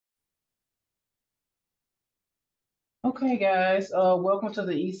Okay, guys, welcome to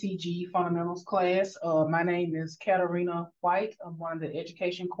the ECG fundamentals class. My name is Katarina White. I'm one of the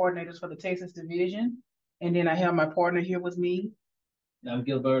education coordinators for the Texas division. And then I have my partner here with me. I'm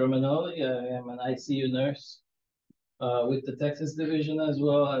Gilberto Manoli. I am an ICU nurse with the Texas division as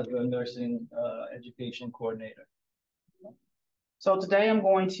well as a nursing education coordinator. So today I'm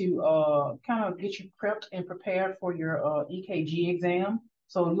going to kind of get you prepped and prepared for your EKG exam.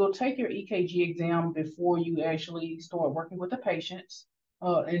 So you'll take your EKG exam before you actually start working with the patients,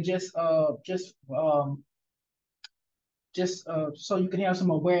 and just so you can have some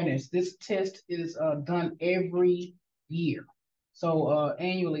awareness. This test is done every year. So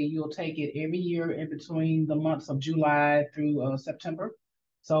annually, you'll take it every year in between the months of July through September.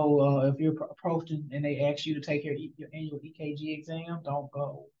 So if you're approaching and they ask you to take your annual EKG exam, don't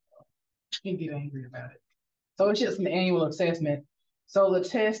go and get angry about it. So it's just an annual assessment. So the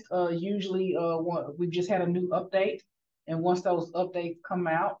test usually we've just had a new update, and once those updates come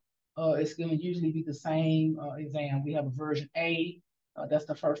out, it's going to usually be the same exam. We have a version A, that's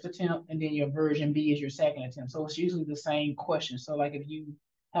the first attempt, and then your version B is your second attempt. So it's usually the same question. So like if you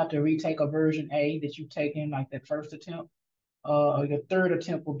have to retake a version A that you've taken like that first attempt, your third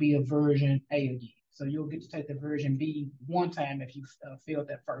attempt will be a version A again. So you'll get to take the version B one time if you failed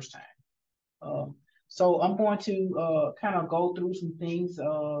that first time. Um, so I'm going to kind of go through some things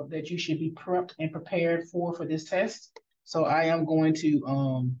that you should be prepped and prepared for this test. So I am going to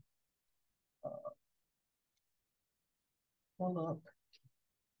pull up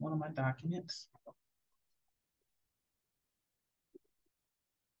one of my documents.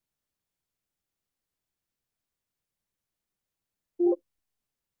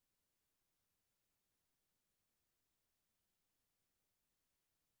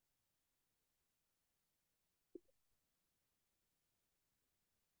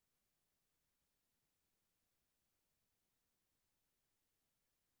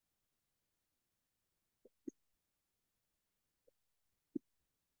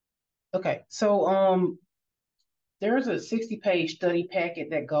 Okay, so there's a 60-page study packet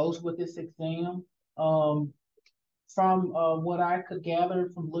that goes with this exam. Um, from what I could gather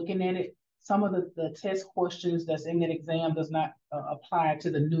from looking at it, some of the test questions that's in that exam does not apply to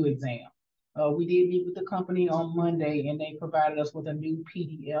the new exam. We did meet with the company on Monday, and they provided us with a new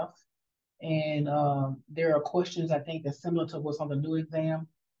PDF. And there are questions I think that's similar to what's on the new exam,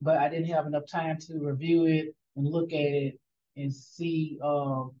 but I didn't have enough time to review it and look at it and see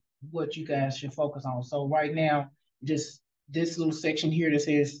what you guys should focus on. So right now, just this little section here that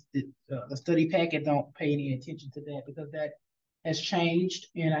says the study packet, don't pay any attention to that because that has changed,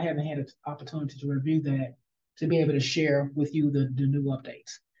 and I haven't had an opportunity to review that to be able to share with you the new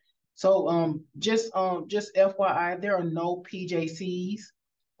updates. So just FYI, there are no PJCs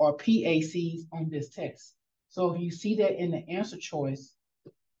or PACs on this test. So if you see that in the answer choice,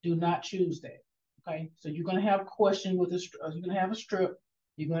 do not choose that. Okay, so you're gonna have a question with a you're gonna have a strip.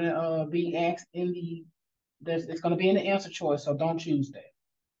 You're gonna be asked in the it's gonna be in the answer choice. So don't choose that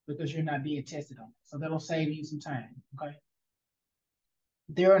because you're not being tested on it. So that'll save you some time. Okay.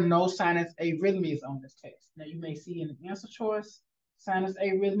 There are no sinus arrhythmias on this test. Now you may see in the answer choice sinus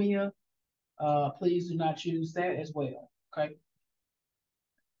arrhythmia. Please do not choose that as well. Okay.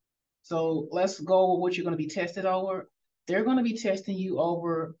 So let's go with what you're going to be tested over. They're going to be testing you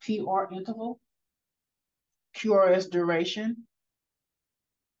over PR interval, QRS duration,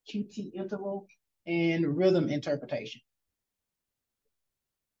 QT interval, and rhythm interpretation.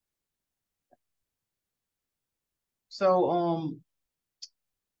 So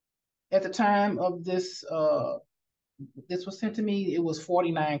at the time of this was sent to me, it was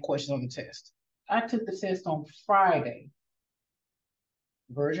 49 questions on the test. I took the test on Friday,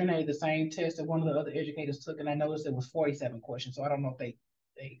 version A, the same test that one of the other educators took, and I noticed it was 47 questions. So I don't know if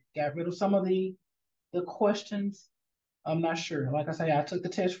they got rid of some of the questions. I'm not sure. Like I say, I took the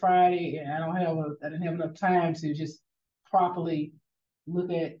test Friday, and I didn't have enough time to just properly look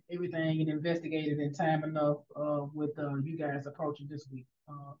at everything and investigate it in time enough with you guys approaching this week.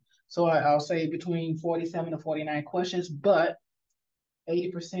 So I'll say between 47 to 49 questions, but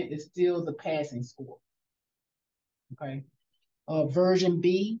 80% is still the passing score. Okay. Version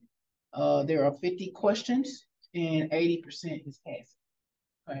B, there are 50 questions and 80% is passing.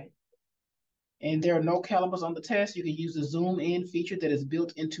 Okay. And there are no calibers on the test. You can use the zoom in feature that is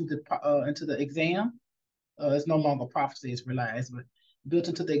built into the exam. It's no longer prophecy, it's realized, but built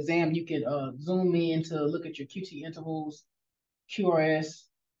into the exam, you can zoom in to look at your QT intervals, QRS,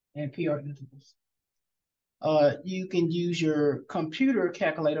 and PR intervals. You can use your computer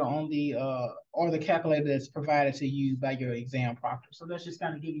calculator on the or the calculator that's provided to you by your exam proctor. So that's just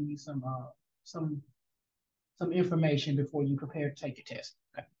kind of giving you some some information before you prepare to take your test.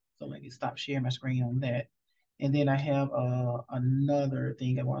 Okay, so let me stop sharing my screen on that. And then I have another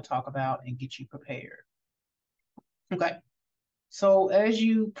thing I want to talk about and get you prepared. Okay, so as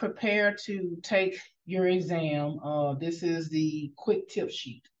you prepare to take your exam, this is the quick tip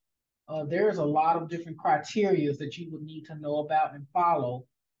sheet. There's a lot of different criteria that you would need to know about and follow.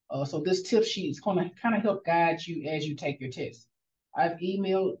 So this tip sheet is going to kind of help guide you as you take your test. I've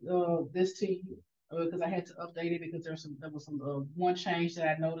emailed this to you because I had to update it because there was some one change that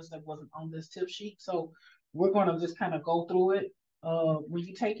I noticed that wasn't on this tip sheet. So we're going to just kind of go through it. When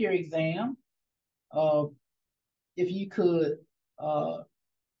you take your exam, uh, if you could, uh,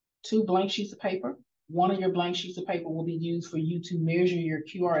 2 blank sheets of paper. One of your blank sheets of paper will be used for you to measure your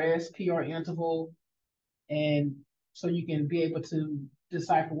QRS, PR interval, and so you can be able to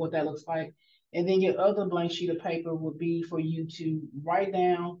decipher what that looks like. And then your other blank sheet of paper would be for you to write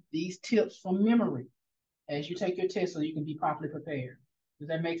down these tips from memory as you take your test so you can be properly prepared. Does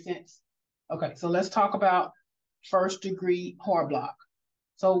that make sense? Okay, so let's talk about first degree hard block.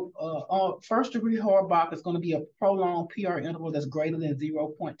 So first degree hard block is going to be a prolonged PR interval that's greater than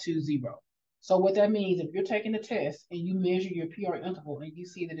 0.20. So what that means, if you're taking the test and you measure your PR interval and you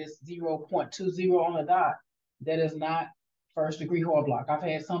see that it's 0.20 on the dot, that is not first degree hard block. I've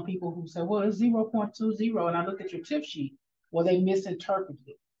had some people who say, well, it's 0.20, and I look at your tip sheet. Well, they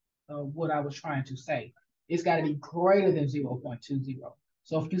misinterpreted what I was trying to say. It's got to be greater than 0.20.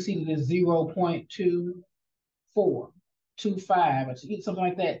 So if you see that it's 0.24, 25, or something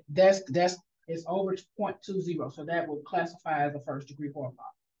like that, it's over 0.20. So that will classify as a first degree hard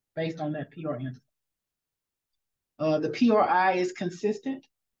block based on that PR interval. The PRI is consistent,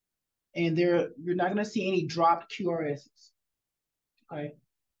 and you're not going to see any dropped QRSs. Okay.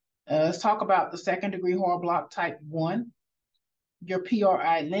 Let's talk about the second degree hard block type 1. Your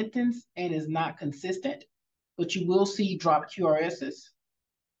PRI lengthens and is not consistent, but you will see dropped QRSs.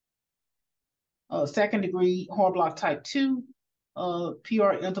 Second degree hard block type 2,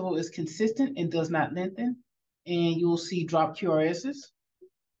 PR interval is consistent and does not lengthen, and you'll see dropped QRSs.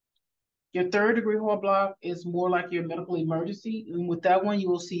 Your third degree hard block is more like your medical emergency. And with that one, you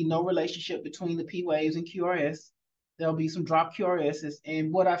will see no relationship between the P waves and QRS. There'll be some drop QRSs.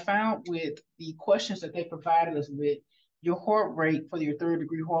 And what I found with the questions that they provided us with, your heart rate for your third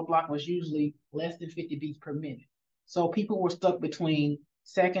degree hard block was usually less than 50 beats per minute. So people were stuck between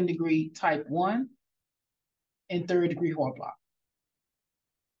second degree type 1 and third degree hard block.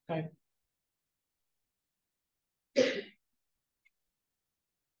 Okay.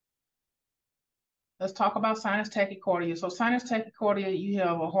 Let's talk about sinus tachycardia. So sinus tachycardia, you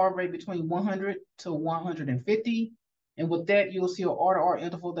have a heart rate between 100 to 150. And with that, you'll see an R-to-R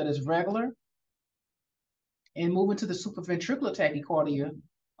interval that is regular. And moving to the supraventricular tachycardia,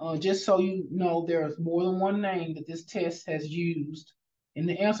 just so you know, there's more than one name that this test has used in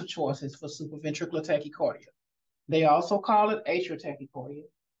the answer choices for supraventricular tachycardia. They also call it atrial tachycardia.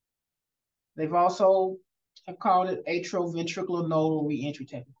 They've also called it atrioventricular nodal reentry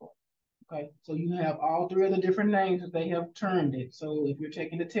tachycardia. Okay, so you have all three of the different names that they have termed it. So if you're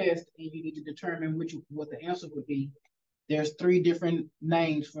taking the test and you need to determine what the answer would be, there's 3 different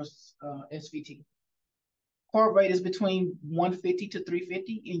names for SVT. Heart rate is between 150 to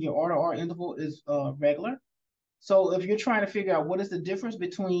 350, and your R-to-R interval is regular. So if you're trying to figure out what is the difference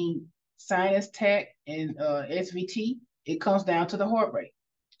between sinus tach and SVT, it comes down to the heart rate.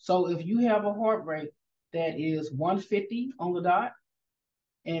 So if you have a heart rate that is 150 on the dot,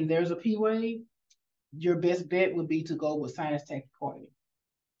 and there's a P wave, your best bet would be to go with sinus tachycardia.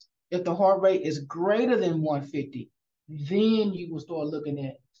 If the heart rate is greater than 150, then you will start looking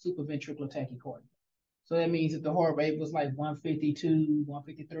at supraventricular tachycardia. So that means if the heart rate was like 152,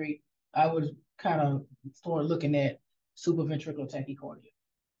 153, I would kind of start looking at supraventricular tachycardia.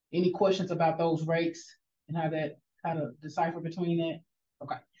 Any questions about those rates and how to decipher between that?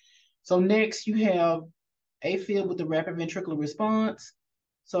 Okay. So next you have AFib with the rapid ventricular response.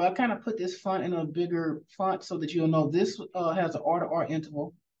 So I kind of put this font in a bigger font so that you'll know this has an R-to-R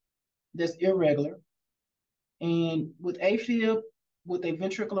interval that's irregular. And with AFib, with a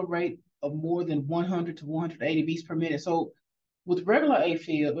ventricular rate of more than 100 to 180 beats per minute. So with regular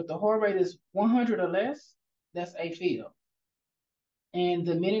AFib, if the heart rate is 100 or less, that's AFib. And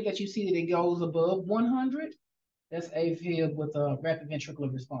the minute that you see that it goes above 100, that's AFib with a rapid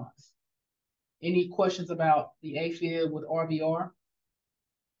ventricular response. Any questions about the AFib with RVR?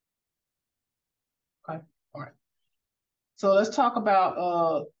 Okay, all right. So let's talk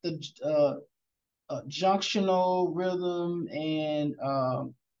about the junctional rhythm and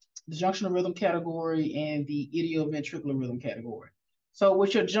the junctional rhythm category and the idioventricular rhythm category. So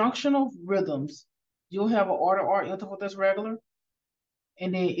with your junctional rhythms, you'll have an R-to-R interval that's regular,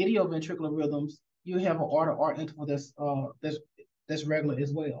 and then idioventricular rhythms, you have an R-to-R interval that's regular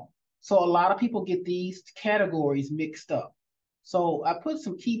as well. So a lot of people get these categories mixed up. So I put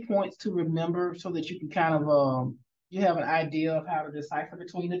some key points to remember so that you can kind of you have an idea of how to decipher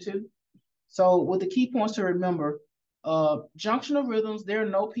between the two. So with the key points to remember, junctional rhythms, there are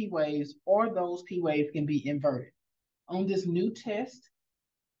no P waves, or those P waves can be inverted. On this new test,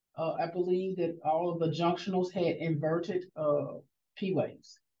 I believe that all of the junctionals had inverted P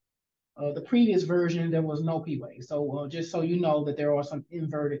waves. The previous version, there was no P waves. So just so you know that there are some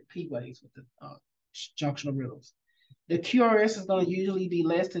inverted P waves with the junctional rhythms. The QRS is going to usually be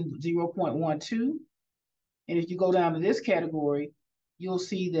less than 0.12. And if you go down to this category, you'll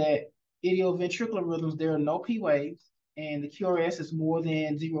see that idioventricular rhythms, there are no P waves, and the QRS is more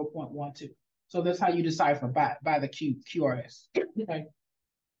than 0.12. So that's how you decipher by the QRS. Okay.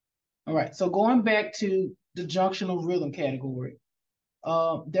 All right. So going back to the junctional rhythm category,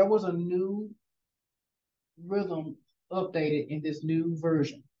 there was a new rhythm updated in this new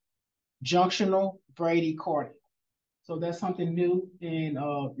version, junctional bradycardia. So that's something new, and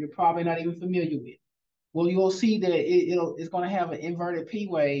you're probably not even familiar with. Well, you'll see that it's going to have an inverted P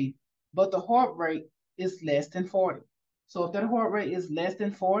wave, but the heart rate is less than 40. So if that heart rate is less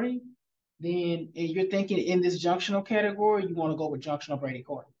than 40, then and you're thinking in this junctional category, you want to go with junctional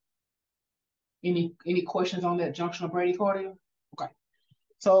bradycardia. Any questions on that junctional bradycardia? Okay.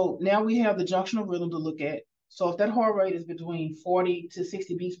 So now we have the junctional rhythm to look at. So if that heart rate is between 40 to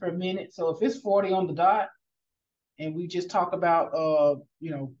 60 beats per minute, so if it's 40 on the dot, and we just talk about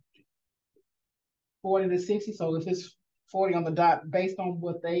 40 to 60, so if it's 40 on the dot, based on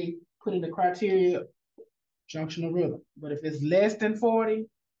what they put in the criteria, junctional rhythm. But if it's less than 40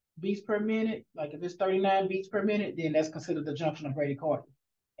 beats per minute, like if it's 39 beats per minute, then that's considered the junctional bradycardia.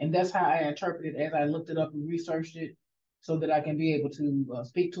 And that's how I interpreted it as I looked it up and researched it, so that I can be able to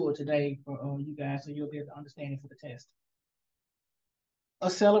speak to it today for you guys, so you'll be able to understand it for the test.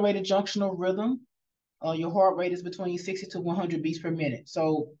 Accelerated junctional rhythm, your heart rate is between 60 to 100 beats per minute.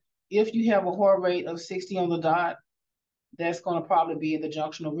 So if you have a heart rate of 60 on the dot, that's going to probably be in the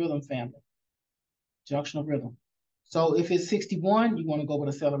junctional rhythm family. Junctional rhythm. So if it's 61, you want to go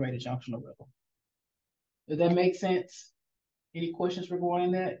with accelerated junctional rhythm. Does that make sense? Any questions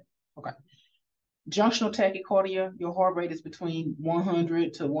regarding that? Okay. Junctional tachycardia, your heart rate is between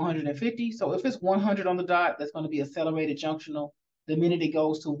 100 to 150. So if it's 100 on the dot, that's going to be accelerated junctional. The minute it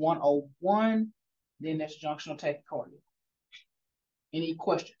goes to 101, then that's junctional tachycardia. Any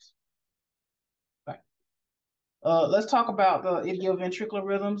questions? Okay. Let's talk about the idioventricular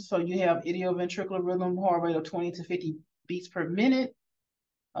rhythms. So you have idioventricular rhythm, heart rate of 20 to 50 beats per minute.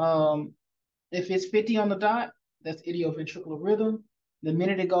 If it's 50 on the dot, that's idioventricular rhythm. The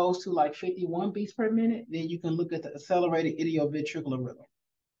minute it goes to like 51 beats per minute, then you can look at the accelerated idioventricular rhythm.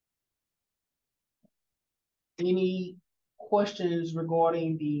 Any questions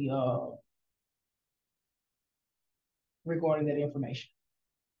regarding regarding that information?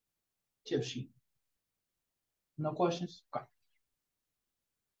 Tip sheet. No questions? Okay.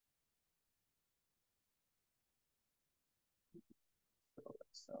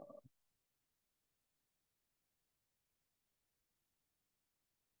 So,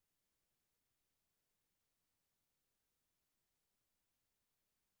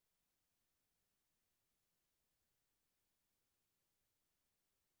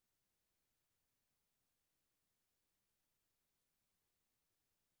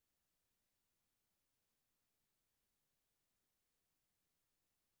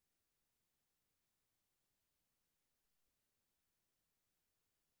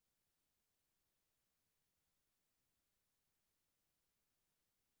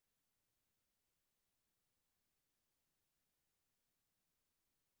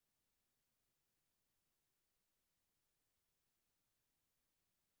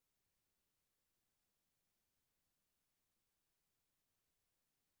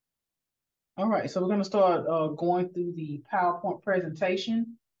 all right, so we're going to start going through the PowerPoint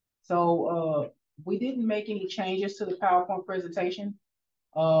presentation. So we didn't make any changes to the PowerPoint presentation.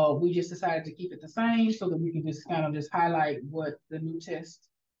 We just decided to keep it the same so that we can just kind of just highlight what the new test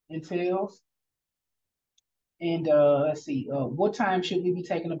entails. And let's see, what time should we be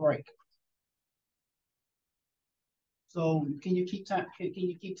taking a break? So can you keep time? Can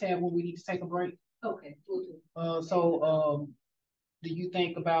you keep tab when we need to take a break? Okay, we'll do. Do you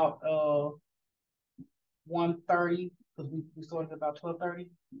think about 1:30, because we started about 12:30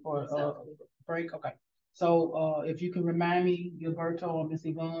 for break? Okay. So if you can remind me, Gilberto or Miss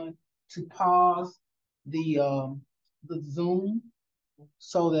Yvonne, to pause the Zoom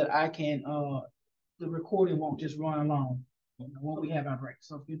so that I can the recording won't just run along when we have our break.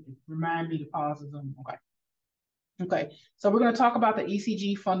 So if you remind me to pause the Zoom. Okay. Okay, so we're going to talk about the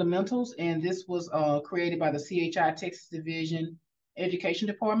ECG fundamentals, and this was created by the CHI Texas Division Education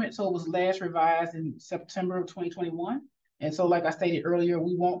Department. So it was last revised in September of 2021. And so, like I stated earlier,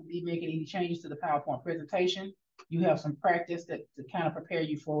 we won't be making any changes to the PowerPoint presentation. You have some practice to kind of prepare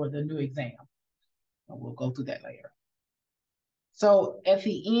you for the new exam. And we'll go through that later. So at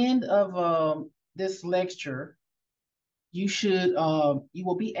the end of this lecture, you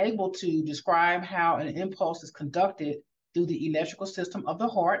will be able to describe how an impulse is conducted through the electrical system of the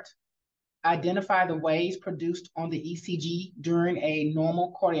heart, identify the waves produced on the ECG during a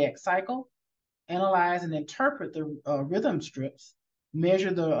normal cardiac cycle, analyze and interpret the rhythm strips,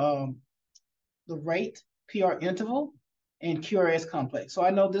 measure the rate, PR interval, and QRS complex. So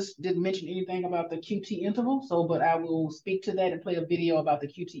I know this didn't mention anything about the QT interval, but I will speak to that and play a video about the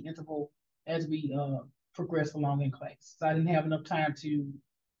QT interval as we progress along in class. So I didn't have enough time to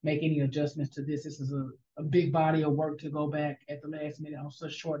make any adjustments to this. This is a big body of work to go back at the last minute on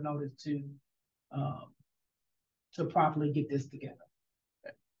such short notice to properly get this together.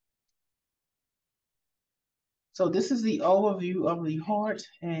 Okay. So this is the overview of the heart,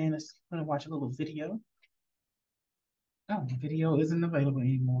 and I'm going to watch a little video. Oh, the video isn't available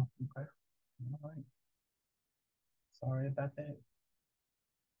anymore. Okay. All right. Sorry about that.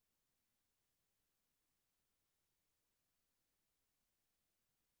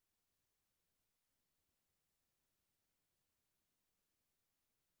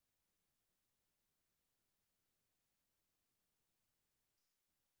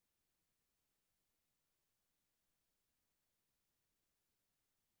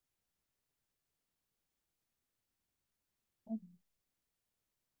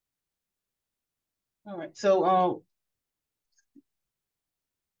 All right. So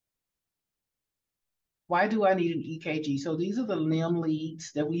why do I need an EKG? So these are the limb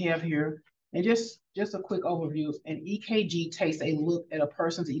leads that we have here. And just a quick overview. An EKG takes a look at a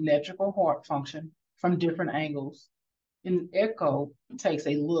person's electrical heart function from different angles. An echo takes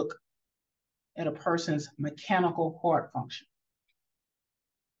a look at a person's mechanical heart function.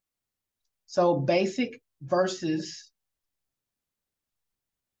 So basic versus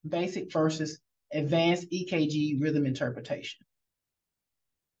advanced EKG rhythm interpretation.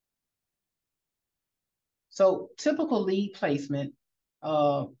 So typical lead placement,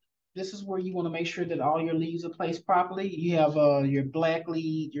 this is where you want to make sure that all your leads are placed properly. You have your black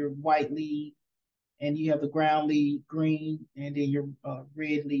lead, your white lead, and you have the ground lead, green, and then your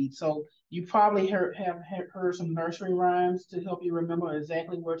red lead. So you probably have heard some nursery rhymes to help you remember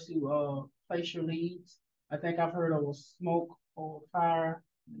exactly where to place your leads. I think I've heard of smoke or fire,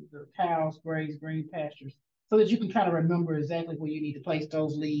 the cows graze green pastures, so that you can kind of remember exactly where you need to place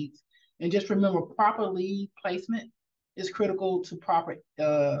those leads. And just remember, proper lead placement is critical to proper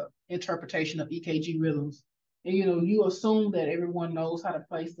interpretation of EKG rhythms. And you assume that everyone knows how to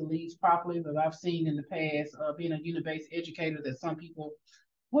place the leads properly, but I've seen in the past, being a unit-based educator, that some people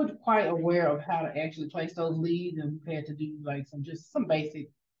weren't quite aware of how to actually place those leads, and we've had to do like some basic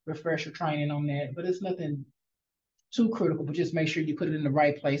refresher training on that. But it's nothing too critical, but just make sure you put it in the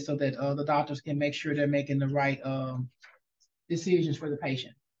right place so that the doctors can make sure they're making the right decisions for the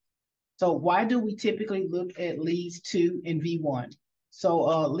patient. So why do we typically look at leads 2 and V1?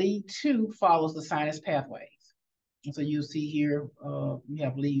 So lead 2 follows the sinus pathways. And so you'll see here, we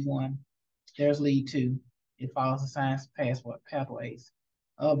have lead 1. There's lead 2. It follows the sinus pathways.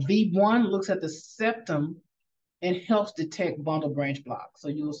 V1 looks at the septum and helps detect bundle branch block. So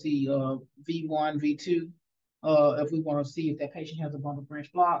you'll see V1, V2, if we want to see if that patient has a bundle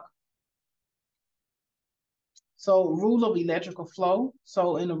branch block. So rule of electrical flow.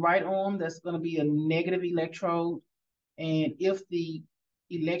 So in the right arm, that's going to be a negative electrode. And if the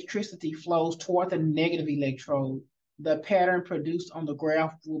electricity flows toward the negative electrode, the pattern produced on the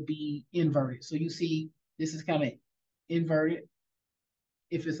graph will be inverted. So you see this is kind of inverted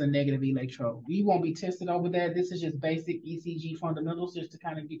if it's a negative electrode. We won't be tested over that. This is just basic ECG fundamentals just to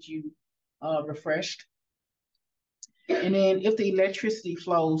kind of get you refreshed. And then if the electricity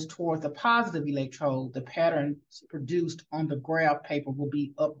flows toward the positive electrode, the pattern produced on the graph paper will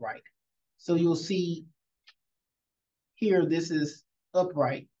be upright. So you'll see here, this is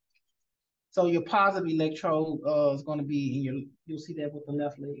upright. So your positive electrode is going to be in your, you'll see that with the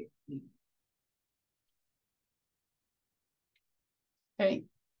left leg. Okay.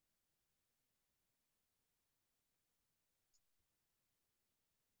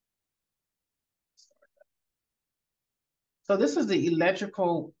 So this is the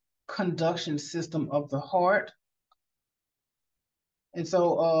electrical conduction system of the heart. And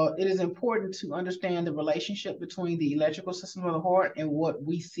so it is important to understand the relationship between the electrical system of the heart and what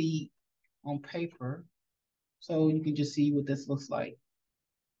we see on paper. So you can just see what this looks like.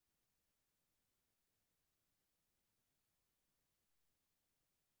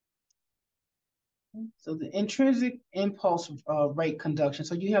 So the intrinsic impulse rate conduction.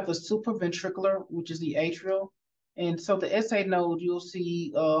 So you have the supraventricular, which is the atrial. And so the SA node, you'll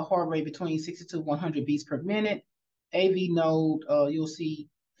see heart rate between 60 to 100 beats per minute. AV node, you'll see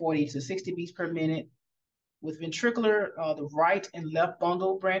 40 to 60 beats per minute. With ventricular, the right and left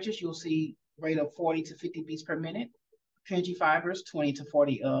bundle branches, you'll see rate of 40 to 50 beats per minute. Purkinje fibers, 20 to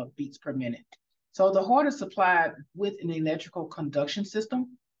 40 beats per minute. So the heart is supplied with an electrical conduction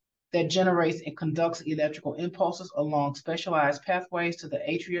system that generates and conducts electrical impulses along specialized pathways to the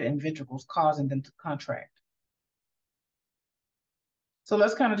atria and ventricles, causing them to contract. So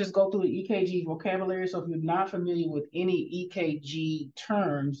let's kind of just go through the EKG vocabulary. So if you're not familiar with any EKG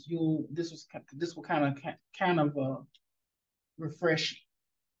terms, this will kind of refresh you.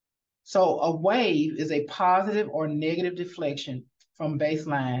 So a wave is a positive or negative deflection from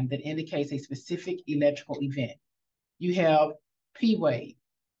baseline that indicates a specific electrical event. You have P wave,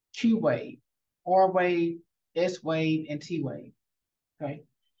 Q wave, R wave, S wave, and T wave. Okay.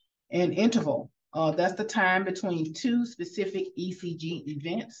 And interval, that's the time between two specific ECG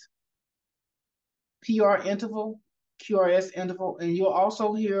events. PR interval, QRS interval, and you'll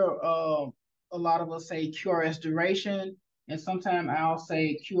also hear a lot of us say QRS duration, and sometimes I'll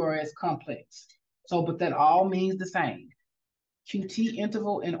say QRS complex. So, but that all means the same. QT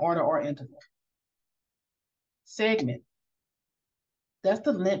interval and R interval. Segment, that's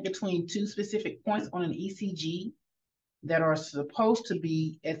the length between two specific points on an ECG that are supposed to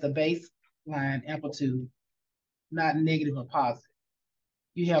be at the baseline amplitude, not negative or positive.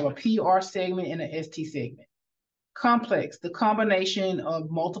 You have a PR segment and an ST segment. Complex, the combination of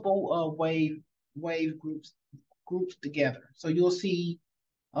multiple wave groups together. So you'll see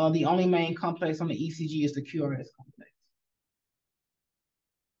the only main complex on the ECG is the QRS complex.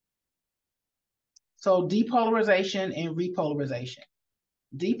 So depolarization and repolarization.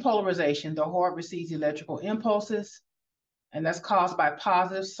 Depolarization, the heart receives electrical impulses, and that's caused by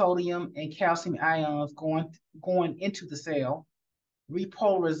positive sodium and calcium ions going into the cell.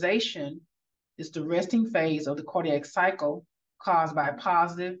 Repolarization is the resting phase of the cardiac cycle caused by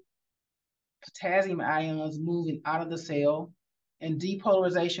positive potassium ions moving out of the cell, and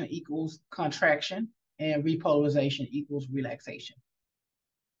depolarization equals contraction, and repolarization equals relaxation.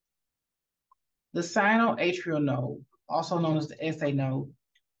 The sinoatrial node, also known as the SA node,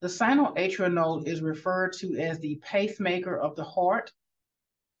 the sinoatrial node is referred to as the pacemaker of the heart.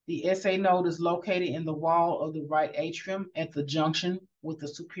 The SA node is located in the wall of the right atrium at the junction with the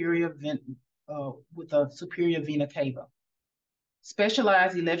superior vena cava.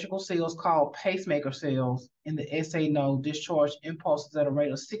 Specialized electrical cells called pacemaker cells in the SA node discharge impulses at a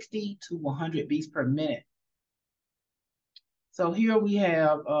rate of 60 to 100 beats per minute. So here we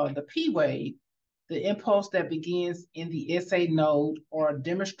have the P wave, the impulse that begins in the SA node are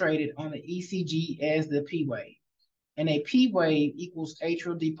demonstrated on the ECG as the P wave. And a P wave equals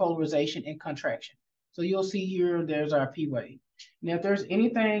atrial depolarization and contraction. So you'll see here, there's our P wave. Now, if there's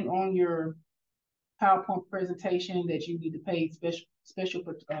anything on your PowerPoint presentation that you need to pay special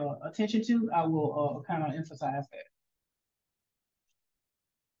attention to, I will kind of emphasize that.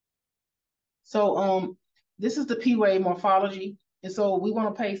 So this is the P wave morphology. And so we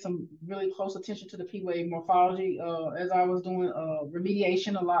want to pay some really close attention to the P wave morphology. As I was doing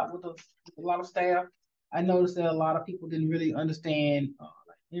remediation a lot with a lot of staff, I noticed that a lot of people didn't really understand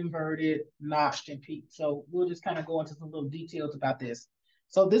inverted, notched, and peaked. So we'll just kind of go into some little details about this.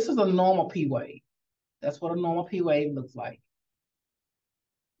 So this is a normal P wave. That's what a normal P wave looks like.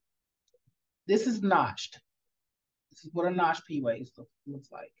 This is notched. This is what a notched P wave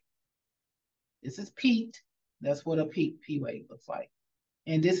looks like. This is peaked. That's what a peaked P wave looks like.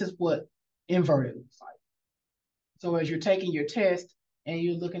 And this is what inverted looks like. So as you're taking your test and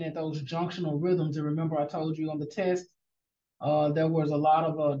you're looking at those junctional rhythms, and remember I told you on the test, there was a lot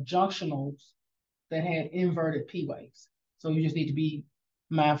of junctionals that had inverted P waves. So you just need to be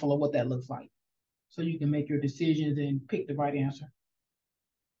mindful of what that looks like so you can make your decisions and pick the right answer.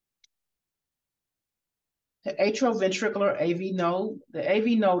 The atrioventricular AV node. The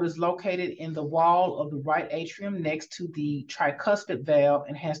AV node is located in the wall of the right atrium next to the tricuspid valve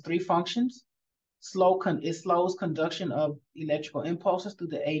and has three functions. It slows conduction of electrical impulses through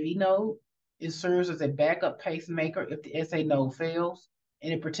the AV node. It serves as a backup pacemaker if the SA node fails,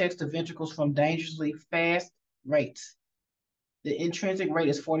 and it protects the ventricles from dangerously fast rates. The intrinsic rate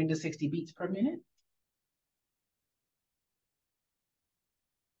is 40 to 60 beats per minute.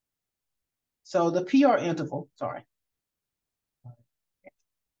 So the PR interval, sorry.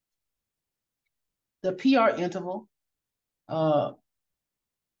 The PR interval, uh,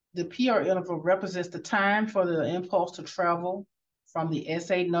 the PR interval represents the time for the impulse to travel from the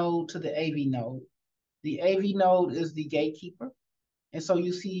SA node to the AV node. The AV node is the gatekeeper. And so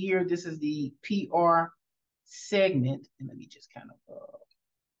you see here, this is the PR segment. And let me just kind of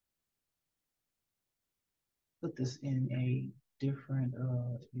put this in a different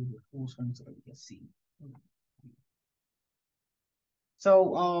full screen so that we can see.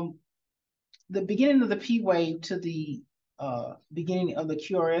 So the beginning of the P wave to the beginning of the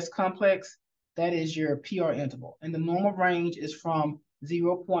QRS complex, that is your PR interval. And the normal range is from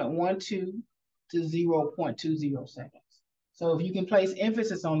 0.12 to 0.20 seconds. So if you can place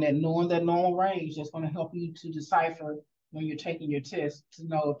emphasis on that, knowing that normal range, that's going to help you to decipher when you're taking your test to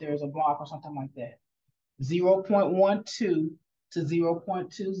know if there's a block or something like that. 0.12 to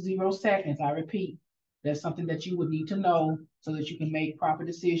 0.20 seconds. I repeat, that's something that you would need to know so that you can make proper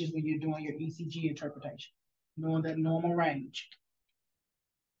decisions when you're doing your ECG interpretation, knowing that normal range.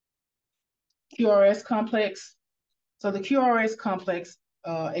 QRS complex. So the QRS complex,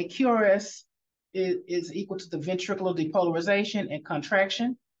 a QRS is equal to the ventricular depolarization and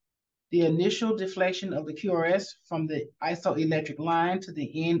contraction, the initial deflection of the QRS from the isoelectric line to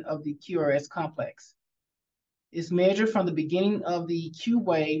the end of the QRS complex. It's measured from the beginning of the Q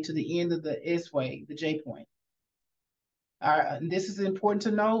wave to the end of the S wave, the J point. This is important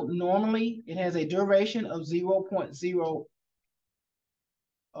to know. Normally, it has a duration of 0.04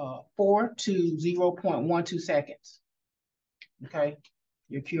 to 0.12 seconds. Okay,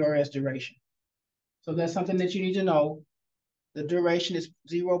 your QRS duration. So that's something that you need to know. The duration is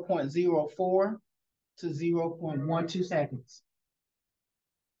 0.04 to 0.12 seconds.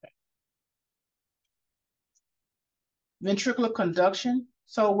 Ventricular conduction.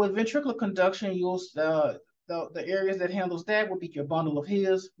 So with ventricular conduction, you'll the areas that handles that will be your bundle of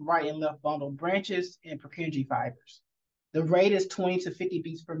his, right and left bundle branches, and Purkinje fibers. The rate is 20 to 50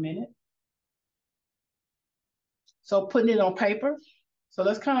 beats per minute. So putting it on paper. So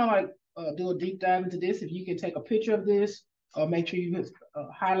let's kind of like do a deep dive into this. If you can take a picture of this, or make sure you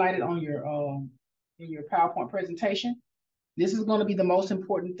highlight it on your in your PowerPoint presentation. This is going to be the most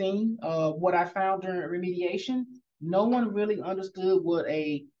important thing. What I found during remediation, no one really understood what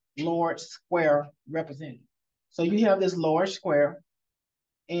a large square represented. So you have this large square,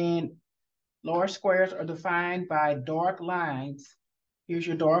 and large squares are defined by dark lines. Here's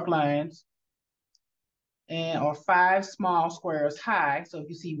your dark lines, and or 5 small squares high. So if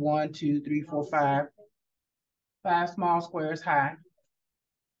you see 1, 2, 3, 4, 5, 5 small squares high.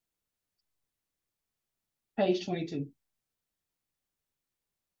 Page 22.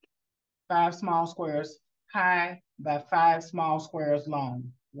 5 small squares high by 5 small squares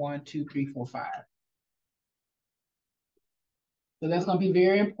long. 1, 2, 3, 4, 5. So that's going to be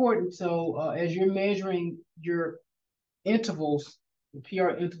very important. So as you're measuring your intervals, the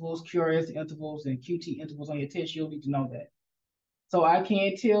PR intervals, QRS intervals, and QT intervals on your test, you'll need to know that. So I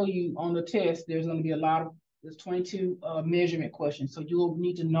can tell you on the test, there's going to be there's 22 measurement questions. So you'll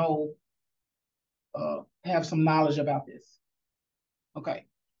need to know, have some knowledge about this. Okay,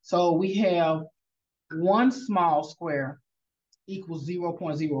 so we have 1 small square equals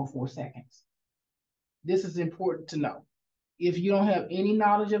 0.04 seconds. This is important to know. If you don't have any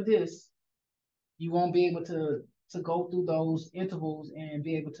knowledge of this, you won't be able to go through those intervals and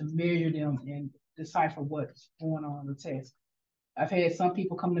be able to measure them and decipher what's going on in the test. I've had some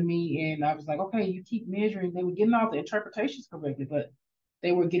people come to me and I was like, okay, you keep measuring. They were getting all the interpretations correctly, but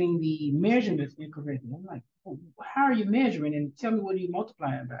they were getting the measurements incorrectly. I'm like, well, how are you measuring? And tell me what are you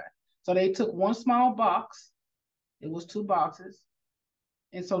multiplying by? So they took 1 small box. It was 2 boxes.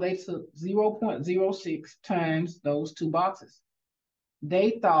 And so they took 0.06 times those 2 boxes.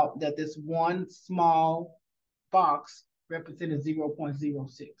 They thought that this 1 small box represented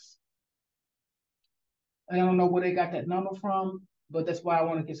 0.06. I don't know where they got that number from, but that's why I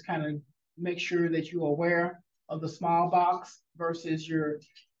want to just kind of make sure that you're aware of the small box versus your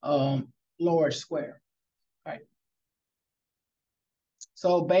large square. Right.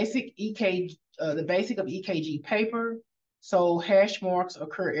 So basic EKG, the basic of EKG paper. So hash marks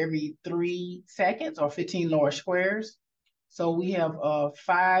occur every 3 seconds or 15 large squares. So we have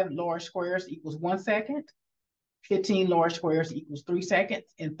 5 large squares equals 1 second, 15 large squares equals 3 seconds,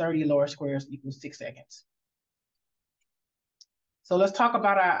 and 30 large squares equals 6 seconds. So let's talk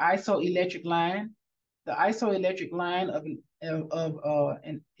about our isoelectric line. The isoelectric line of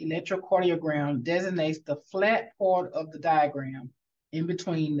an electrocardiogram designates the flat part of the diagram in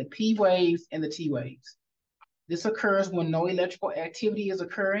between the P waves and the T waves. This occurs when no electrical activity is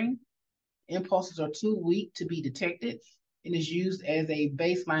occurring impulses are too weak to be detected and is used as a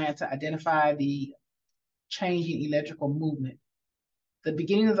baseline to identify the changing electrical movement. The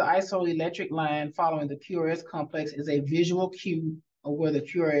beginning of the isoelectric line following the QRS complex is a visual cue of where the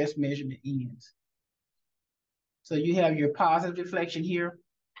QRS measurement ends. So you have your positive deflection here.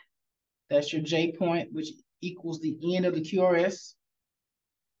 That's your J point, which equals the end of the QRS.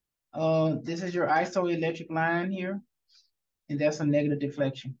 This is your isoelectric line here, and that's a negative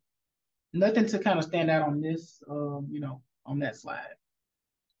deflection. Nothing to kind of stand out on this, on that slide.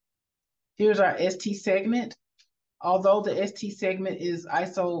 Here's our ST segment. Although the ST segment is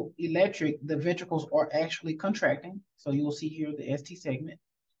isoelectric, the ventricles are actually contracting. So you will see here the ST segment.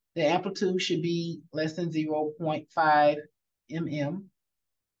 The amplitude should be less than 0.5 mm.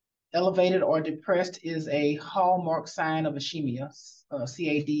 Elevated or depressed is a hallmark sign of ischemia,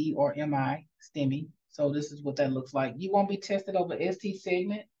 CAD or MI, STEMI. So this is what that looks like. You won't be tested over ST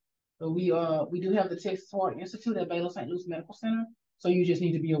segment, but we do have the Texas Heart Institute at Baylor St. Luke's Medical Center. So you just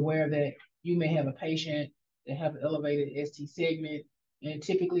need to be aware that you may have a patient that have an elevated ST segment, and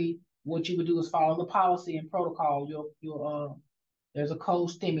typically what you would do is follow the policy and protocol. There's a code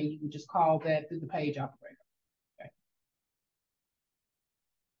STEMI. You would just call that through the page operator.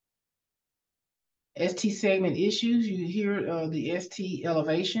 ST segment issues, you hear the ST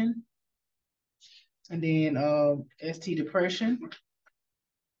elevation, and then ST depression,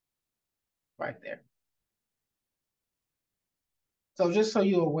 right there. So just so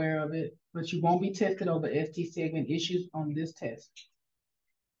you're aware of it, but you won't be tested over ST segment issues on this test.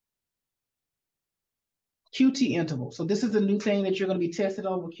 QT interval. So this is the new thing that you're going to be tested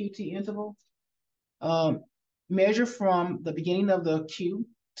over, QT interval. Measure from the beginning of the Q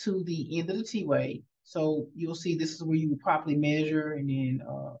to the end of the T wave. So you'll see this is where you would properly measure and then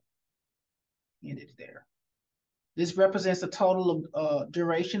end it there. This represents the total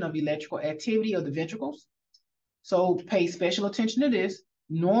duration of electrical activity of the ventricles. So pay special attention to this.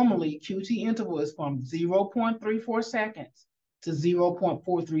 Normally, QT interval is from 0.34 seconds to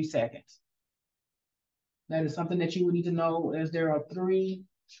 0.43 seconds. That is something that you would need to know, as there are three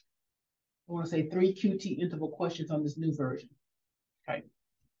QT interval questions on this new version. Okay.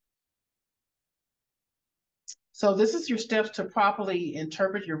 So this is your steps to properly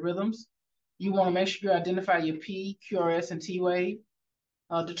interpret your rhythms. You want to make sure you identify your P, QRS, and T wave,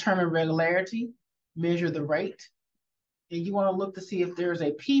 determine regularity, measure the rate, and you want to look to see if there's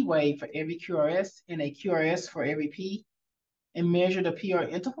a P wave for every QRS and a QRS for every P, and measure the PR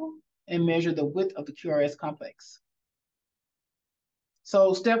interval and measure the width of the QRS complex.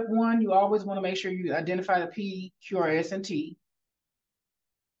 So step one, you always want to make sure you identify the P, QRS, and T.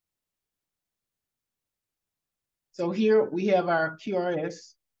 So here we have our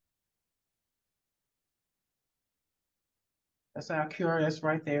QRS. That's our QRS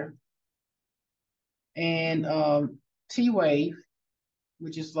right there. And T wave,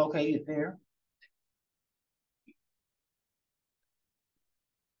 which is located there.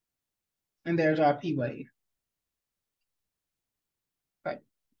 And there's our P wave. Okay.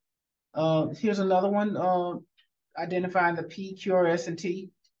 Here's another one, identifying the P, QRS, and T.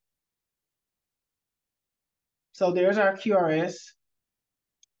 So there's our QRS.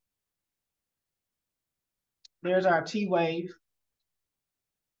 There's our T wave.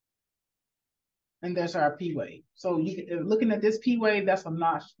 And there's our P wave. So looking at this P wave, that's a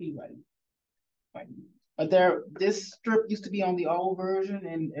notched P wave. Right. But this strip used to be on the old version,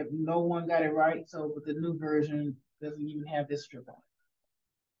 and if no one got it right, so with the new version, doesn't even have this strip on it.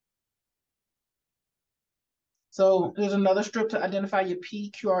 So there's another strip to identify your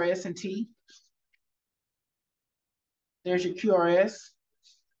P, QRS, and T. There's your QRS.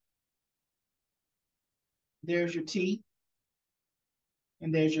 There's your T.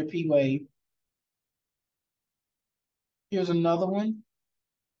 And there's your P wave. Here's another one.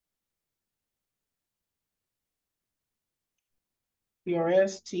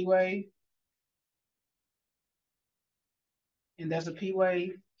 QRS, T wave. And that's a P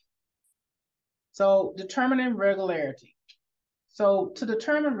wave. So determining regularity. So to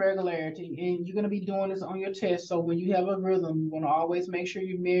determine regularity, and you're going to be doing this on your test, so when you have a rhythm, you want to always make sure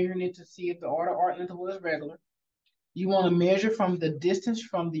you're measuring it to see if the R to R interval is regular. You want to measure from the distance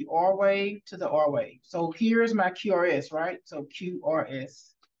from the R wave to the R wave. So here's my QRS, right? So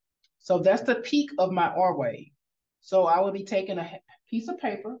QRS. So that's the peak of my R wave. So I will be taking a piece of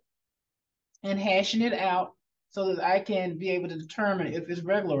paper and hashing it out so that I can be able to determine if it's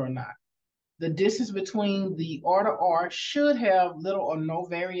regular or not. The distance between the R to R should have little or no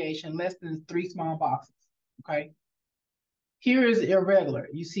variation, less than 3 small boxes, okay? Here is irregular.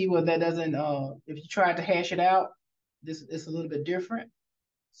 You see where that doesn't, if you try to hash it out, this is a little bit different.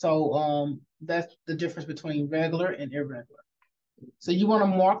 So that's the difference between regular and irregular. So you want to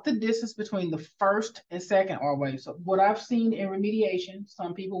mark the distance between the first and second R wave. So what I've seen in remediation,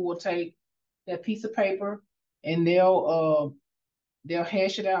 some people will take that piece of paper and they'll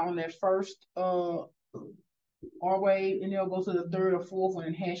hash it out on that first R wave, and they'll go to the third or fourth one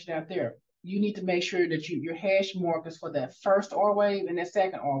and hash it out there. You need to make sure that your hash markers for that first R wave and that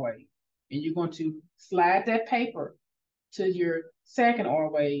second R wave. And you're going to slide that paper to your second R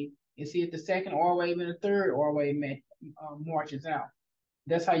wave and see if the second R wave and the third R wave marches out.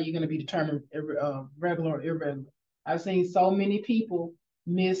 That's how you're going to be determined regular or irregular. I've seen so many people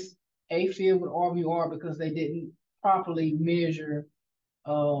miss a field with RVR because they didn't properly measure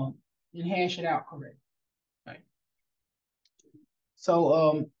and hash it out correct. Right.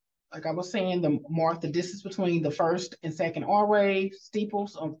 So like I was saying, mark the distance between the first and second R wave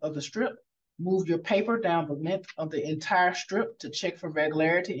steeples of the strip. Move your paper down the length of the entire strip to check for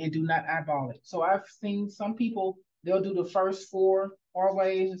regularity and do not eyeball it. So I've seen some people, they'll do the first 4 R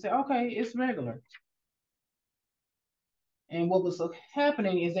waves and say, okay, it's regular. And what was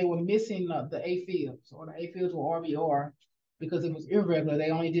happening is they were missing the A fields, or the A fields were RVR because it was irregular.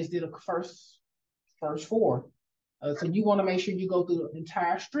 They only just did a first 4. So you want to make sure you go through the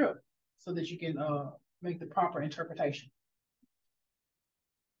entire strip so that you can make the proper interpretation.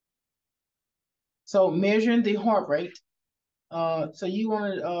 So measuring the heart rate. So you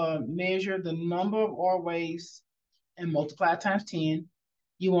want to measure the number of R waves and multiply times 10.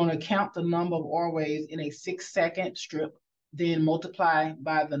 You want to count the number of R waves in a 6-second strip, then multiply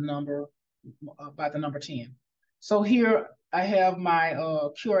by the number 10. So here I have my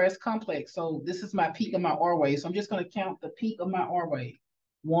QRS complex. So this is my peak of my R wave. So I'm just going to count the peak of my R wave.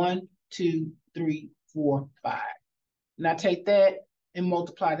 1, 2, 3, 4, 5. And I take that and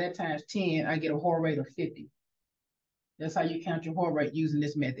multiply that times 10. I get a heart rate of 50. That's how you count your heart rate using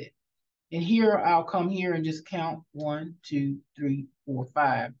this method. And here I'll come here and just count 1, 2, 3, 4,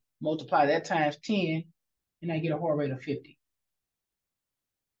 5. Multiply that times 10, and I get a heart rate of 50.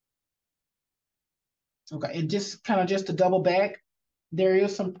 Okay, and just to double back, there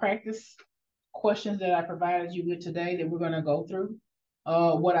is some practice questions that I provided you with today that we're going to go through.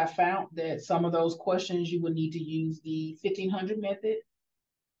 What I found that some of those questions you would need to use the 1500 method,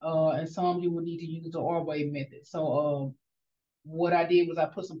 and some you would need to use the R wave method. So what I did was I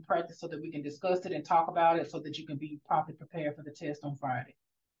put some practice so that we can discuss it and talk about it so that you can be properly prepared for the test on Friday.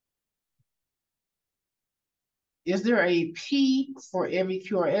 Is there a P for every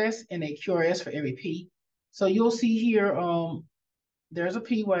QRS and a QRS for every P? So you'll see here, there's a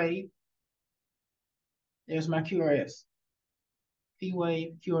P wave. There's my QRS. P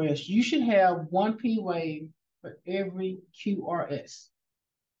wave, QRS. You should have one P wave for every QRS.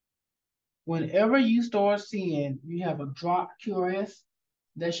 Whenever you start seeing you have a drop QRS,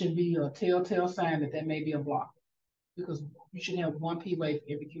 that should be a telltale sign that may be a block, because you should have one P wave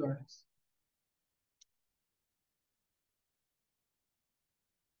for every QRS.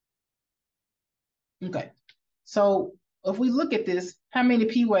 Okay, so if we look at this, how many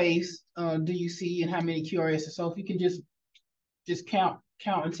P waves do you see and how many QRSs? So if you can just count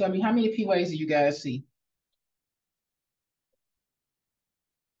and tell me how many P waves do you guys see?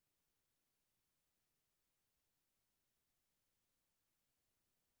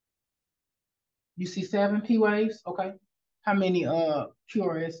 You see 7 P waves? Okay. How many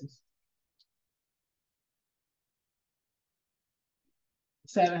QRSs?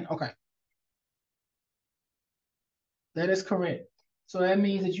 7. Okay. That is correct. So that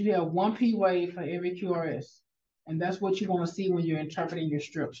means that you have one P wave for every QRS. And that's what you want to see when you're interpreting your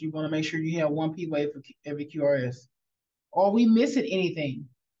strips. You want to make sure you have one P wave for every QRS. Are we missing anything?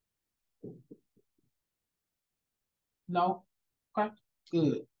 No? Okay,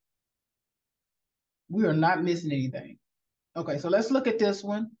 good. We are not missing anything. Okay, so let's look at this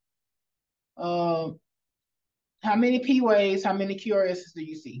one. How many P waves, how many QRSs do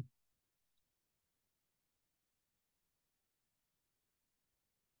you see?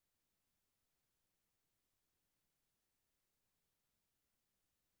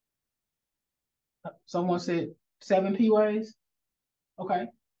 Someone said 7 P waves? Okay.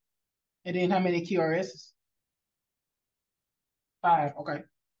 And then how many QRSs? 5, okay.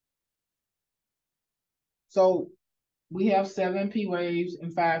 So we have 7 P waves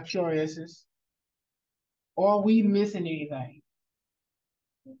and 5 QRSs. Are we missing anything?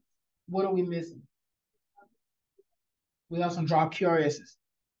 What are we missing? We have some drop QRSs.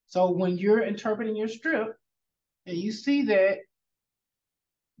 So when you're interpreting your strip and you see that,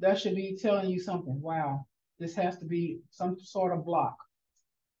 that should be telling you something. Wow, this has to be some sort of block.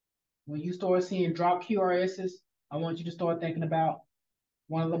 When you start seeing drop QRSs, I want you to start thinking about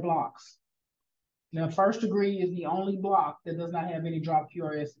one of the blocks. Now, first degree is the only block that does not have any dropped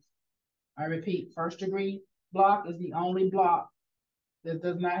QRSs. I repeat, first degree block is the only block that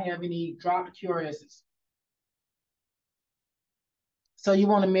does not have any dropped QRSs. So you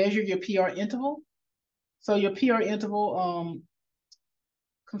want to measure your PR interval. So your PR interval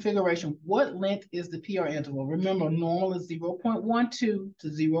configuration, what length is the PR interval? Remember, normal is 0.12 to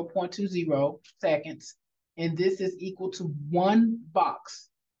 0.20 seconds, and this is equal to 1 box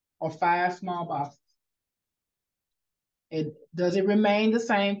or 5 small boxes. Does it remain the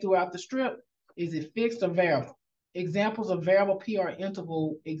same throughout the strip? Is it fixed or variable? Examples of variable PR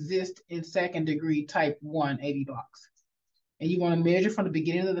interval exist in second degree type 1 AV blocks. And you want to measure from the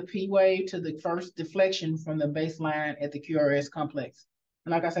beginning of the P wave to the first deflection from the baseline at the QRS complex.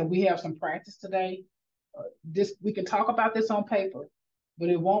 And like I said, we have some practice today. We can talk about this on paper, but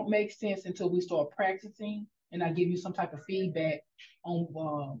it won't make sense until we start practicing and I give you some type of feedback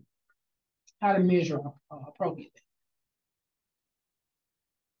on how to measure appropriately.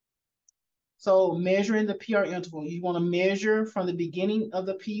 So measuring the PR interval, you want to measure from the beginning of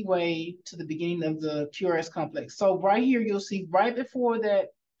the P wave to the beginning of the QRS complex. So right here, you'll see right before that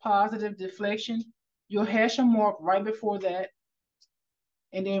positive deflection, you'll hash a mark right before that.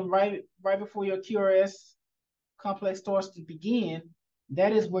 And then right before your QRS complex starts to begin,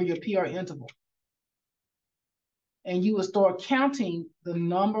 that is where your PR interval. And you will start counting the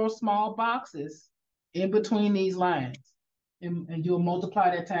number of small boxes in between these lines. And you'll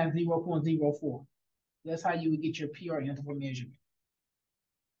multiply that times 0.04. That's how you would get your PR interval measurement.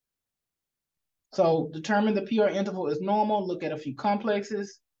 So determine the PR interval is normal. Look at a few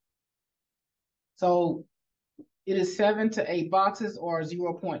complexes. So it is 7 to 8 boxes or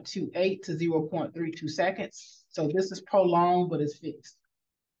 0.28 to 0.32 seconds. So this is prolonged, but it's fixed.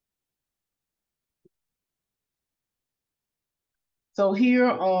 So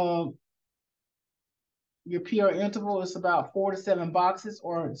here, your PR interval is about 4 to 7 boxes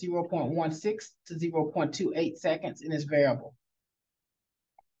or 0.16 to 0.28 seconds, and it's variable.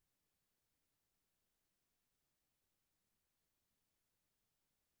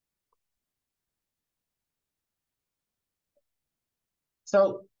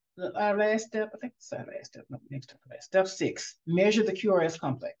 So our last step, I think it's our last step, no, next step, step 6, measure the QRS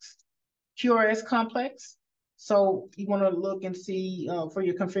complex. QRS complex, so you want to look and see for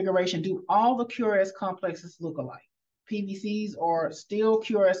your configuration, do all the QRS complexes look alike? PVCs are still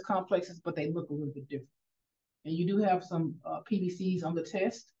QRS complexes, but they look a little bit different. And you do have some PVCs on the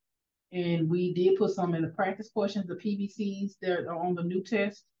test, and we did put some in the practice questions, the PVCs that are on the new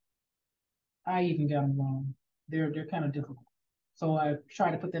test. I even got them wrong. They're kind of difficult. So I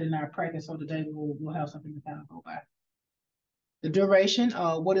try to put that in our practice, so today we'll have something to kind of go by. The duration,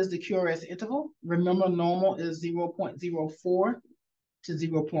 what is the QRS interval? Remember, normal is 0.04 to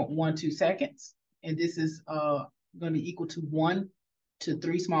 0.12 seconds. And this is going to be equal to 1 to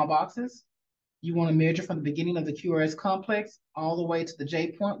 3 small boxes. You want to measure from the beginning of the QRS complex all the way to the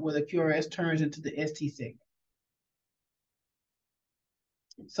J point where the QRS turns into the ST segment.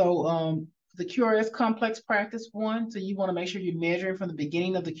 So the QRS complex practice 1, so you want to make sure you're measuring from the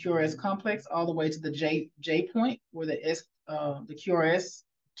beginning of the QRS complex all the way to the J point where the QRS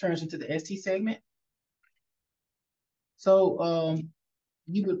turns into the ST segment. So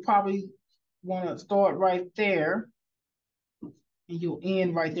you would probably want to start right there and you'll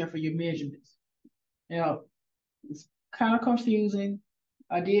end right there for your measurements. Now, it's kind of confusing.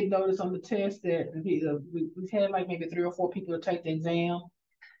 I did notice on the test that we've had like maybe 3 or 4 people to take the exam.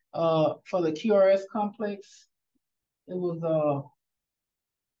 For the QRS complex, it was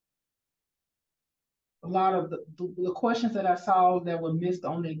a lot of the questions that I saw that were missed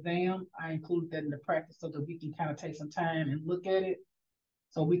on the exam. I included that in the practice so that we can kind of take some time and look at it,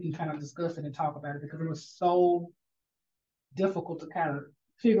 so we can kind of discuss it and talk about it, because it was so difficult to kind of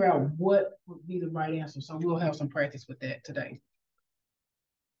figure out what would be the right answer. So we'll have some practice with that today.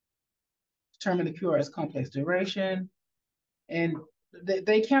 Determine the QRS complex duration. And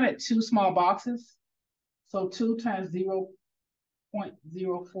they counted 2 small boxes. So 2 times 0.04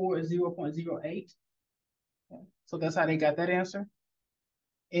 is 0.08. Okay. So that's how they got that answer.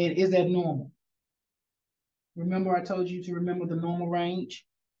 And is that normal? Remember I told you to remember the normal range?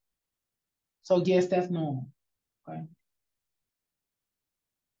 So yes, that's normal. Okay.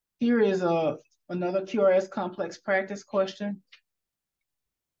 Here is another QRS complex practice question.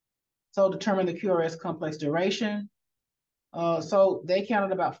 So determine the QRS complex duration. So they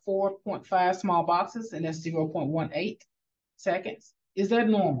counted about 4.5 small boxes, and that's 0.18 seconds. Is that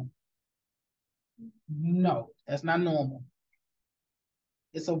normal? No, that's not normal.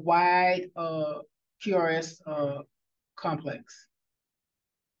 It's a wide QRS complex.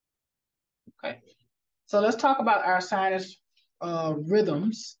 Okay. So let's talk about our sinus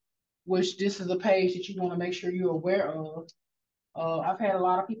rhythms, which this is a page that you want to make sure you're aware of. I've had a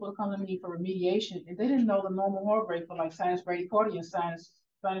lot of people come to me for remediation, and they didn't know the normal heart rate for like sinus bradycardia and sinus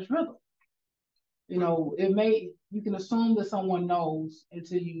rhythm. You know, you can assume that someone knows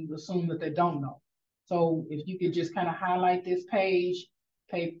until you assume that they don't know. So if you could just kind of highlight this page,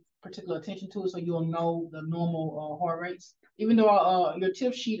 pay particular attention to it so you'll know the normal heart rates. Even though your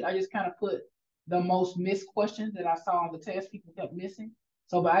tip sheet, I just kind of put the most missed questions that I saw on the test people kept missing.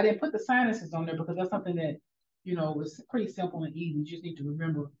 So, but I didn't put the sinuses on there because that's something that, you know, is pretty simple and easy. You just need to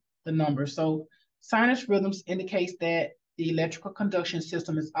remember the numbers. So sinus rhythms indicates that the electrical conduction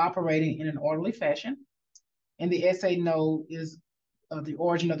system is operating in an orderly fashion, and the SA node is the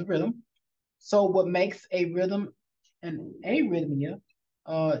origin of the rhythm. So what makes a rhythm an arrhythmia?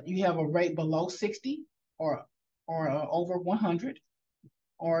 You have a rate below 60 or over 100,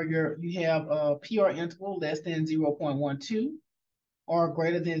 or you have a PR interval less than 0.12 or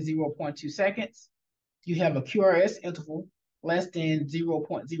greater than 0.2 seconds. You have a QRS interval less than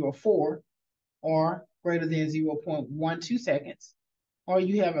 0.04 or greater than 0.12 seconds, or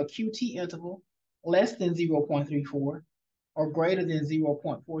you have a QT interval less than 0.34 or greater than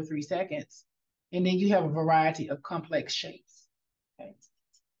 0.43 seconds. And then you have a variety of complex shapes. Okay.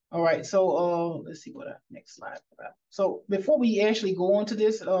 All right, so let's see what our next slide about. So before we actually go on to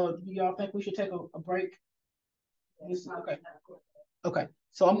this, do y'all think we should take a break? Okay. Okay,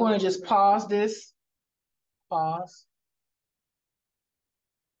 so I'm going to just pause this. Pause.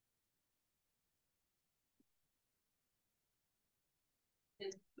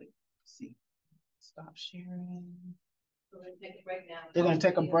 Let's see. Stop sharing. They're going to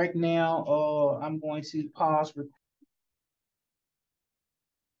take a break now. I'm going to pause.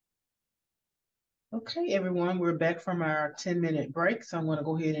 Okay, everyone, we're back from our 10-minute break. So I'm going to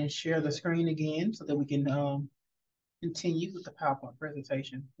go ahead and share the screen again so that we can continue with the PowerPoint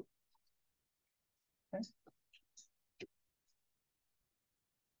presentation. Okay.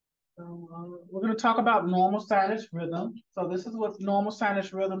 So we're going to talk about normal sinus rhythm. So this is what normal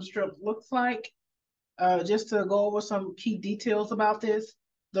sinus rhythm strip looks like. Just to go over some key details about this,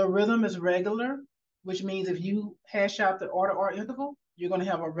 the rhythm is regular, which means if you hash out the R-to-R interval, you're going to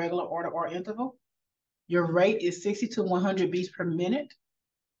have a regular R-to-R interval. Your rate is 60 to 100 beats per minute.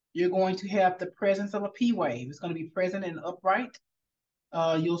 You're going to have the presence of a P wave. It's going to be present and upright.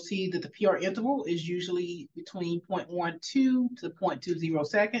 You'll see that the PR interval is usually between 0.12 to 0.20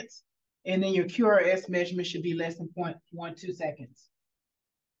 seconds. And then your QRS measurement should be less than 0.12 seconds.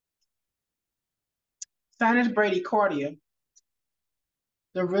 Sinus bradycardia.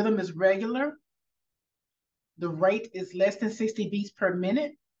 The rhythm is regular. The rate is less than 60 beats per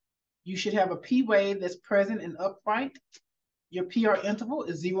minute. You should have a P wave that's present and upright. Your PR interval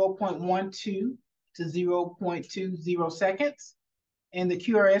is 0.12 to 0.20 seconds. And the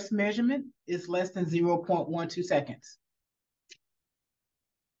QRS measurement is less than 0.12 seconds.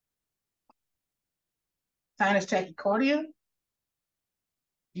 Sinus tachycardia.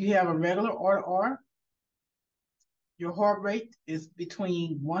 You have a regular R-to-R. Your heart rate is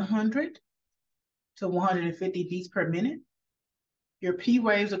between 100 to 150 beats per minute. Your P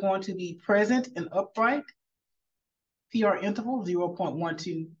waves are going to be present and upright. PR interval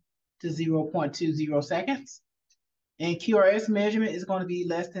 0.12 to 0.20 seconds. And QRS measurement is going to be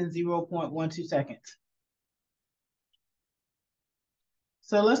less than 0.12 seconds.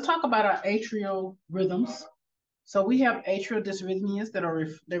 So let's talk about our atrial rhythms. So we have atrial dysrhythmias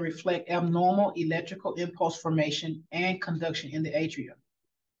that reflect abnormal electrical impulse formation and conduction in the atria.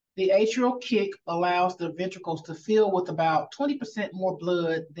 The atrial kick allows the ventricles to fill with about 20% more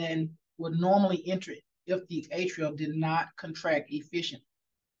blood than would normally enter if the atrial did not contract efficiently.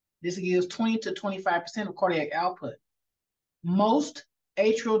 This gives 20 to 25% of cardiac output. Most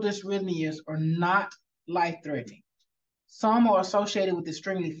atrial dysrhythmias are not life-threatening. Some are associated with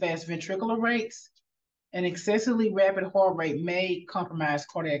extremely fast ventricular rates. An excessively rapid heart rate may compromise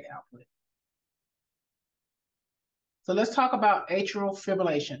cardiac output. So let's talk about atrial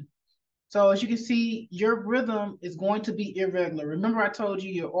fibrillation. So as you can see, your rhythm is going to be irregular. Remember I told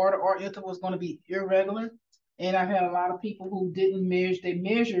you your R-to-R interval is going to be irregular? And I've had a lot of people who didn't measure, they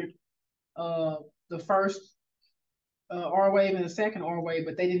measured the first R wave and the second R wave,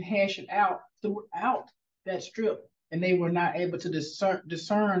 but they didn't hash it out throughout that strip. And they were not able to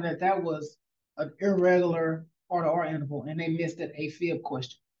discern that that was an irregular R-to-R interval, and they missed that AFib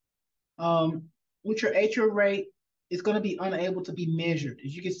question. With your atrial rate, it's going to be unable to be measured.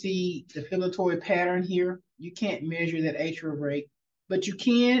 As you can see, the fibrillatory pattern here, you can't measure that atrial rate, but you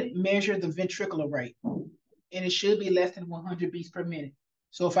can measure the ventricular rate, and it should be less than 100 beats per minute.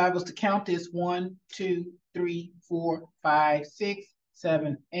 So if I was to count this 1, 2, 3, 4, 5, 6,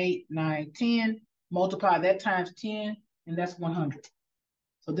 7, 8, 9, 10, multiply that times 10, and that's 100.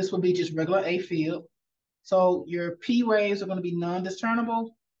 So this would be just regular AFib. So your P waves are going to be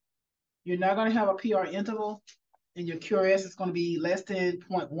non-discernible. You're not going to have a PR interval, and your QRS is going to be less than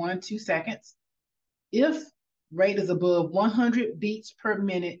 0.12 seconds. If rate is above 100 beats per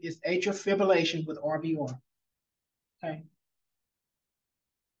minute, it's atrial fibrillation with RVR. Okay.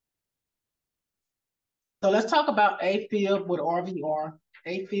 So let's talk about AFib with RVR,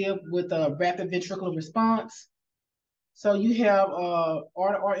 AFib with a rapid ventricular response. So you have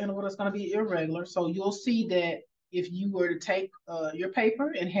R-to-R interval that's going to be irregular. So you'll see that if you were to take your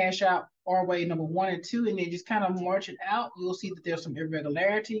paper and hash out R wave number 1 and 2, and then just kind of march it out, you'll see that there's some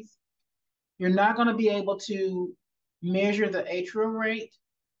irregularities. You're not going to be able to measure the atrial rate,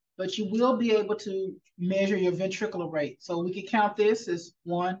 but you will be able to measure your ventricular rate. So we can count this as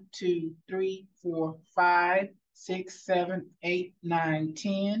 1, 2, 3, 4, 5, 6, 7, 8, 9,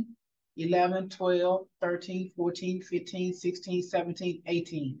 10, 11, 12, 13, 14, 15, 16, 17,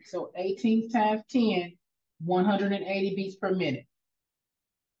 18. So 18 times 10, 180 beats per minute.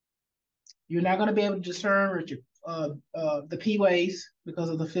 You're not going to be able to discern the P waves because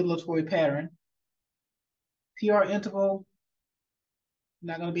of the fibrillatory pattern. PR interval,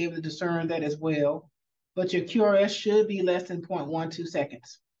 not going to be able to discern that as well, but your QRS should be less than 0.12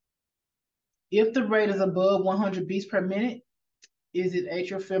 seconds. If the rate is above 100 beats per minute, is it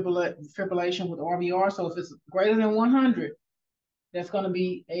atrial fibrillation with RVR? So if it's greater than 100, that's going to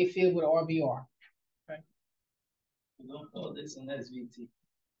be AFib with RVR. Okay. We don't call this an SVT.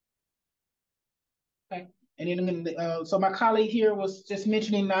 Okay. And then, so my colleague here was just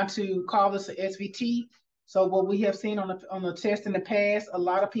mentioning not to call this an SVT. So what we have seen on the test in the past, a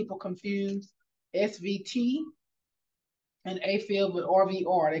lot of people confuse SVT and AFib with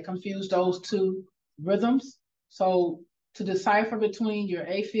RVR. They confuse those two rhythms. So to decipher between your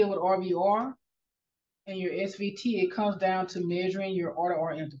AFib with RVR and your SVT, it comes down to measuring your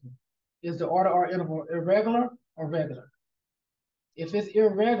R-to-R interval. Is the R-to-R interval irregular or regular? If it's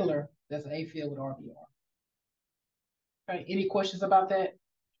irregular, that's AFib with RVR. Okay, any questions about that?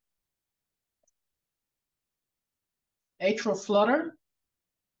 Atrial flutter,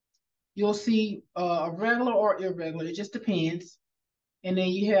 you'll see regular or irregular. It just depends. And then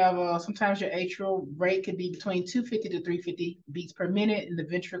you have sometimes your atrial rate could be between 250 to 350 beats per minute, and the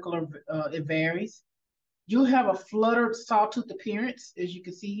ventricular, it varies. You'll have a fluttered sawtooth appearance, as you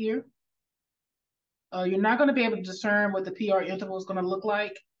can see here. You're not going to be able to discern what the PR interval is going to look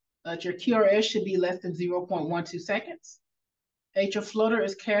like. Your QRS should be less than 0.12 seconds. Atrial flutter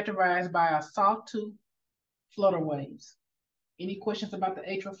is characterized by a sawtooth flutter waves. Any questions about the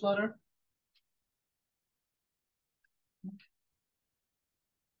atrial flutter?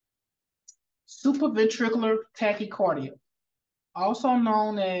 Supraventricular tachycardia, also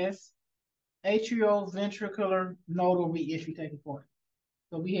known as atrioventricular nodal reentry tachycardia.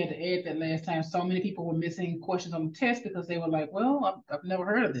 So we had to add that last time. So many people were missing questions on the test because they were like, well, I've never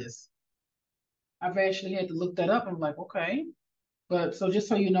heard of this. I've actually had to look that up. I'm like, okay. But so just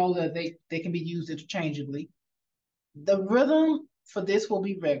so you know that they can be used interchangeably. The rhythm for this will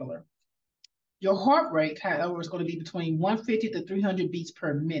be regular. Your heart rate, however, is going to be between 150 to 300 beats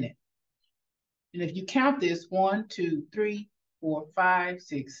per minute. And if you count this, 1, 2, 3, 4, 5,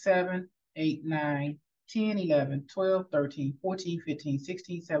 6, 7, 8, 9, 10, 11, 12, 13, 14, 15,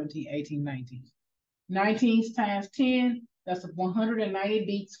 16, 17, 18, 19. 19 times 10, that's 190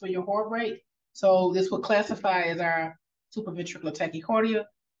 beats for your heart rate. So this would classify as our supraventricular tachycardia.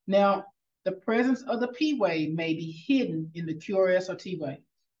 Now, the presence of the P wave may be hidden in the QRS or T wave.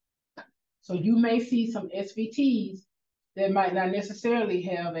 So you may see some SVTs that might not necessarily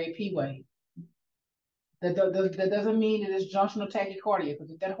have a P wave. That doesn't mean it is junctional tachycardia,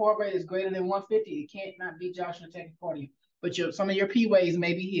 because if that heart rate is greater than 150, it can't not be junctional tachycardia. But some of your P waves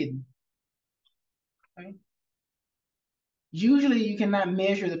may be hidden. Okay. Usually you cannot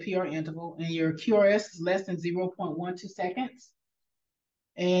measure the PR interval, and your QRS is less than 0.12 seconds.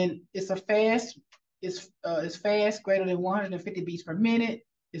 And it's fast, greater than 150 beats per minute.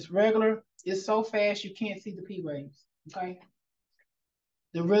 It's regular. It's so fast you can't see the P waves. Okay.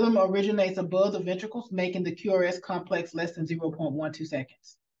 The rhythm originates above the ventricles, making the QRS complex less than 0.12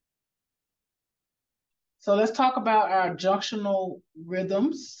 seconds. So let's talk about our junctional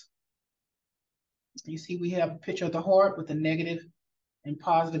rhythms. You see we have a picture of the heart with the negative and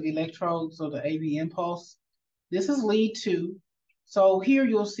positive electrodes, so the AV impulse. This is lead 2. So here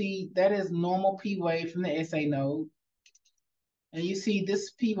you'll see that is normal P wave from the SA node. And you see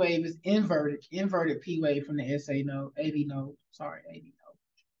this P wave is inverted P wave from the SA node, AV node, sorry, AV node.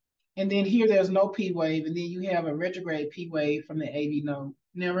 And then here there's no P wave, and then you have a retrograde P wave from the AV node.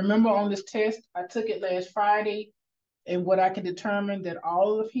 Now remember on this test, I took it last Friday, and what I can determine that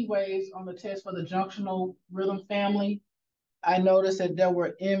all of the P waves on the test for the junctional rhythm family, I noticed that there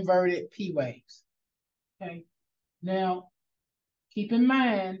were inverted P waves. Okay. Now, keep in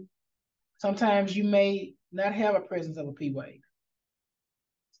mind, sometimes you may not have a presence of a P wave.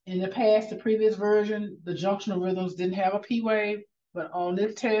 In the past, the previous version, the junctional rhythms didn't have a P wave, but on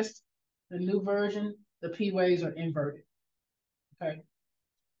this test, the new version, the P waves are inverted. Okay.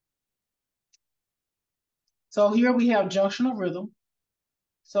 So here we have junctional rhythm.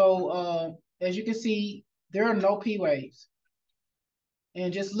 So as you can see, there are no P waves.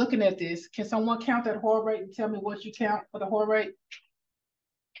 And just looking at this, can someone count that heart rate and tell me what you count for the heart rate?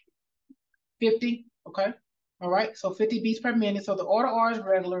 50, okay. All right, so 50 beats per minute. So the order R is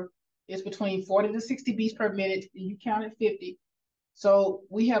regular. It's between 40 to 60 beats per minute, and you counted 50. So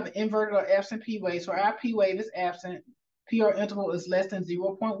we have an inverted or absent P wave. So our P wave is absent. PR interval is less than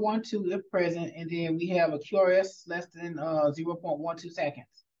 0.12 if present, and then we have a QRS less than 0.12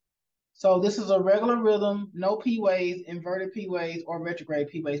 seconds. So this is a regular rhythm, no P waves, inverted P waves, or retrograde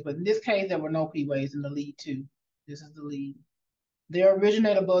P waves. But in this case, there were no P waves in the lead two. This is the lead. They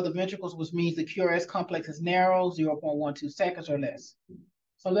originate above the ventricles, which means the QRS complex is narrow, 0.12 seconds or less.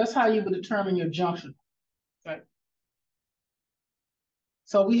 So that's how you would determine your junction. Right?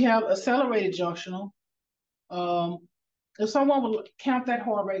 So we have accelerated junctional. If someone would count that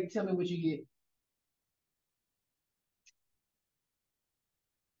heart rate and tell me what you get.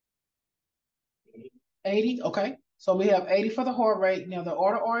 80, okay. So we have 80 for the heart rate. Now the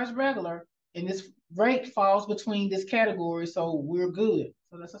order R is regular, and this rate falls between this category, so we're good.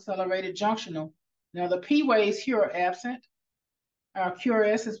 So that's accelerated junctional. Now the P waves here are absent. Our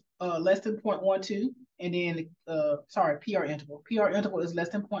QRS is less than 0.12, and then, PR interval. PR interval is less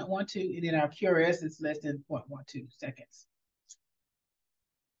than 0.12, and then our QRS is less than 0.12 seconds.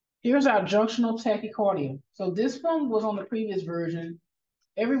 Here's our junctional tachycardia. So this one was on the previous version.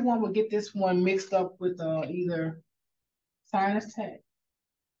 Everyone would get this one mixed up with either sinus tach.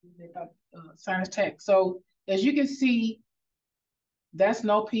 Sinus tach. So as you can see, that's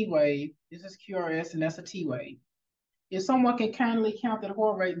no P wave. This is QRS, and that's a T wave. If someone can kindly count that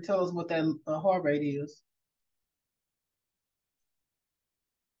heart rate and tell us what that heart rate is.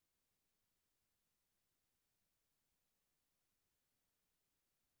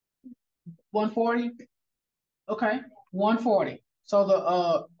 140? Okay, 140. So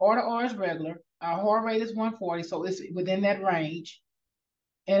the order R is regular. Our heart rate is 140, so it's within that range.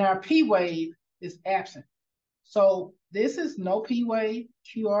 And our P wave is absent. So this is no P wave,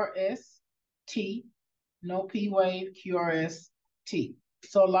 QRS, T, no P wave, QRS, T.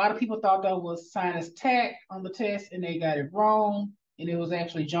 So a lot of people thought that was sinus tach on the test, and they got it wrong, and it was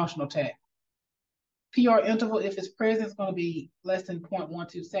actually junctional tach. PR interval, if it's present, is going to be less than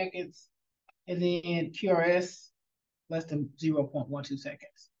 0.12 seconds, and then QRS less than 0.12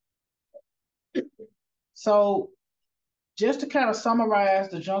 seconds. So just to kind of summarize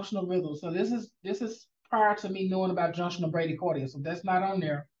the junctional rhythm. So this is prior to me knowing about junctional bradycardia. So that's not on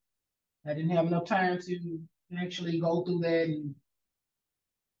there. I didn't have enough time to actually go through that and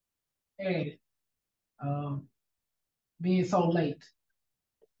add it. Being so late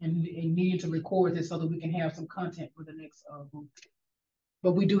and needing to record this so that we can have some content for the next group.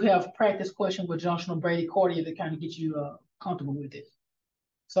 But we do have practice question with junctional bradycardia to kind of get you comfortable with it.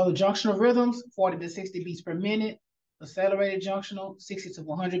 So junctional rhythms, 40 to 60 beats per minute, accelerated junctional, 60 to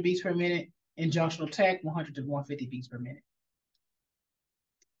 100 beats per minute, and junctional tach, 100 to 150 beats per minute.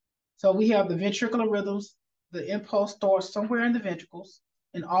 So we have the ventricular rhythms. The impulse starts somewhere in the ventricles,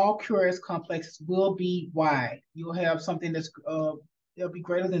 and all QRS complexes will be wide. You'll have something that's it'll be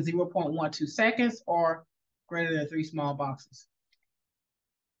greater than 0.12 seconds or greater than 3 small boxes.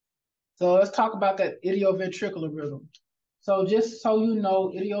 So let's talk about that idioventricular rhythm. So just so you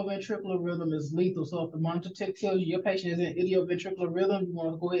know, idioventricular rhythm is lethal. So if the monitor tech tells you your patient is in idioventricular rhythm, you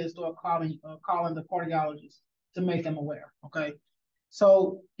want to go ahead and start calling the cardiologist to make them aware, okay?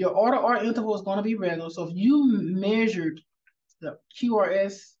 So your order R interval is going to be regular. So if you measured the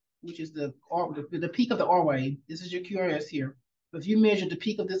QRS, which is the peak of the R wave, this is your QRS here. But if you measure the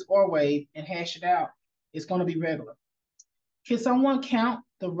peak of this R wave and hash it out, it's going to be regular. Can someone count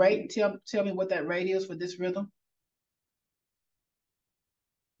the rate and tell me what that rate is for this rhythm?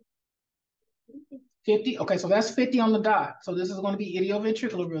 50. Okay, so that's 50 on the dot. So this is going to be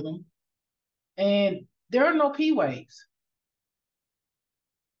idioventricular rhythm. And there are no P waves.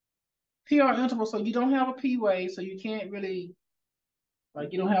 PR interval, so you don't have a P wave, so you can't really,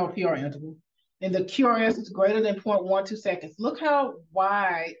 you don't have a PR interval. And the QRS is greater than 0.12 seconds. Look how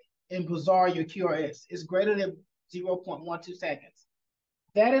wide and bizarre your QRS. It's greater than 0.12 seconds.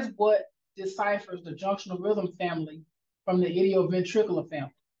 That is what deciphers the junctional rhythm family from the idioventricular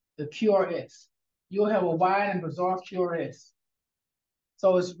family, the QRS. You'll have a wide and bizarre QRS.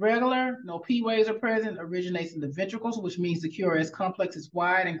 So it's regular, no P waves are present, originates in the ventricles, which means the QRS complex is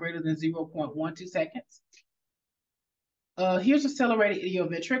wide and greater than 0.12 seconds. Here's accelerated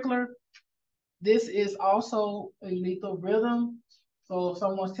idioventricular. This is also a lethal rhythm. So if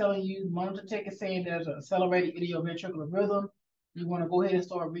someone's telling you, monitor tech is saying there's an accelerated idioventricular rhythm, you want to go ahead and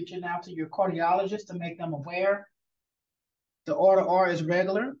start reaching out to your cardiologist to make them aware. The order R is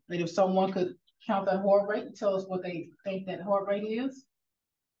regular. And if someone could count that heart rate and tell us what they think that heart rate is.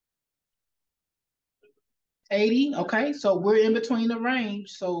 80, okay, so we're in between the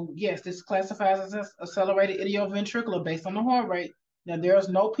range. So yes, this classifies as accelerated idioventricular based on the heart rate. Now there's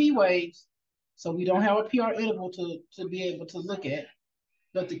no P waves, so we don't have a PR interval to be able to look at.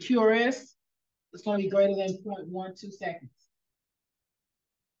 But the QRS is going to be greater than 0.12 seconds.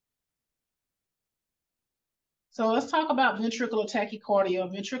 So let's talk about ventricular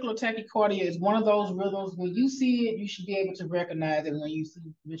tachycardia. Ventricular tachycardia is one of those rhythms. When you see it, you should be able to recognize it when you see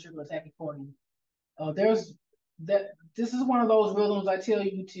ventricular tachycardia. This is one of those rhythms I tell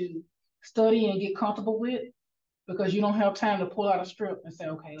you to study and get comfortable with, because you don't have time to pull out a strip and say,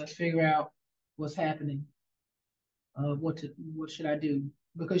 okay, let's figure out what's happening. What should I do?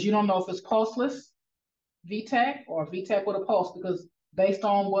 Because you don't know if it's pulseless VTAC or VTAC with a pulse, because based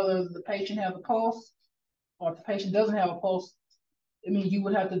on whether the patient has a pulse or if the patient doesn't have a pulse, I mean, you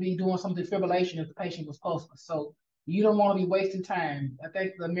would have to be doing some defibrillation if the patient was pulseless. So you don't want to be wasting time. I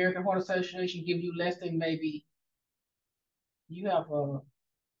think the American Heart Association gives you less than maybe, you have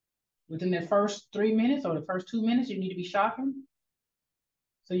within the first 3 minutes or the first 2 minutes, you need to be shocking.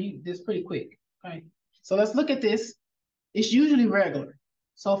 So this pretty quick. Okay. So let's look at this. It's usually regular.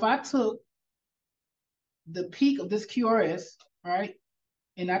 So if I took the peak of this QRS, right,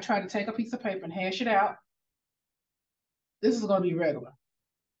 and I try to take a piece of paper and hash it out, this is going to be regular.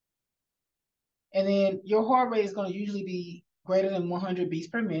 And then your heart rate is going to usually be greater than 100 beats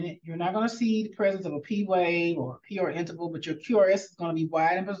per minute. You're not going to see the presence of a P wave or a PR interval, but your QRS is going to be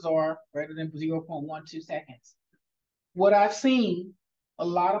wide and bizarre, greater than 0.12 seconds. What I've seen, a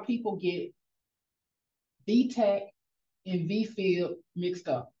lot of people get VTAC and VFib mixed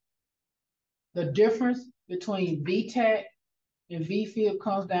up. The difference between VTAC and VFib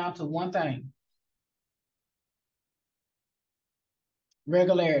comes down to one thing: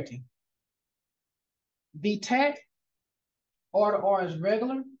 regularity. VTAC, order R is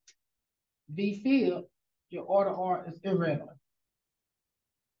regular. VFib, your order R is irregular.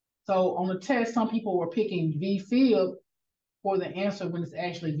 So on the test, some people were picking VFib for the answer when it's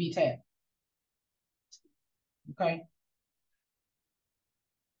actually VTAC. Okay.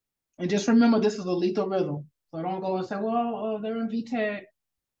 And just remember, this is a lethal rhythm. So don't go and say, well, they're in VTAC.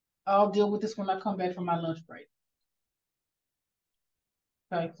 I'll deal with this when I come back from my lunch break.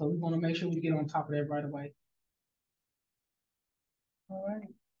 Okay, so we want to make sure we get on top of that right away. All right.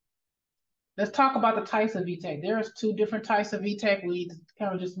 Let's talk about the types of VTAC. There's 2 different types of VTAC we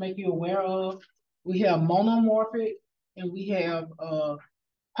kind of just make you aware of. We have monomorphic and we have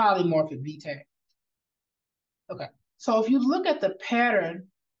polymorphic VTAC. Okay, so if you look at the pattern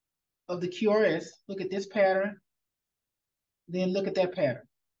of the QRS, look at this pattern, then look at that pattern.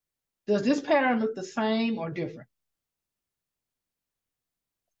 Does this pattern look the same or different?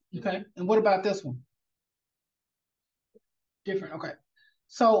 Okay, and what about this one? Different, okay.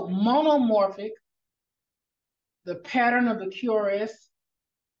 So monomorphic, the pattern of the QRS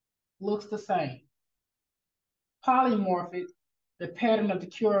looks the same. Polymorphic, the pattern of the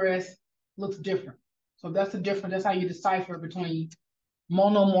QRS looks different. So that's the difference. That's how you decipher between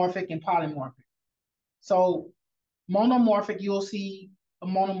monomorphic and polymorphic. So monomorphic, you'll see a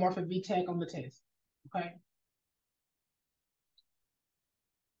monomorphic VTAC on the test, okay?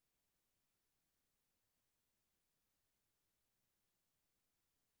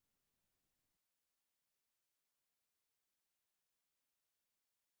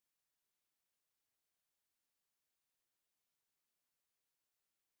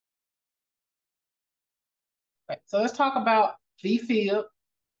 Okay, so let's talk about VFib.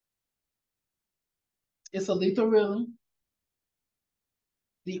 It's a lethal rhythm.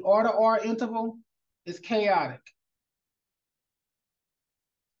 The order R interval is chaotic.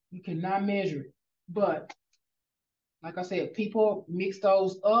 You cannot measure it. But like I said, people mix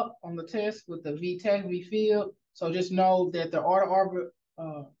those up on the test with the VTAC, VFib. So just know that the order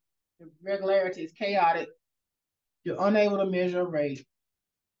R irregularity is chaotic. You're unable to measure a rate.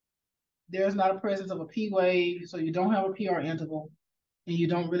 There's not a presence of a P wave, so you don't have a PR interval. and you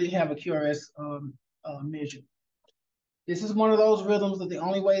don't really have a QRS measure. This is one of those rhythms that the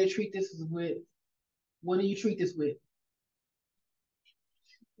only way to treat this is with, what do you treat this with?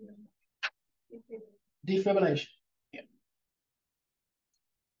 Defibrillation. Yeah.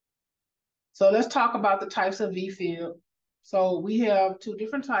 So let's talk about the types of VFib. So we have two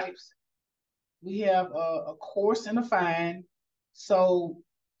different types. We have a coarse and a fine. So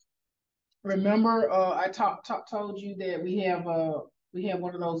remember, I told you that we have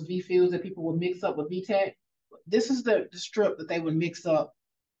one of those VFibs that people will mix up with VTAC. This is the strip that they would mix up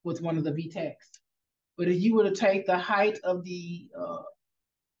with one of the VTACs. But if you were to take the height of the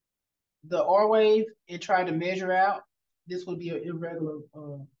R wave and try to measure out, this would be an irregular.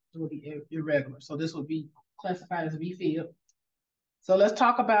 It would be irregular. So this would be classified as VFib. So let's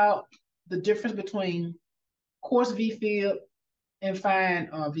talk about the difference between coarse VFib and fine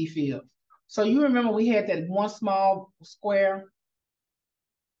VFib. So you remember we had that one small square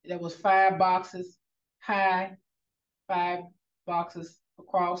that was 5 boxes high, 5 boxes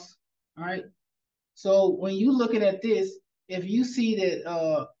across. All right. So when you looking at this, if you see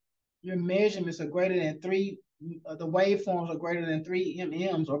that your measurements are greater than 3, the waveforms are greater than 3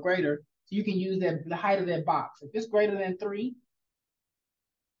 mm's or greater, so you can use that the height of that box. If it's greater than 3,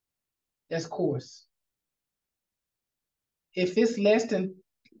 that's coarse. If it's less than,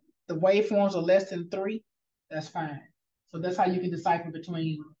 the waveforms are less than 3, that's fine. So that's how you can decipher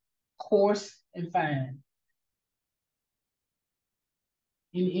between coarse and fine.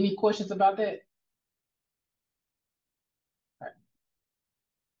 Any questions about that? Right.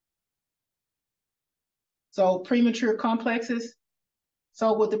 So premature complexes.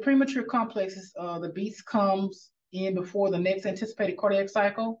 So with the premature complexes, the beats comes in before the next anticipated cardiac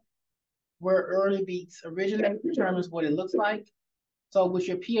cycle, where early beats originate determines what it looks like. So with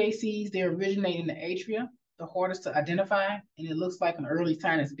your PACs, they originate in the atria, the hardest to identify, and it looks like an early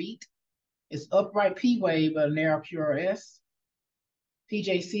sinus beat. It's upright P wave, but a narrow QRS.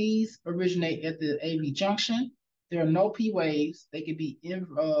 PJCs originate at the AV junction. There are no P waves. They can be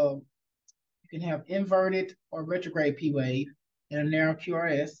you can have inverted or retrograde P wave and a narrow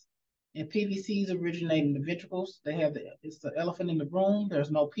QRS. And PVCs originate in the ventricles. They have it's the elephant in the room.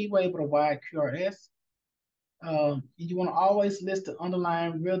 There's no P wave but a wide QRS. You want to always list the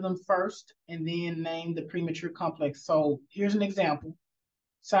underlying rhythm first and then name the premature complex. So here's an example: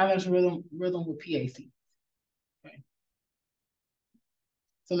 silence rhythm with PAC. Okay.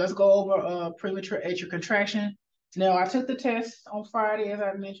 So let's go over premature atrial contraction. Now I took the test on Friday, as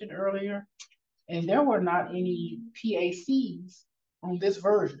I mentioned earlier, and there were not any PACs on this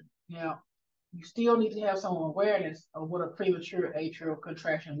version. Now you still need to have some awareness of what a premature atrial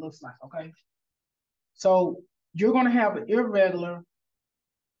contraction looks like. Okay. So you're going to have an irregular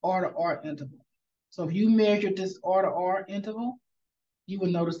R to R interval. So if you measure this R to R interval, you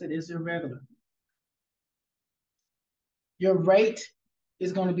will notice that it's irregular. Your rate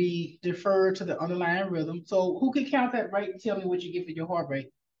is going to be deferred to the underlying rhythm. So who can count that rate and tell me what you get for your heart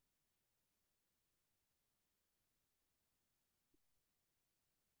rate?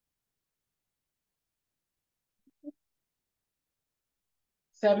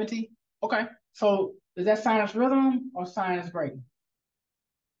 70? Okay. So is that sinus rhythm or sinus breaking?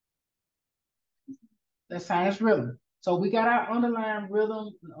 That's sinus rhythm. So we got our underlying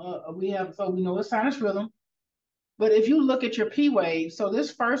rhythm. So we know it's sinus rhythm. But if you look at your P wave, so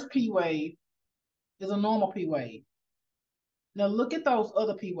this first P wave is a normal P wave. Now look at those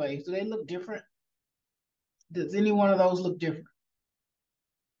other P waves. Do they look different? Does any one of those look different?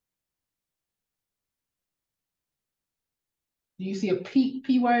 Do you see a peak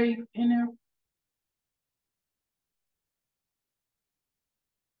P wave in there?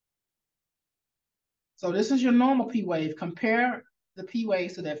 So this is your normal P wave. Compare the P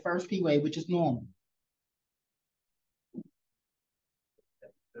waves to that first P wave, which is normal.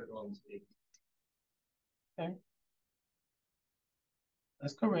 Okay,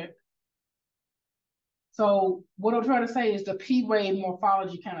 that's correct. So what I'm trying to say is the P wave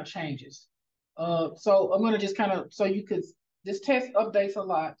morphology kind of changes. So I'm going to just kind of, so you could, this test updates a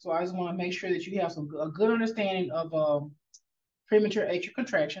lot. So I just want to make sure that you have a good understanding of premature atrial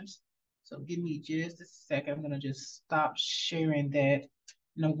contractions. So give me just a second. I'm going to just stop sharing that.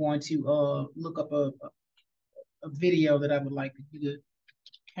 And I'm going to look up a video that I would like you to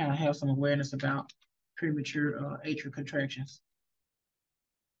kind of have some awareness about premature atrial contractions.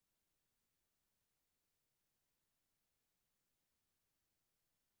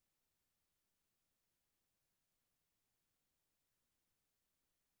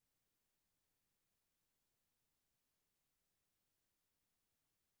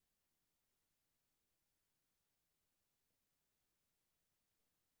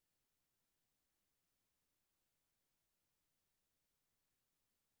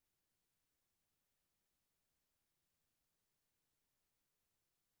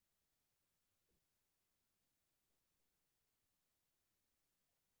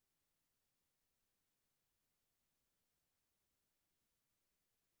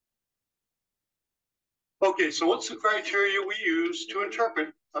 Okay, so what's the criteria we use to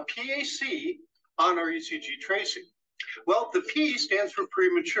interpret a PAC on our ECG tracing? Well, the P stands for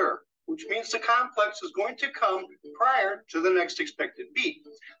premature, which means the complex is going to come prior to the next expected beat.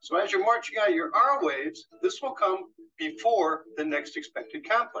 So as you're marching out your R waves, this will come before the next expected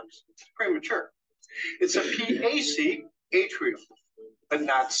complex. It's premature. It's a PAC, atrial, but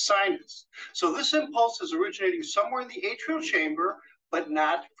not sinus. So this impulse is originating somewhere in the atrial chamber, but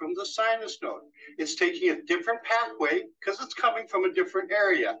not from the sinus node. It's taking a different pathway because it's coming from a different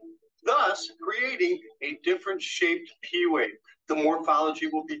area, thus creating a different shaped P wave. The morphology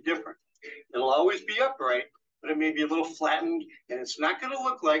will be different. It'll always be upright, but it may be a little flattened, and it's not going to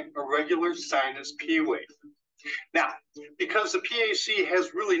look like a regular sinus P wave. Now, because the PAC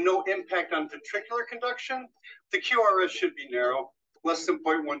has really no impact on ventricular conduction, the QRS should be narrow, less than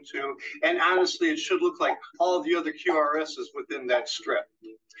 0.12, and honestly, it should look like all the other QRSs within that strip.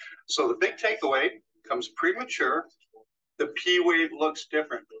 So the big takeaway comes premature. The P wave looks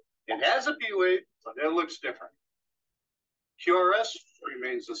different. It has a P wave, but it looks different. QRS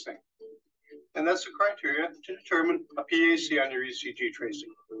remains the same. And that's the criteria to determine a PAC on your ECG tracing.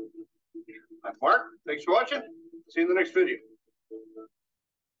 I'm Mark. Thanks for watching. See you in the next video.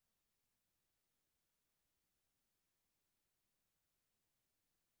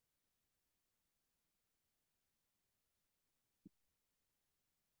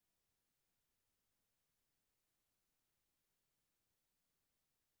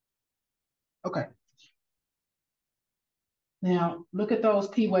 Okay. Now, look at those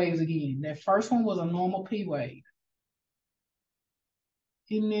P waves again. That first one was a normal P wave.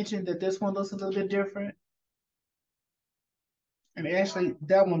 He mentioned that this one looks a little bit different. And actually,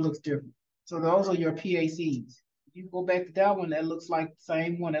 that one looks different. So those are your PACs. If you go back to that one, that looks like the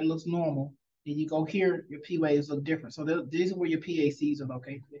same one, that looks normal. Then you go here, your P waves look different. So these are where your PACs are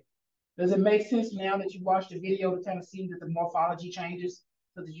located. Does it make sense now that you watched the video to kind of see that the morphology changes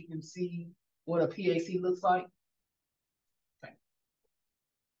so that you can see what a PAC looks like? Okay.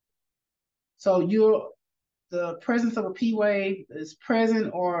 So the presence of a P wave is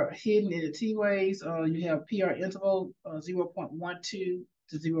present or hidden in the T waves. You have PR interval 0.12 to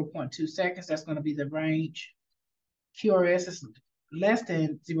 0.2 seconds. That's going to be the range. QRS is less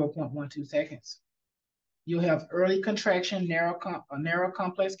than 0.12 seconds. You'll have early contraction, narrow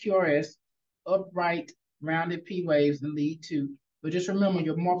complex QRS, upright, rounded P waves, and lead to. But just remember,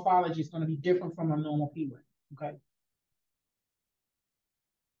 your morphology is going to be different from a normal P wave. Okay.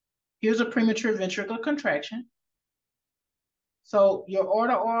 Here's a premature ventricular contraction. So your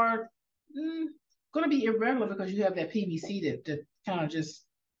order are going to be irregular because you have that PVC that kind of just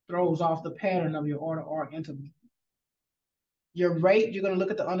throws off the pattern of your order arc interval. Your rate, you're going to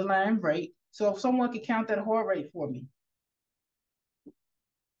look at the underlying rate. So if someone could count that heart rate for me.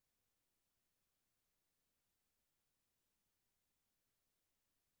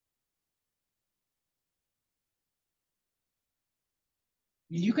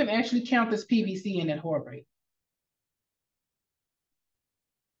 You can actually count this PVC in that heart rate.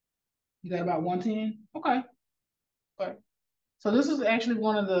 You got about 110? Okay. Okay. So this is actually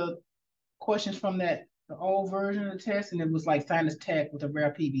one of the questions from the old version of the test, and it was like sinus tach with a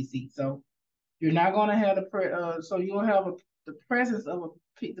rare PVC. So you're not going to have so you'll have the presence of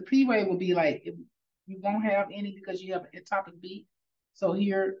the P wave will be like, you won't have any because you have an ectopic beat. So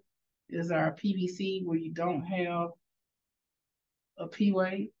here is our PVC where you don't have a P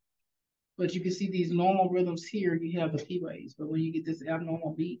wave. But you can see these normal rhythms here, you have the P waves. But when you get this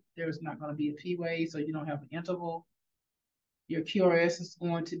abnormal beat, there's not going to be a P wave, so you don't have an interval. Your QRS is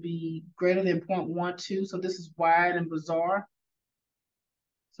going to be greater than 0.12, so this is wide and bizarre.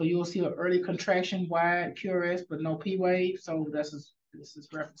 So you'll see an early contraction, wide QRS, but no P wave. So this is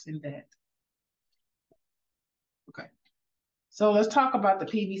referencing that. Okay. So let's talk about the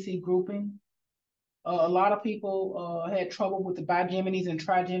PVC grouping. A lot of people had trouble with the bigeminies and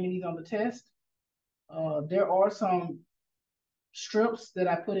trigeminies on the test. There are some strips that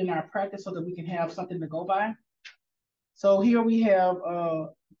I put in our practice so that we can have something to go by. So here we have a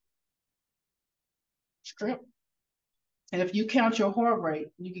strip. And if you count your heart rate,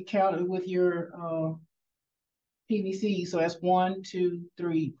 you can count it with your PVC. So that's 1, 2,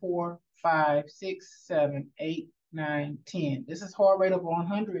 3, 4, 5, 6, 7, 8, 9, 10. This is heart rate of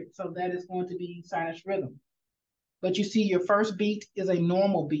 100. So that is going to be sinus rhythm. But you see your first beat is a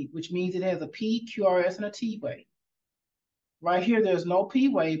normal beat, which means it has a P, QRS, and a T wave. Right here, there's no P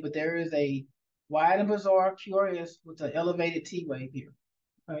wave, but there is a wide and bizarre QRS with an elevated T wave here.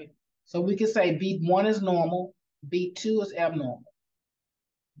 Right? So we can say beat 1 is normal, beat 2 is abnormal.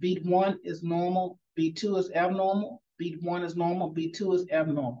 Beat 1 is normal, beat 2 is abnormal, beat 1 is normal, beat 2 is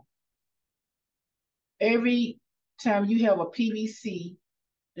abnormal. every time you have a PVC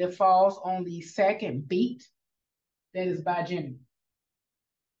that falls on the second beat, that is bigeminal.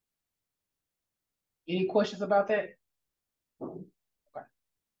 Any questions about that? Okay.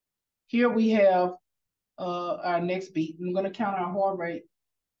 Here we have our next beat. I'm going to count our heart rate.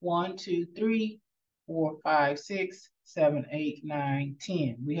 1, 2, 3, 4, 5, 6, 7, 8, 9,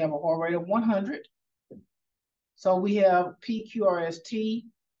 10. We have a heart rate of 100. So we have PQRST,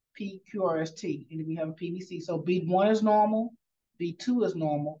 PQRST, and we have a PVC. So beat 1 is normal, beat 2 is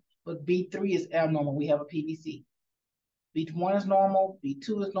normal, but beat 3 is abnormal. We have a PVC. Beat 1 is normal, beat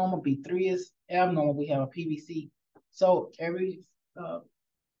 2 is normal, beat 3 is abnormal. We have a PVC. So every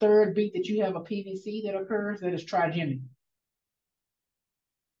third beat that you have a PVC that occurs, that is trigeminal.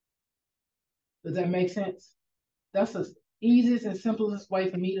 Does that make sense? That's the easiest and simplest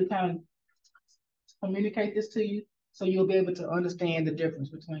way for me to kind of communicate this to you, so you'll be able to understand the difference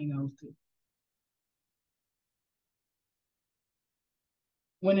between those two.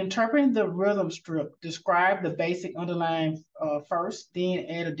 When interpreting the rhythm strip, describe the basic underlying first, then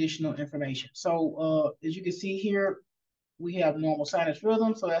add additional information. So as you can see here, we have normal sinus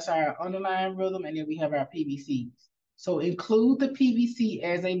rhythm, so that's our underlying rhythm, and then we have our PVCs. So include the PVC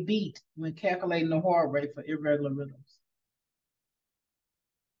as a beat when calculating the heart rate for irregular rhythms.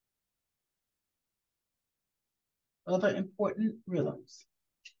 Other important rhythms.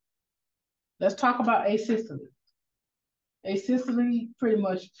 Let's talk about asystole. Asystole pretty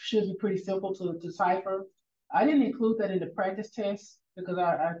much should be pretty simple to decipher. I didn't include that in the practice test because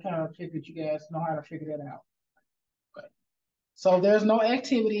I kind of figured you guys know how to figure that out. Okay. So there's no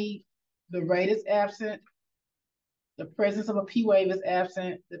activity, the rate is absent, the presence of a P wave is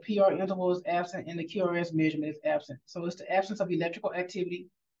absent, the PR interval is absent, and the QRS measurement is absent. So it's the absence of electrical activity.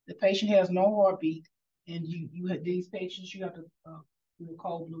 The patient has no heartbeat, and you have these patients, you have to do a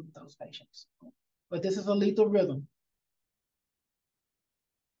cold blue with those patients. But this is a lethal rhythm.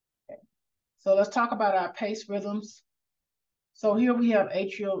 Okay. So let's talk about our pace rhythms. So here we have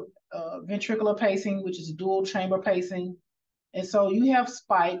atrial ventricular pacing, which is dual chamber pacing. And so you have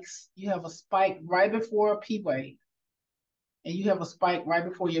spikes. You have a spike right before a P wave, and you have a spike right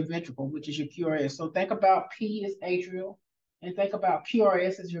before your ventricle, which is your QRS. So think about P as atrial, and think about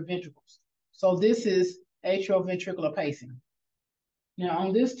QRS as your ventricles. So this is atrial ventricular pacing. Now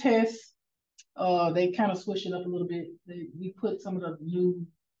on this test, they kind of switched it up a little bit. We put some of the new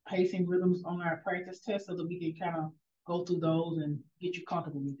pacing rhythms on our practice test so that we can kind of go through those and get you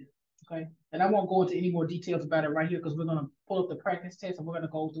comfortable with it. Okay, and I won't go into any more details about it right here because we're going to pull up the practice test and we're going to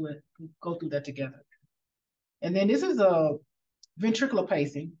go through that together. And then this is a ventricular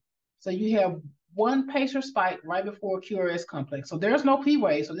pacing. So you have one pacer spike right before QRS complex. So there's no P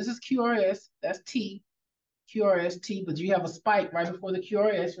wave. So this is QRS, that's T, QRS T, but you have a spike right before the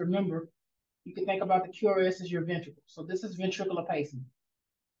QRS. Remember, you can think about the QRS as your ventricle. So this is ventricular pacing.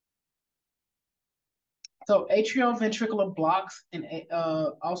 So atrioventricular blocks, and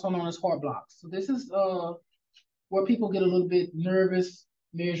also known as heart blocks. So this is where people get a little bit nervous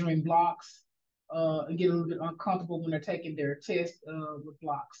measuring blocks and get a little bit uncomfortable when they're taking their test with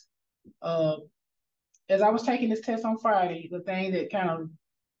blocks. As I was taking this test on Friday, the thing that kind of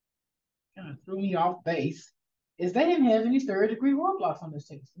threw me off base is they didn't have any third-degree heart blocks on this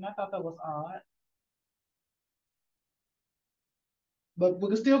test, and I thought that was odd. But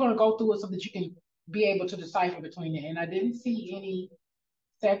we're still going to go through it so that you can be able to decipher between it. And I didn't see any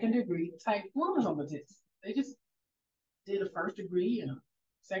second-degree type 1s on the test. They just did a first degree and a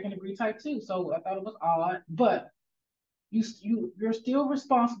second degree type 2. So I thought it was odd, but you're still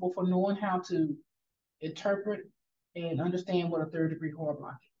responsible for knowing how to interpret and understand what a third-degree heart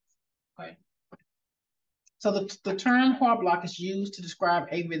block is. Okay. So the term heart block is used to describe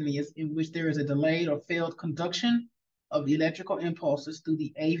arrhythmias in which there is a delayed or failed conduction of electrical impulses through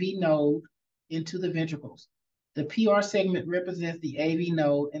the AV node into the ventricles. The PR segment represents the AV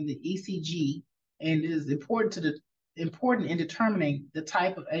node and the ECG, and is important in determining the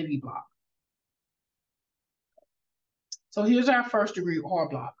type of AV block. So here's our first degree heart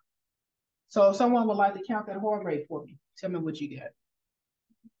block. So if someone would like to count that heart rate for me, tell me what you got.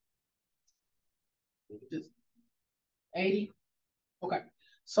 Just 80? Okay.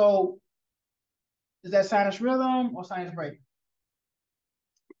 So is that sinus rhythm or sinus breathing?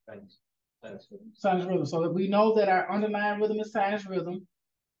 Sinus rhythm. So we know that our underlying rhythm is sinus rhythm.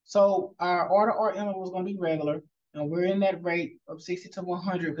 So our order interval is going to be regular, and we're in that rate of 60 to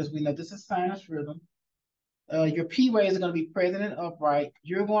 100 because we know this is sinus rhythm. Your P waves are going to be present and upright.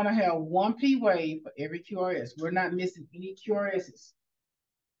 You're going to have one P wave for every QRS. We're not missing any QRSs.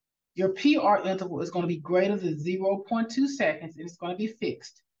 Your PR interval is going to be greater than 0.2 seconds, and it's going to be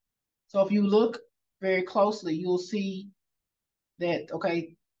fixed. So if you look very closely, you'll see that,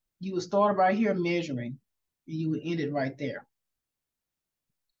 okay, you would start right here measuring, and you would end it right there.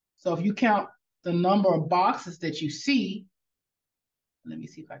 So if you count the number of boxes that you see, let me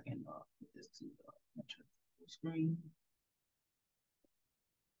see if I can put this to the screen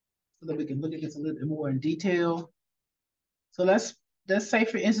so that we can look at this a little bit more in detail. So let's say,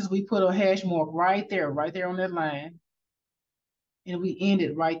 for instance, we put a hash mark right there on that line, and we end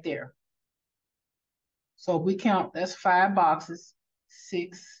it right there. So if we count, that's 5 boxes,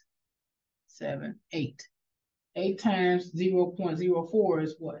 6, 7, 8. 8 times 0.04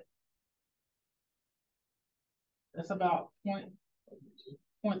 is what? That's about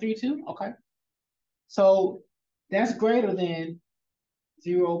 0.32. Okay. So that's greater than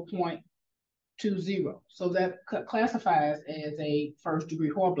 0.20. So that classifies as a first degree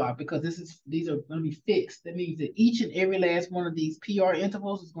Hoare block because these are going to be fixed. That means that each and every last one of these PR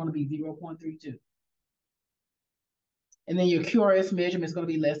intervals is going to be 0.32. And then your QRS measurement is going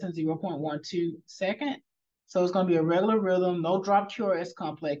to be less than 0.12 second. So it's going to be a regular rhythm, no drop QRS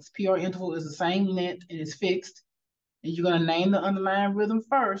complex. PR interval is the same length and it's fixed. And you're going to name the underlying rhythm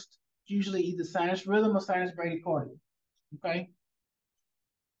first, usually either sinus rhythm or sinus bradycardia. Okay?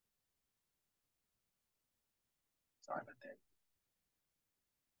 Sorry about that.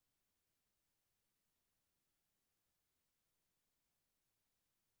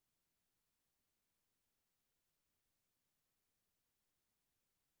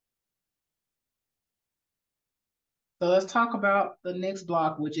 So let's talk about the next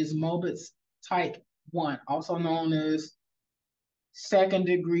block, which is Mobitz type 1, also known as second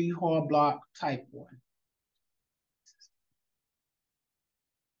degree Hoare block type 1.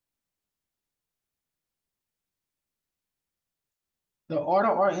 The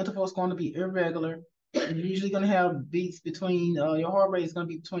order interval is going to be irregular. You're usually going to have beats between, your heart rate is going to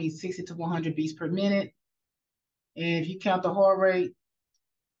be between 60 to 100 beats per minute. And if you count the heart rate,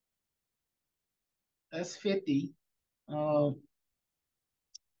 that's 50.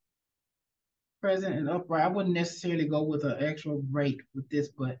 Present and upright. I wouldn't necessarily go with an actual rate with this,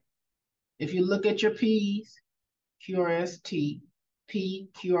 but if you look at your P's, QRST, P,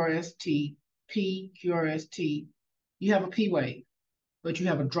 QRST, P, QRST, you have a P wave, but you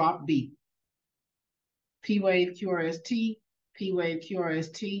have a drop beat. P wave, QRST, P wave,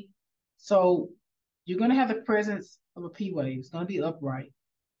 QRST. So you're going to have the presence of a P wave. It's going to be upright.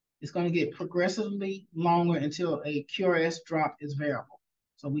 It's going to get progressively longer until a QRS drop is variable.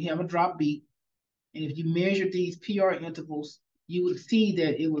 So we have a drop beat. And if you measure these PR intervals, you would see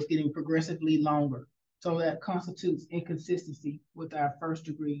that it was getting progressively longer. So that constitutes inconsistency with our first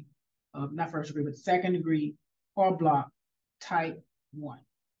degree, not first degree, but second degree Hoare block type 1.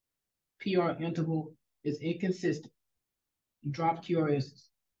 PR interval is inconsistent. You drop QRSs.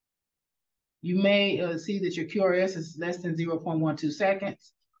 You may see that your QRS is less than 0.12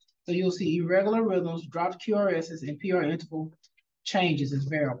 seconds. So you'll see irregular rhythms, dropped QRSs, and PR interval changes as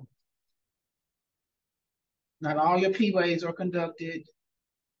variable. Not all your P waves are conducted.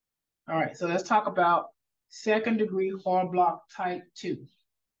 All right, so let's talk about second degree Hoare block type 2.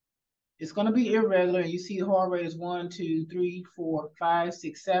 It's going to be irregular, and you see the heart rate is 1, 2, 3, 4, 5,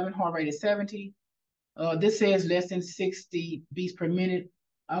 6, 7. Heart rate is 70. This says less than 60 beats per minute.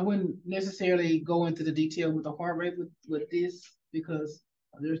 I wouldn't necessarily go into the detail with the heart rate with this because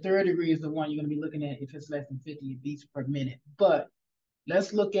the third degree is the one you're going to be looking at if it's less than 50 beats per minute. But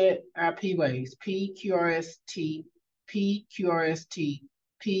let's look at our P waves. P, QRST, P, QRST,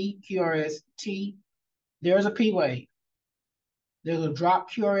 P, QRST. There's a P wave. There's a drop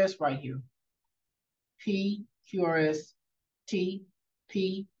QRS right here. P, QRST,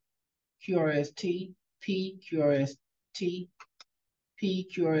 P, QRST, P, QRST, P,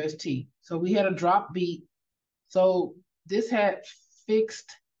 QRST. So we had a drop beat. So this had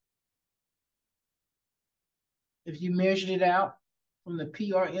fixed, if you measured it out from the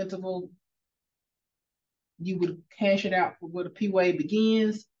PR interval, you would hash it out from where the P wave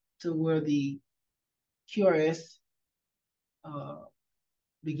begins to where the QRS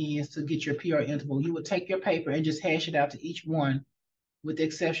begins to get your PR interval. You would take your paper and just hash it out to each one, with the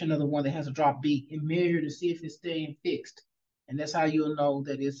exception of the one that has a drop beat, and measure to see if it's staying fixed. And that's how you'll know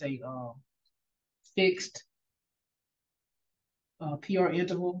that it's a fixed PR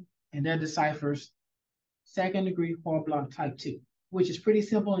interval, and that deciphers second degree Hoare block type 2, which is pretty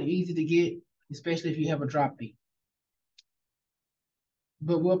simple and easy to get, especially if you have a drop beat.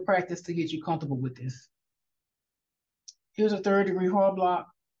 But we'll practice to get you comfortable with this. Here's a third degree Hoare block.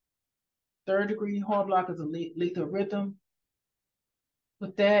 Third degree Hoare block is a lethal rhythm.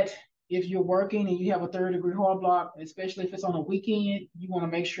 With that, if you're working and you have a third degree Hoare block, especially if it's on a weekend, you want to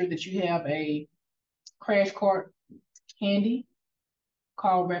make sure that you have a crash cart handy.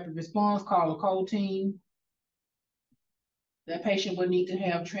 Call rapid response, call a cold team. That patient would need to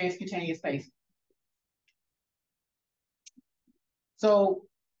have transcutaneous pacing. So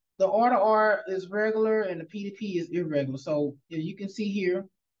the R is regular and the P is irregular. So if you can see here,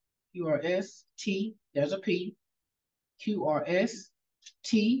 QRS, T, there's a P, QRS,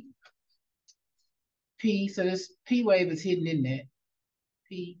 T, P, so this P wave is hidden in that.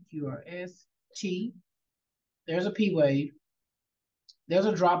 P, QRS, T, there's a P wave, there's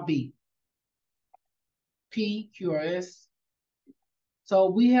a drop beat. P, QRS. So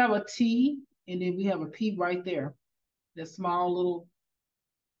we have a T and then we have a P right there. That small little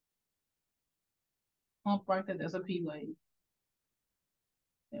pump right there, that's a P wave.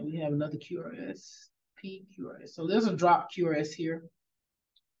 And we have another QRS, P, QRS. So there's a drop QRS here.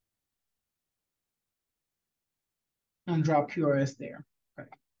 And drop QRS there. Okay.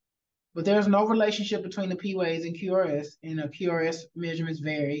 But there's no relationship between the P waves and QRS, and the QRS measurements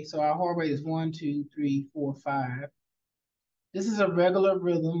vary. So our heart rate is 1, 2, 3, 4, 5. This is a regular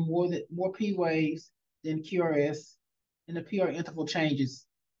rhythm, more P waves than QRS, and the PR interval changes.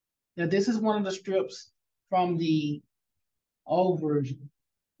 Now this is one of the strips from the old version.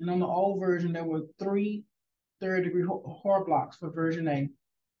 And on the old version, there were 3 third-degree heart blocks for version A.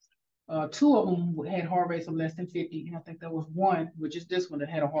 2 of them had heart rates of less than 50, and I think there was one, which is this one, that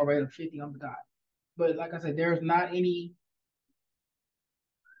had a heart rate of 50 on the dot. But like I said, there's not any.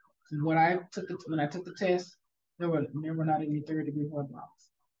 When I took the test, there were not any third-degree heart blocks.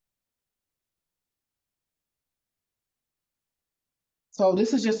 So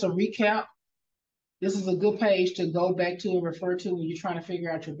this is just a recap. This is a good page to go back to and refer to when you're trying to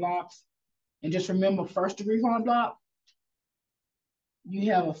figure out your blocks. And just remember, first-degree heart block,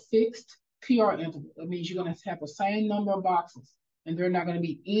 you have a fixed PR interval. That means you're going to have the same number of boxes, and there are not going to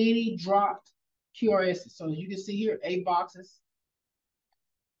be any dropped QRSs. So as you can see here, 8 boxes.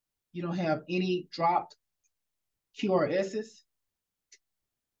 You don't have any dropped QRSs.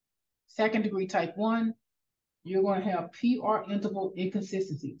 Second degree type 1, you're going to have PR interval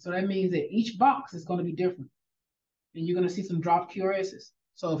inconsistency. So that means that each box is going to be different. And you're going to see some dropped QRSs.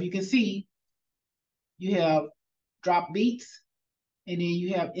 So if you can see, you have drop beats, and then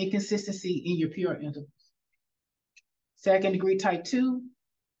you have inconsistency in your PR intervals. Second degree type 2,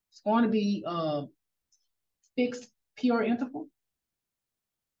 it's going to be fixed PR interval.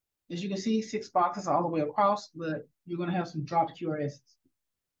 As you can see, 6 boxes all the way across, but you're going to have some dropped QRSs.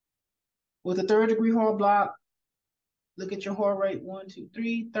 With a third degree heart block, look at your heart rate, 1, 2,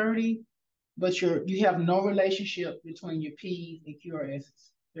 3, 30, but you have no relationship between your P's and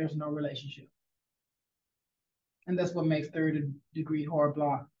QRSs. There's no relationship. And that's what makes third degree heart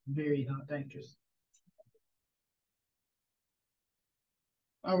block very dangerous.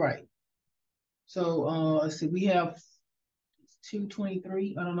 All right. So let's see, we have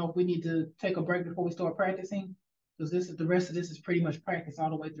 2:23. I don't know if we need to take a break before we start practicing, because the rest of this is pretty much practice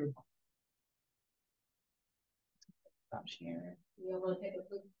all the way through. Stop sharing.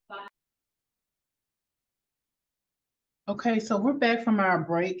 Okay, so we're back from our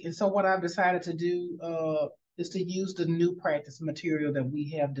break, and so what I've decided to do is to use the new practice material that we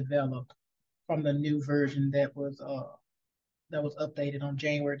have developed from the new version that was updated on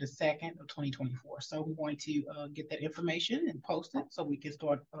January the 2nd of 2024. So we're going to get that information and post it so we can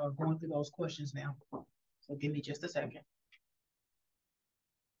start going through those questions now. So give me just a second.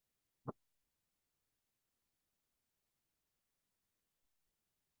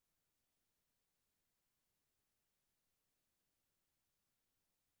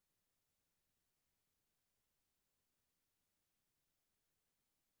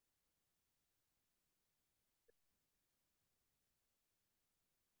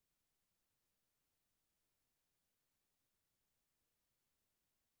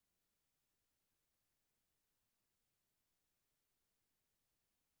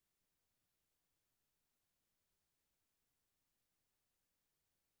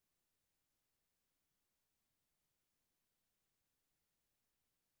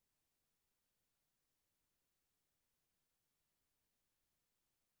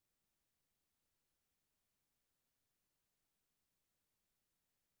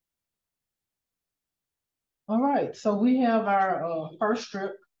 All right, so we have our first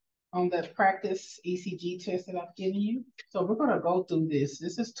strip on that practice ECG test that I've given you. So we're gonna go through this.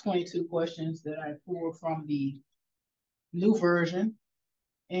 This is 22 questions that I pulled from the new version.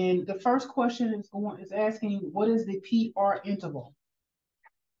 And the first question is asking, what is the PR interval?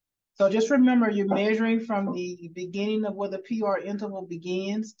 So just remember, you're measuring from the beginning of where the PR interval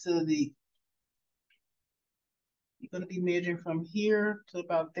begins to the You're going to be measuring from here to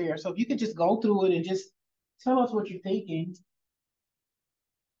about there. So if you could just go through it and just tell us what you're thinking.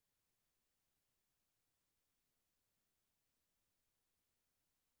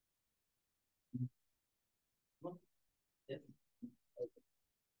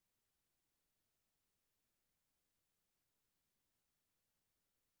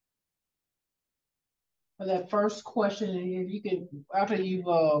 For that first question, if you could, after you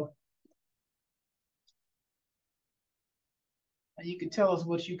can tell us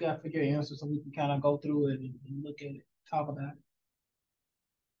what you got for your answer so we can kind of go through it and look at it, talk about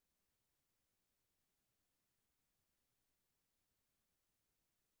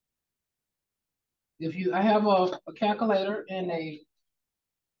it. I have a calculator and a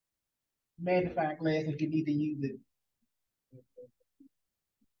magnifying glass if you need to use it.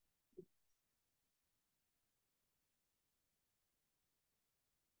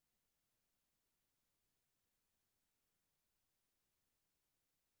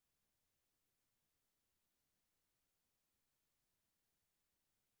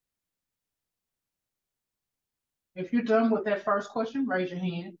 If you're done with that first question, raise your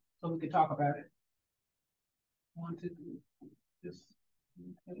hand so we can talk about it. 1, 2, 3. Just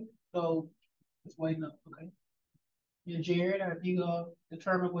okay. So just waiting up. Okay. And Jared, have you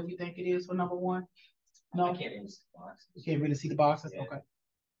determined what you think it is for number one? No, I can't even see the boxes. You can't really see the boxes. Yeah. Okay.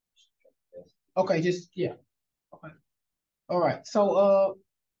 Okay. Just yeah. Okay. All right. So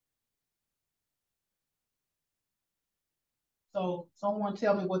someone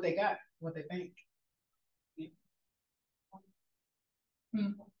tell me what they got, what they think.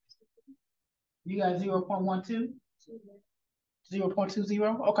 Hmm. You got 0.12?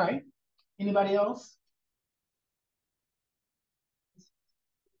 0.20? Okay. Anybody else?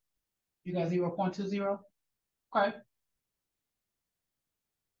 You got 0.20? Okay.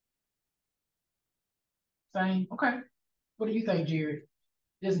 Same. Okay. What do you think, Jared?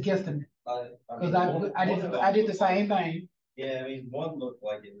 Just guesstimate. Because I did the same thing. Yeah, I mean, one looked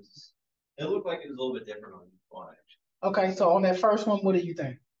like it was. It looked like it was a little bit different on one actually. Okay, so on that first one, what do you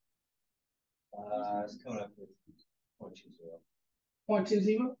think? It's coming up with 0.20.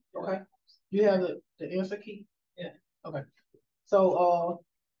 0.20? Okay. You have the answer key? Yeah. Okay. So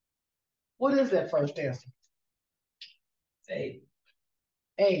what is that first answer? Hey.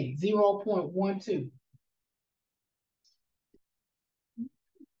 A, 0.12.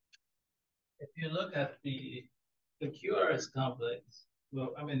 If you look at the QRS complex,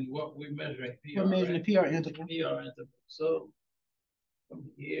 well, I mean, what we're measuring PR, We're measuring right? the PR interval. PR interval. So from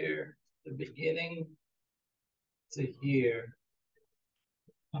here, the beginning to here,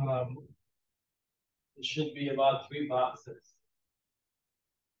 it should be about 3 boxes.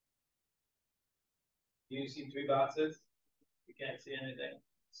 Do you see 3 boxes? You can't see anything.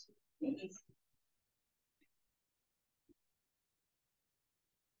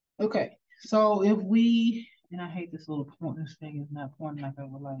 Okay, so if we, and I hate this little point, this thing is not pointing like I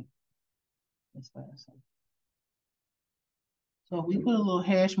would like. This fast. So if we put a little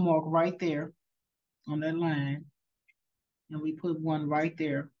hash mark right there on that line, and we put one right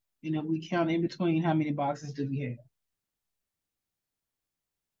there, and if we count in between, how many boxes do we have?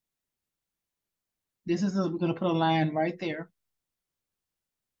 We're gonna put a line right there.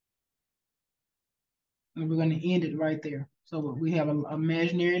 And we're gonna end it right there. So we have an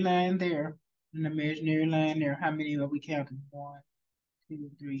imaginary line there, an imaginary line there. How many are we counting? 1, 2,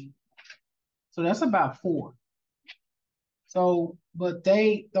 3. So that's about 4. So, but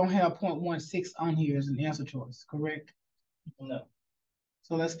they don't have 0.16 on here as an answer choice, correct? No.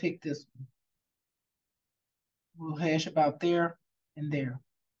 So let's pick this one. We'll hash about there and there.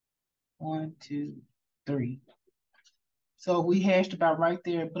 1, 2, 3. So we hashed about right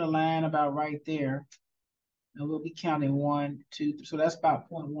there, put a line about right there, and we'll be counting 1, 2, 3. So that's about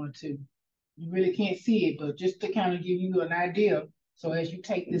 0.12. You really can't see it, but just to kind of give you an idea. So as you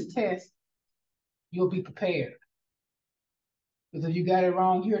take this test, you'll be prepared. Because if you got it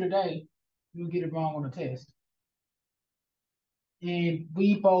wrong here today, you'll get it wrong on the test. And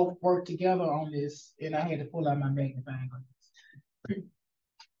we both worked together on this, and I had to pull out my magnifying glass.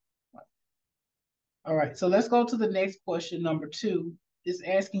 All right, so let's go to the next question, number 2. It's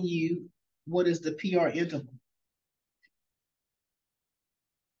asking you, what is the PR interval?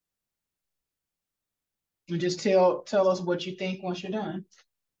 And just tell us what you think once you're done.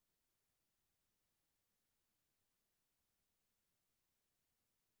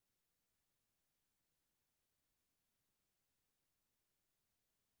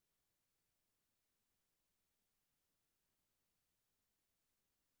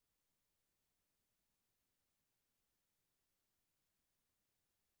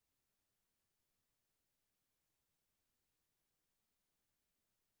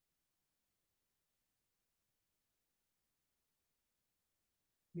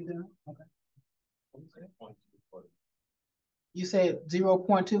 You done? Okay. Okay. 0.24. You said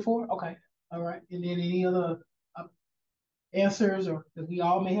 0.24? Okay. All right. And then any other uh, answers, or because we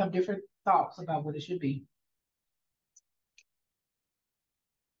all may have different thoughts about what it should be.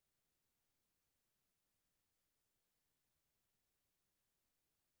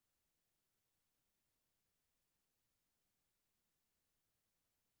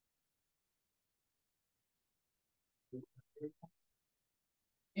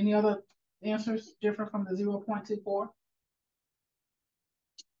 Any other answers different from the 0.24?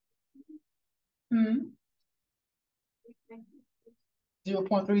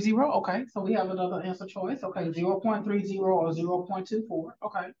 0.30. Okay, so we have another answer choice. Okay, 0.30 or 0.24.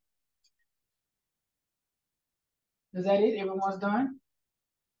 Okay. Is that it? Everyone's done?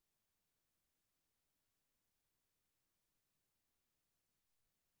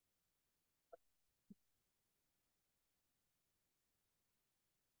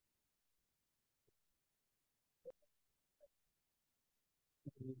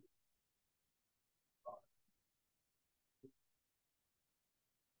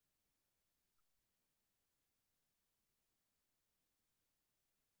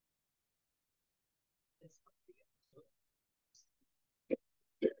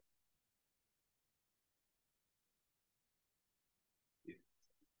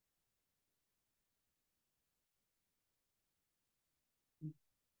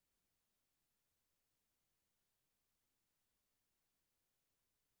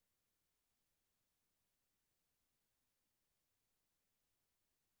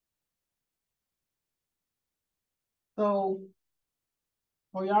 So,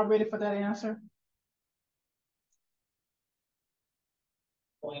 are y'all ready for that answer?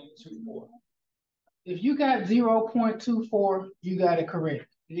 0.24. If you got 0.24, you got it correct.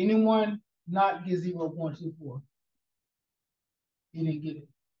 Did anyone not get 0.24? You didn't get it.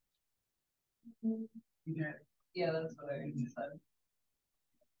 You got it. Yeah, that's what I said.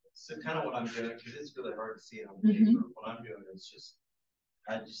 So kind of what I'm doing, because it's really hard to see it on the paper. What I'm doing is just,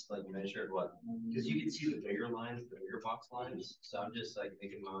 I just like measured what, because you can see the bigger lines, the bigger box lines. So I'm just like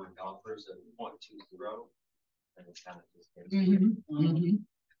making my golfers at 0.20, and it's kind of just.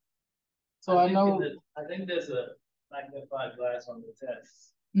 So I know. I think there's a magnified glass on the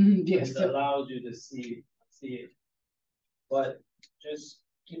test. Yes. That allows you to see it. But just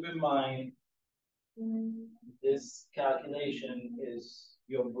keep in mind, this calculation is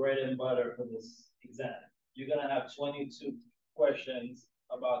your bread and butter for this exam. You're gonna have 22 questions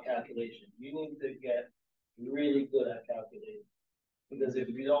about calculation. You need to get really good at calculating, because if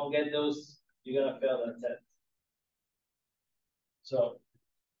you don't get those, you're gonna fail that test. So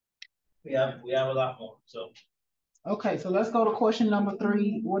we have a lot more. So okay, so let's go to question number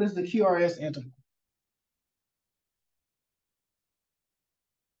 3. What is the QRS interval?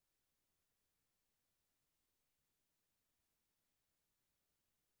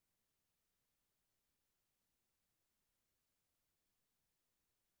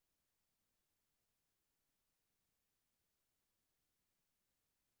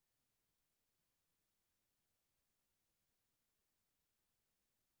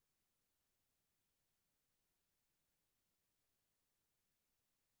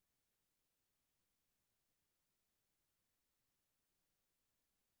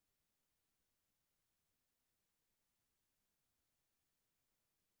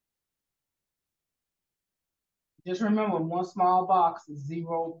 Just remember, one small box is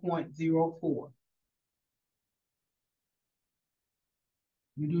 0.04.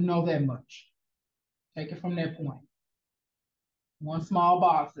 You do know that much. Take it from that point. One small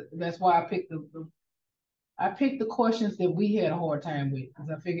box. That's why I picked the questions that we had a hard time with,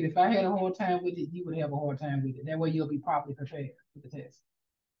 because I figured if I had a hard time with it, you would have a hard time with it. That way you'll be properly prepared for the test.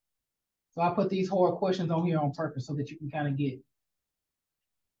 So I put these hard questions on here on purpose so that you can kind of get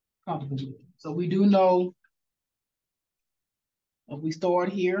comfortable with it. So we do know if we start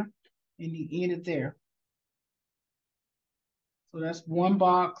here and you end it there. So that's one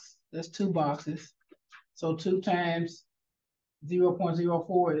box, that's 2 boxes. So 2 times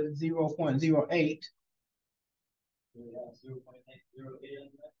 0.04 is 0.08. we have 0.808 in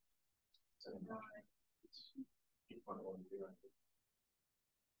there.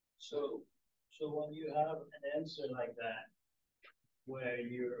 So when you have an answer like that, where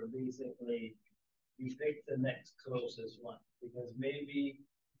you're basically, you pick the next closest one, because maybe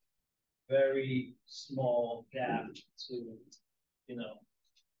very small gap to, you know,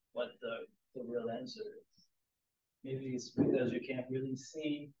 what the real answer is. Maybe it's because you can't really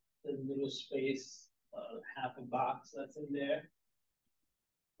see the little space, half a box that's in there.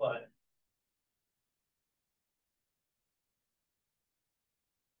 But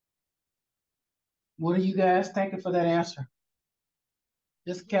What are you guys thinking for that answer?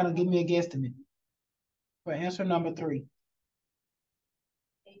 Just kind of give me a guesstimate for answer number 3.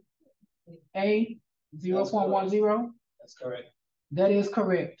 A, 0.10. That's correct. That is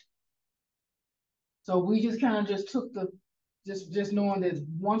correct. So we just kind of just took the, just knowing that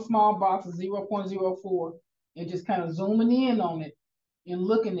one small box is 0.04 and just kind of zooming in on it and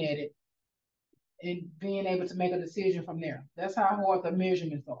looking at it and being able to make a decision from there. That's how hard the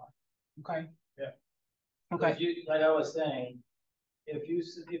measurements are. Okay. Yeah. Okay. If you, like I was saying, if you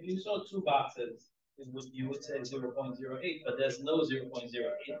saw 2 boxes, you would say 0.08, but there's no 0.08.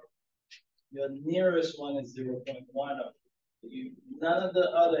 Your nearest one is 0.10. None of the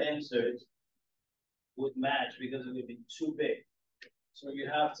other answers would match because it would be too big. So you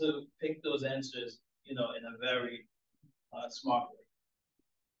have to pick those answers, in a very smart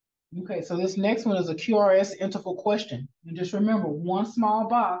way. Okay, so this next one is a QRS interval question. And just remember, one small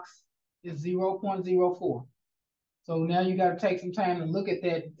box is 0.04. So now you got to take some time to look at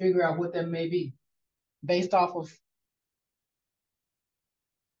that and figure out what that may be based off of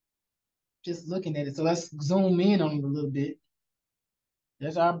just looking at it. So let's zoom in on it a little bit.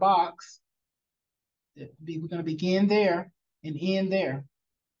 There's our box. We're going to begin there and end there.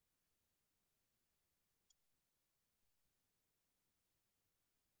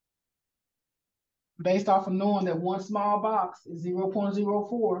 Based off of knowing that one small box is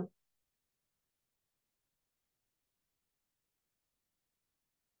 0.04.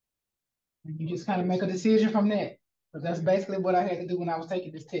 And you just kind of make a decision from that. Because that's basically what I had to do when I was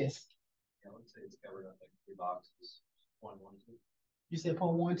taking this test. Yeah, I would say it's covered up like 3 boxes. 1, 1, 2. You said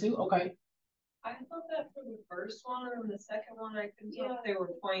 0.12? Okay. I thought that for the first one, and the second one I couldn't tell if they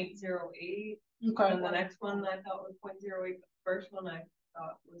were 0.08. Okay. And the next one I thought was 0.08. The first one I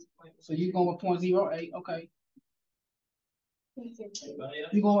thought was 0.08. So you're going with 0.08, okay.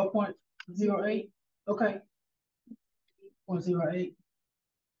 You're going with 0.08? Okay. 0.08.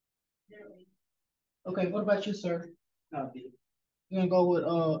 Okay, what about you, sir? Copy. You're gonna go with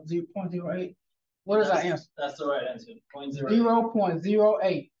 0.08? What is our answer? That's the right answer. 0.08.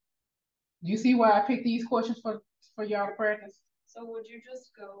 0.08. Do you see why I picked these questions for y'all to practice? So would you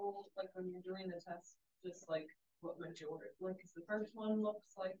just go, like when you're doing the test, just like what majority, like, cause the first one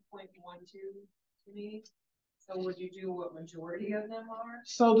looks like 0.12 to me. So would you do what majority of them are?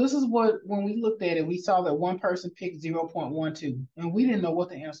 So this is what, when we looked at it, we saw that one person picked 0.12 and we didn't know what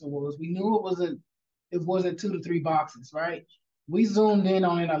the answer was. We knew it wasn't 2 to 3 boxes, right? We zoomed in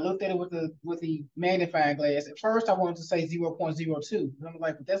on it. I looked at it with the magnifying glass. At first I wanted to say 0.02. And I'm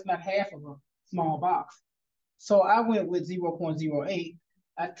like, but that's not half of a small box. So I went with 0.08.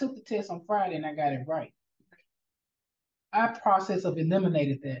 I took the test on Friday and I got it right. Our process of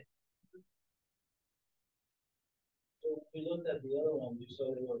eliminated that. So if we looked at the other one, you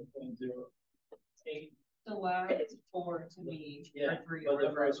saw they were 0.08. The last 4 to me. Yeah, but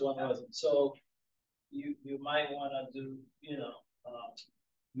the first one wasn't. So you might want to do,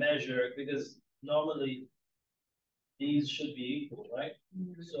 measure, because normally these should be equal, right?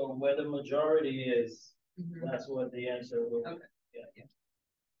 Mm-hmm. So where the majority is, that's what the answer will be. Okay. Yeah.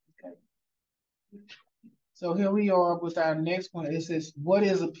 Okay. So here we are with our next one. It says, what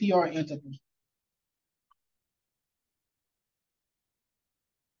is a PR interval?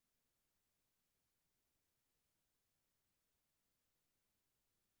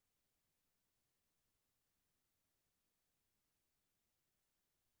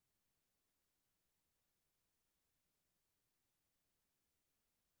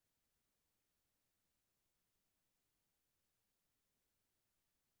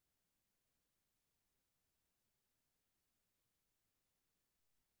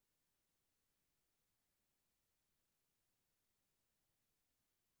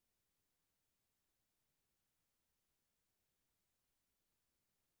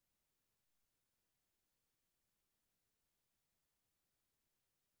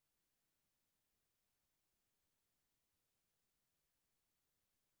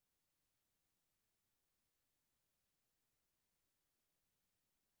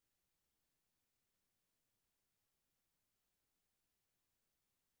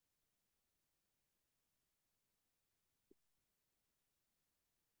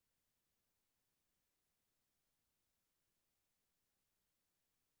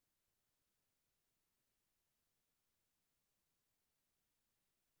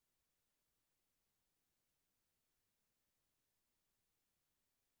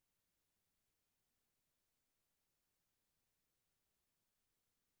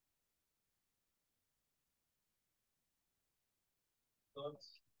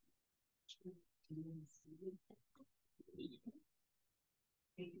 Thoughts?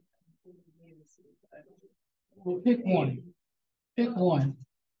 Well, pick one. Pick one.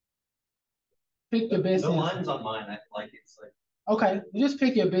 Pick your best The answer. line's on mine, I like it's like. Okay, just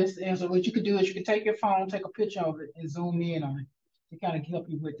pick your best answer. What you could do is you can take your phone, take a picture of it, and zoom in on it to kind of help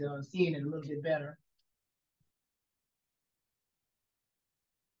you with seeing it a little bit better.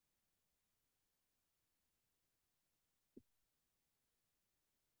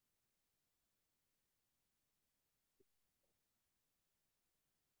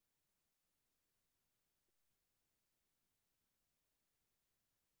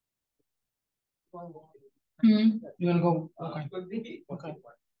 You're gonna go, okay. Okay.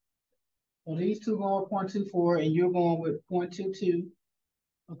 So these two going 0.24 and you're going with 0.22.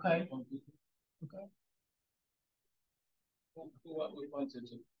 Okay. Okay.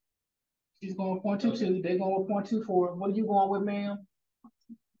 She's going with 0.22. They're going with 0.24. What are you going with, ma'am?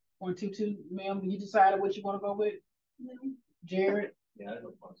 0.22, ma'am. You decided what you want to go with? Jared? Yeah, I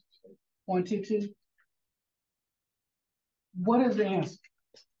don't want to. 0.22. What is the answer?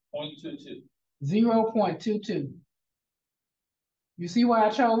 0.22. 0.22. You see why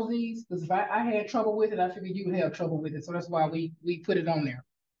I chose these? Because if I had trouble with it, I figured you would have trouble with it. So that's why we put it on there.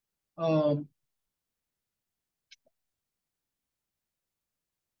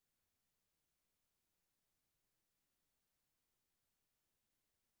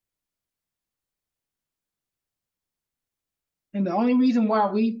 And the only reason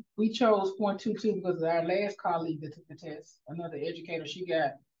why we chose 0.22 because our last colleague that took the test, another educator, she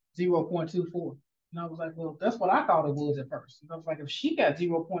got 0.24. And I was like, well, that's what I thought it was at first. And I was like, if she got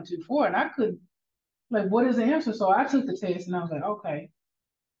 0.24 and I couldn't, like, what is the answer? So I took the test and I was like, okay.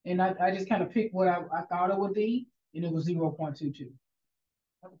 And I just kind of picked what I thought it would be, and it was 0.22. I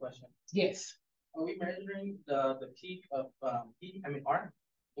have a question. Yes. Are we measuring the peak of R?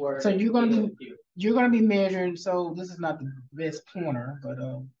 Or So you're gonna be measuring. So this is not the best pointer, but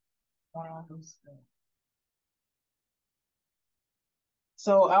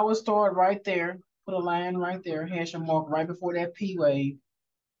so I would start right there, put a line right there, hash a mark right before that P wave,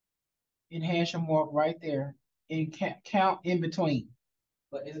 and hash a mark right there, and count in between.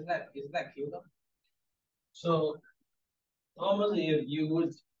 But isn't that Q though? So normally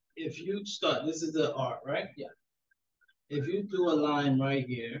if you start, this is the R, right? Yeah. If you do a line right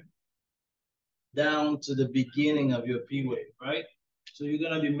here, down to the beginning of your P wave, right? So you're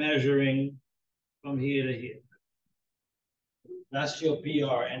gonna be measuring from here to here. That's your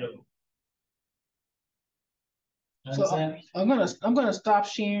PR interval. So I'm gonna stop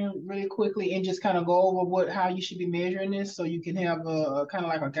sharing really quickly and just kind of go over how you should be measuring this, so you can have a kind of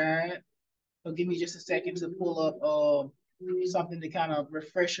like a guide. So give me just a second to pull up something to kind of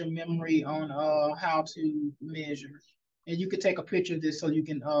refresh your memory on how to measure, and you could take a picture of this so you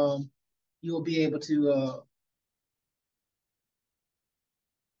can you'll be able to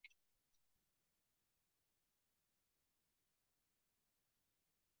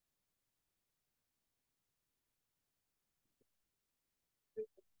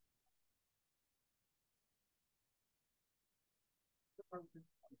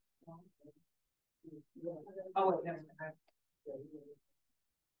Oh, wait, never mind.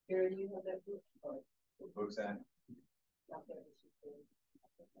 Here, you have that book? What book's that?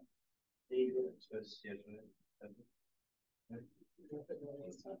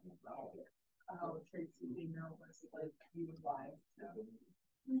 Oh, Tracy, email was like, you would lie.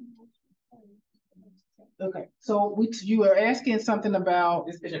 Okay, so you were asking something about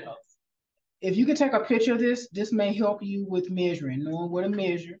This picture helps. if you can take a picture of this. This may help you with measuring, knowing what to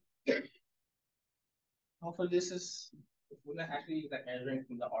measure. Hopefully, this is. We're not actually like measuring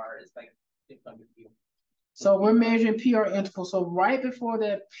from the R. It's like from the Q. So we're measuring PR interval. So right before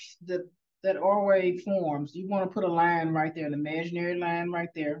that R wave forms, you want to put a line right there, an imaginary line right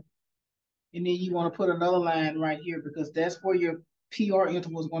there. And then you want to put another line right here because that's where your PR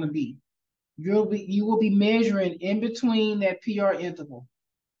interval is going to be. You will be measuring in between that PR interval.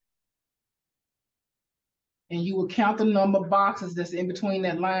 And you will count the number of boxes that's in between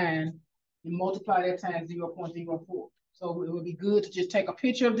that line and multiply that times 0.04. So it would be good to just take a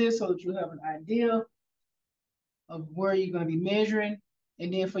picture of this so that you have an idea of where you're going to be measuring.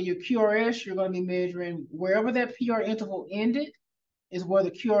 And then for your QRS, you're going to be measuring wherever that PR interval ended is where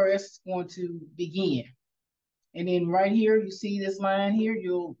the QRS is going to begin. And then right here, you see this line here,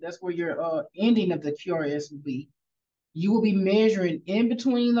 that's where your ending of the QRS will be. You will be measuring in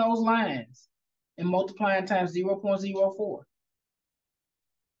between those lines and multiplying times 0.04.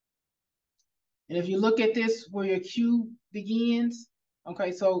 And if you look at this where your Q begins,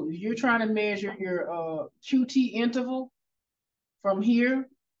 okay, so if you're trying to measure your QT interval from here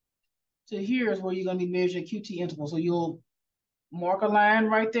to here is where you're going to be measuring QT interval. So mark a line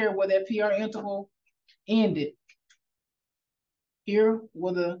right there where that PR interval ended. Here,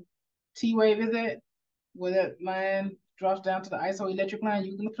 where the T wave is at, where that line drops down to the isoelectric line,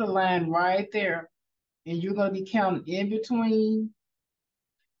 you're gonna put a line right there, and you're gonna be counting in between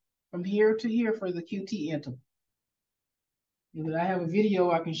from here to here for the QT interval. And I have a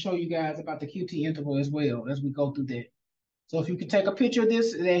video I can show you guys about the QT interval as well as we go through that. So if you can take a picture of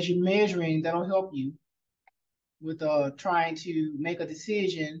this as you're measuring, that'll help you with trying to make a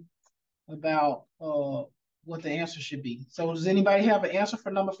decision about what the answer should be. So does anybody have an answer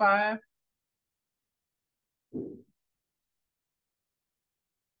for number 5?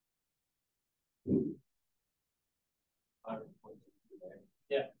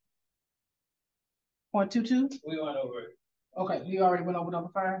 Yeah, 0.22? we went over it. Okay, we already went over number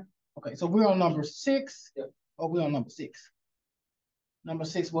 5. Okay, so we're on number 6. Yep. Oh, we're on number 6. Number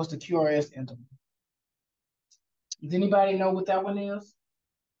 6 was the QRS interval. Does anybody know what that one is?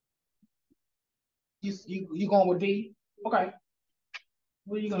 You going with B? Okay.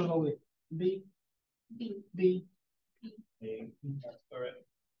 What are you gonna go with? B? B. B. That's correct.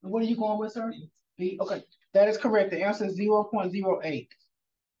 And what are you going with, sir? B. Okay, that is correct. The answer is 0.08.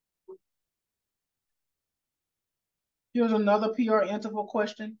 Here's another PR interval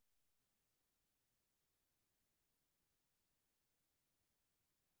question.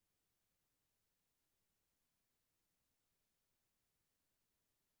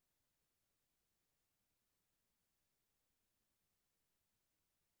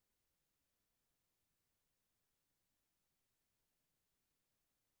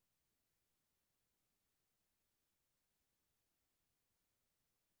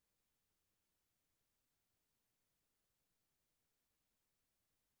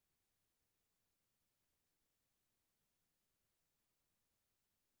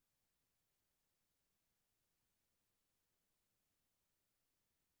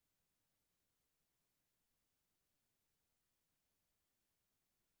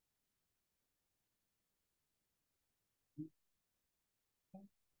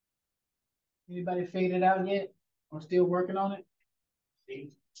 Anybody figured it out yet? Or still working on it?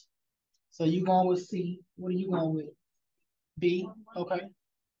 C. So you going with C. What are you going with? B. Okay.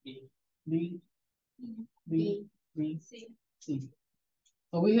 B. B. B. B. C. C.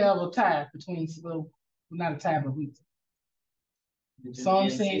 So we have a tie between, well, not a tie, but some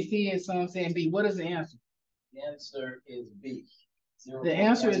saying C and some saying B. What is the answer? The answer is B. The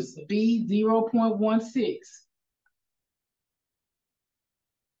answer is B, 0.16.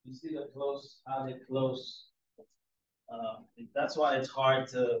 You see the close, how they close. That's why it's hard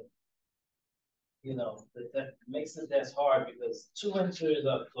to, that makes the test hard because 2 answers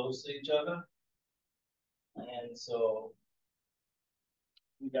are close to each other. And so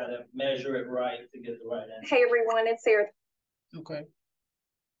we gotta measure it right to get the right answer. Hey everyone, it's Sarah. Okay.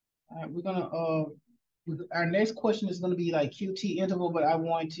 All right, we're gonna our next question is gonna be like QT interval, but I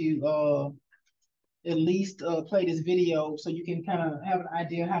want to at least play this video so you can kind of have an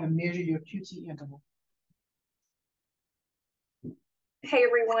idea how to measure your QT interval. Hey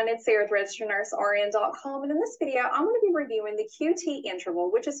everyone, it's Sarah with registerednursern.com, and in this video, I'm going to be reviewing the QT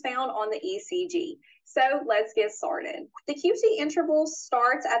interval, which is found on the ECG. So let's get started. The QT interval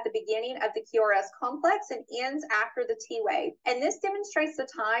starts at the beginning of the QRS complex and ends after the T wave, and this demonstrates the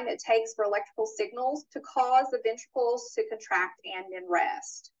time it takes for electrical signals to cause the ventricles to contract and then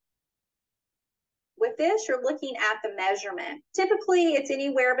rest. With this, you're looking at the measurement. Typically, it's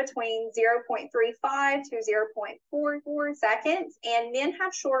anywhere between 0.35 to 0.44 seconds, and men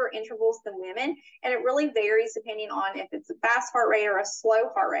have shorter intervals than women, and it really varies depending on if it's a fast heart rate or a slow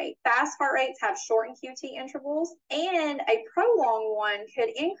heart rate. Fast heart rates have shortened QT intervals, and a prolonged one could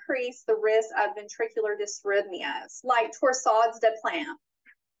increase the risk of ventricular dysrhythmias, like torsades de Plante.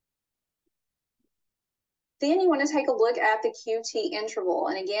 Then you want to take a look at the QT interval,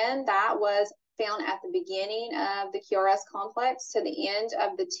 and again, that was found at the beginning of the QRS complex to the end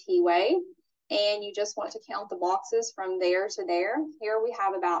of the T wave, and you just want to count the boxes from there to there. Here we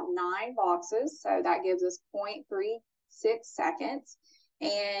have about 9 boxes, so that gives us 0.36 seconds,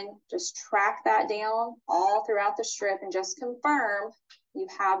 and just track that down all throughout the strip and just confirm you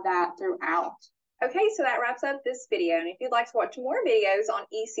have that throughout. Okay, so that wraps up this video, and if you'd like to watch more videos on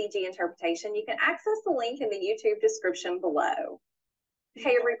ECG interpretation, you can access the link in the YouTube description below.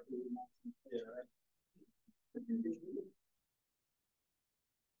 Hey,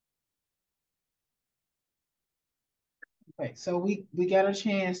 Okay, so we got a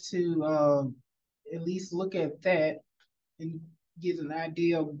chance to at least look at that and get an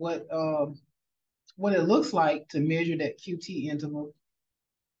idea of what it looks like to measure that QT interval.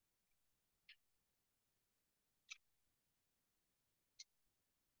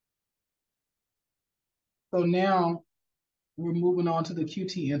 So now we're moving on to the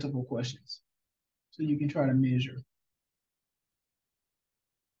QT interval questions. So you can try to measure.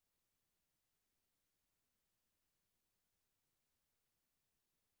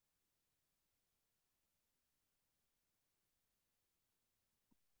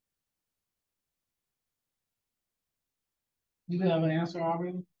 You have an answer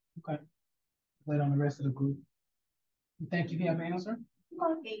already? Okay. Wait on the rest of the group. You think you have an answer?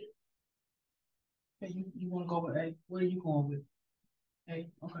 Okay. Okay, you want to go with A? What are you going with? A,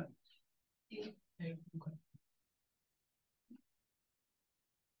 okay. A, okay.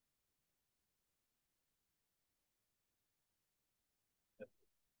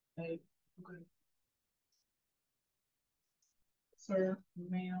 A, okay. Sir,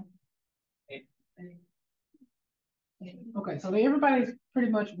 ma'am. A. A. Okay, so everybody's pretty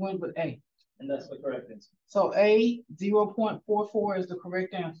much went with A. And that's the correct answer. So A, 0.44 is the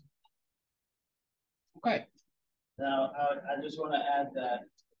correct answer. Okay. Now, I just want to add that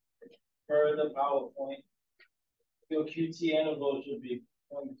per the PowerPoint, your QT interval should be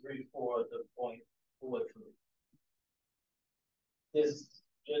 0.34 to 0.43. This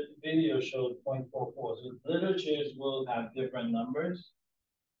video shows 0.44. So literatures will have different numbers.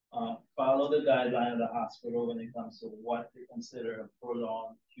 Follow the guideline of the hospital when it comes to what to consider a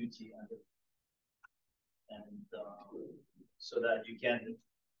prolonged QT interval. And so that you can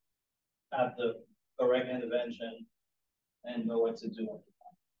have the correct intervention and know what to do at the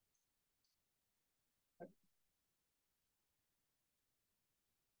time.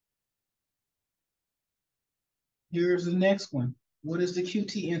 Here's the next one. What is the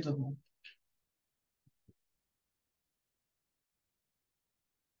QT interval?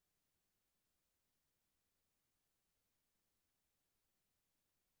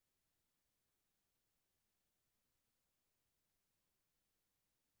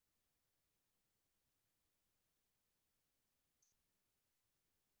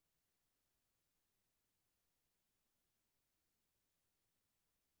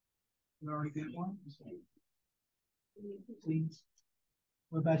 You already got one? Please.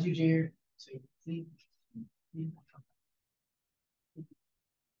 What about you, Jared? See.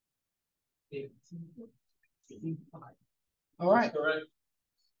 All right. That's correct.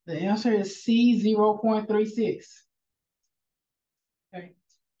 The answer is C, 0.36. Okay.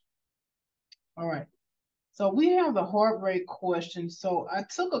 All right. So we have the heart rate questions. So I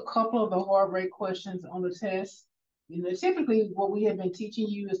took a couple of the heart rate questions on the test. You know, typically what we have been teaching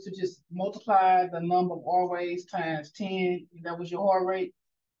you is to just multiply the number of R waves times 10. That was your heart rate.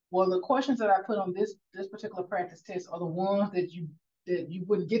 Well, the questions that I put on this particular practice test are the ones that you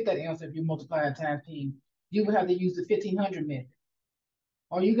wouldn't get that answer if you multiply it times 10. You would have to use the 1500 method.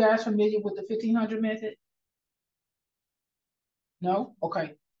 Are you guys familiar with the 1500 method? No?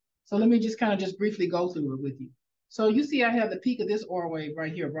 Okay. So let me just kind of just briefly go through it with you. So you see I have the peak of this R wave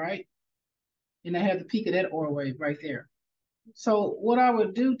right here, right? And I have the peak of that R wave right there. So what I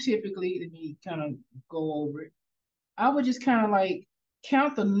would do typically, let me kind of go over it. I would just kind of like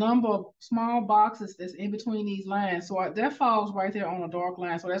count the number of small boxes that's in between these lines. So that falls right there on a dark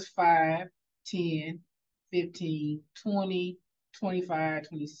line. So that's 5, 10, 15, 20, 25,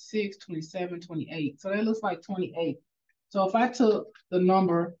 26, 27, 28. So that looks like 28. So if I took the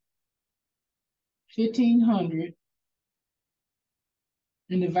number 1500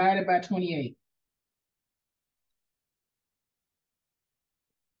 and divided by 28.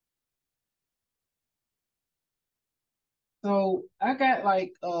 So I got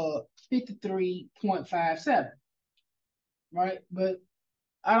like 53.57, right? But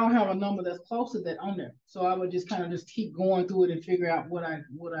I don't have a number that's close to that on there. So I would just kind of just keep going through it and figure out what I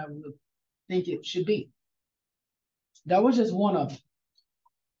would think it should be. That was just one of them.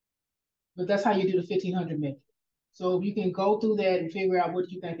 But that's how you do the 1500 method. So if you can go through that and figure out what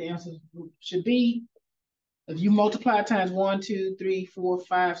you think the answer should be, if you multiply times 1, 2, 3, 4,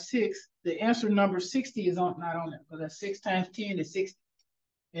 5, 6, the answer number 60 is not on there because that's 6 times 10 is 60.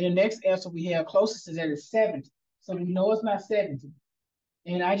 And the next answer we have closest to that is 70. So we know it's not 70.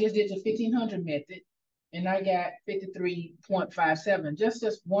 And I just did the 1500 method and I got 53.57.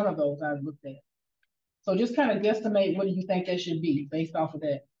 Just one of those I looked at. So just kind of guesstimate what do you think that should be based off of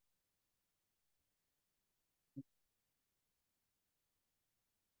that.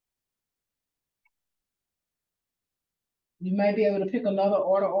 You may be able to pick another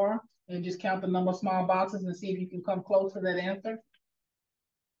order R and just count the number of small boxes and see if you can come close to that answer.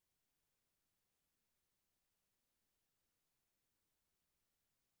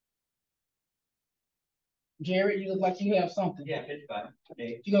 Jared, you look like you have something. Yeah, 55.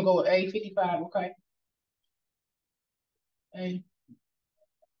 Okay. You're gonna go with A, 55, okay? A.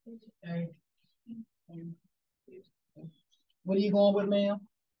 What are you going with, ma'am?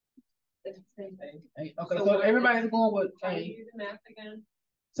 It's the same thing. A. Okay, so everybody's going with Can A. you do the math again?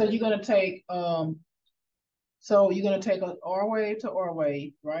 So you're gonna take so you're gonna take an R wave to R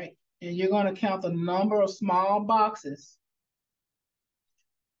wave, right? And you're gonna count the number of small boxes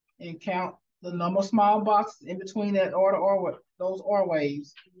and count the number of small boxes in between that R to R, those R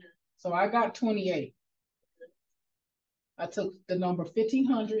waves. So I got 28. I took the number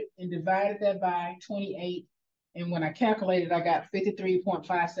 1500 and divided that by 28. And when I calculated, I got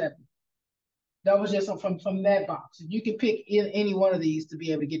 53.57. That was just from that box. You can pick any one of these to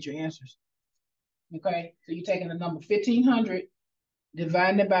be able to get your answers. Okay, so you're taking the number 1500,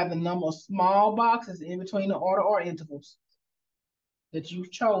 dividing it by the number of small boxes in between the R to R intervals that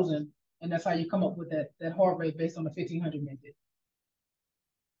you've chosen, and that's how you come up with that heart rate based on the 1500 method.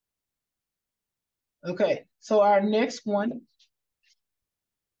 Okay, so our next one,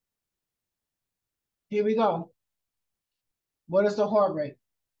 here we go. What is the heart rate?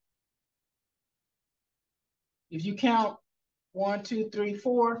 If you count 1, 2, 3,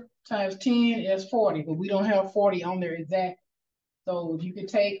 4 times 10 is 40, but we don't have 40 on there exactly. So if you can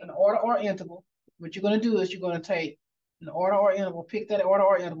take an R to R interval, what you're going to do is you're going to take an R to R interval, pick that R to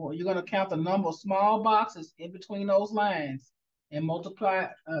R interval, you're going to count the number of small boxes in between those lines and multiply,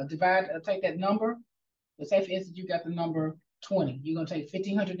 take that number. Let's say, for instance, you got the number 20. You're going to take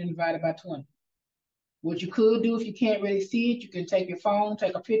 1500 and divide it by 20. What you could do if you can't really see it, you can take your phone,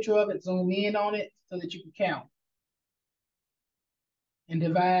 take a picture of it, zoom in on it so that you can count. And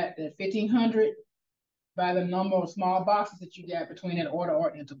divide that 1500 by the number of small boxes that you got between that R to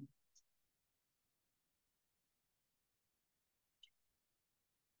R interval.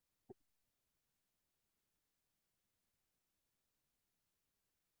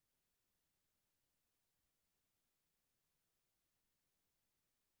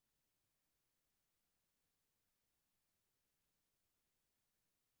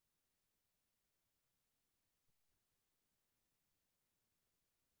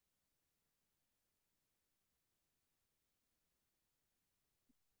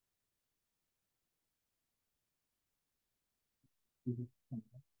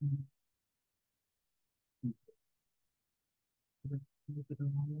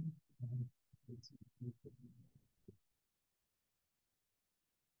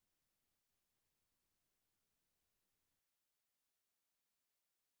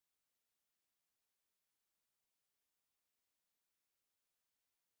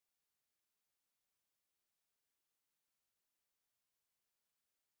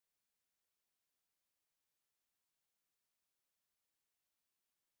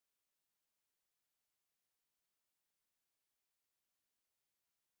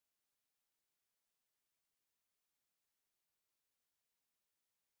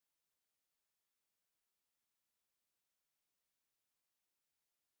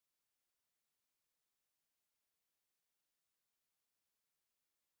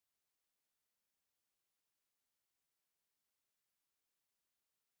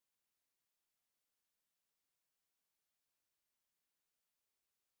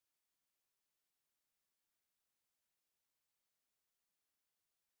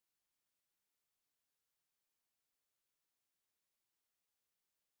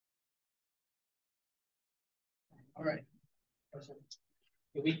 All right.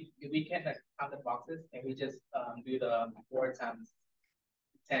 If we can like count the boxes and we just do the 4 times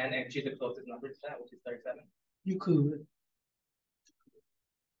 10 and choose the closest number to that, which is 37. You could.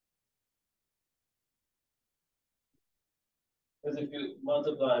 Because if you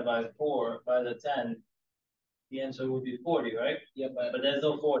multiply by 4 by the 10, the answer would be 40, right? Yeah, but there's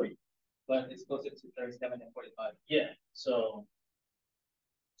no 40. But it's closer to 37 and 45. Yeah, so.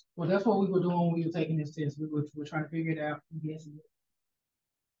 Well, that's what we were doing when we were taking this test. We were trying to figure it out and guessing it.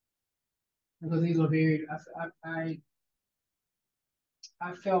 Because these were very,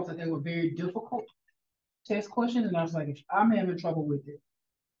 I felt that they were very difficult test questions, and I was like, if I'm having trouble with it,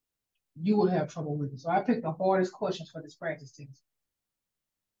 you will have trouble with it. So I picked the hardest questions for this practice test.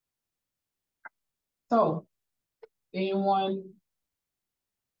 So, anyone?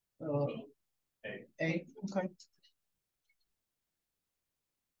 A, okay.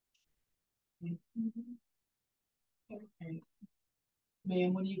 Okay.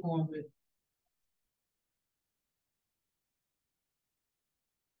 Man, what are you going with?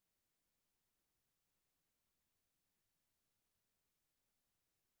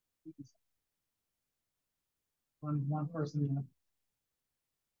 One person. Yeah.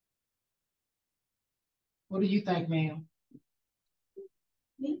 What do you think, ma'am?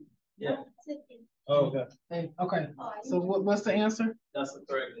 Me? Yeah. Oh, okay. Hey, okay. So what's the answer? That's the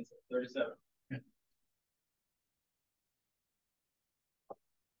correct answer, 37.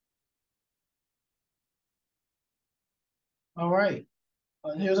 All right.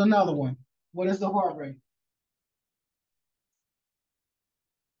 Here's another one. What is the heart rate?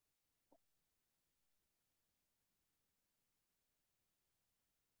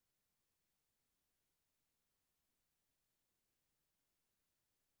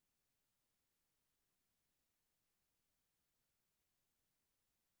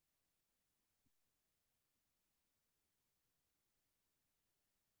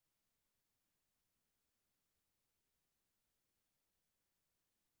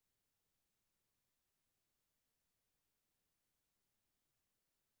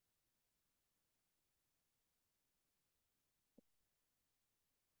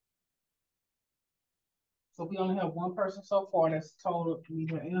 So we only have one person so far that's told me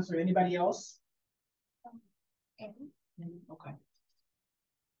to answer. Anybody else? Okay. Okay.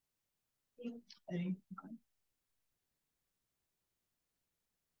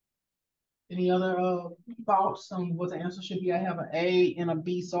 Any other thoughts on what the answer should be? I have an A and a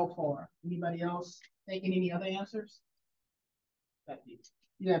B so far. Anybody else thinking any other answers?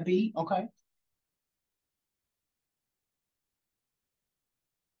 You got B? Okay.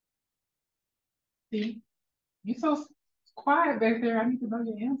 C? You so quiet back there. I need to know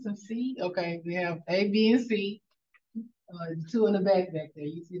your answer. C? Okay, we have A, B, and C. Two in the back there.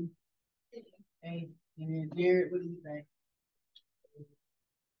 You see A. And then Jared, what do you think?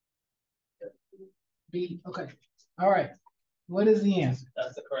 B. Okay. All right. What is the answer?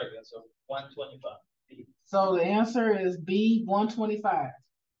 That's the correct answer, 125. So the answer is B, 125.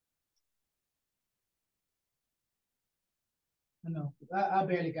 I know. I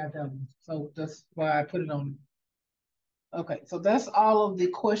barely got that one. So that's why I put it on. Okay, so that's all of the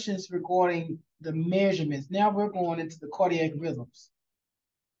questions regarding the measurements. Now we're going into the cardiac rhythms.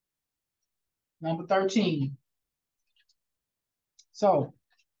 Number 13. So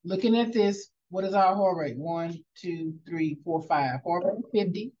looking at this, what is our heart rate? 1, 2, 3, 4, 5. Heart rate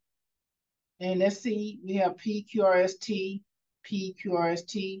 50. And let's see, we have PQRST,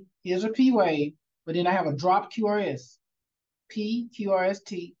 PQRST. Here's a P wave, but then I have a drop QRS.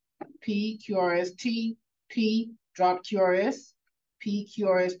 PQRST, PQRST, P, drop QRS,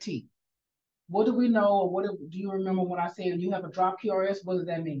 PQRST. What do we know, or what do you remember when I said you have a drop QRS? What does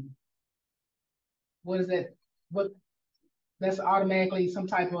that mean? What is that? What that's automatically some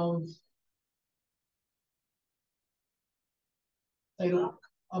type of a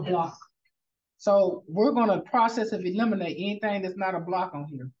block. So we're going to process of eliminate anything that's not a block on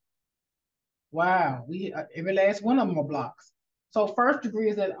here. Wow, we every last one of them are blocks. So first degree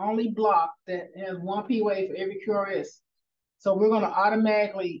is that only block that has one P wave for every QRS. So we're going to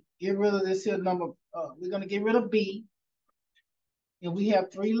automatically get rid of this here number. We're going to get rid of B, and we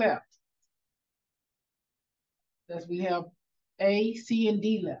have 3 left. Thus we have A, C, and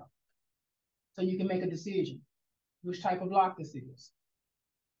D left. So you can make a decision which type of block this is.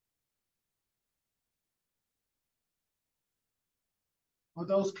 Are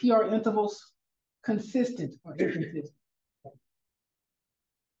those PR intervals consistent or inconsistent?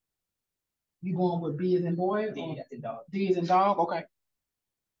 You going with B as in boy? D as in dog. D as in dog? Okay.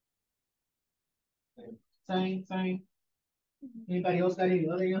 Same. Anybody else got any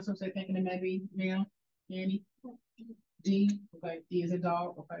other answers they thinking it might be now? Annie? D? Okay. D as in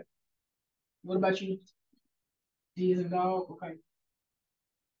dog? Okay. What about you? D as in dog? Okay.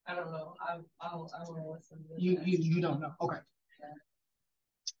 I don't know. I don't listen to this. You don't know. Okay.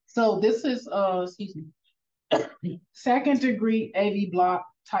 So this is excuse me, second degree AV block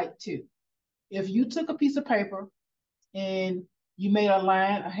type 2. If you took a piece of paper and you made a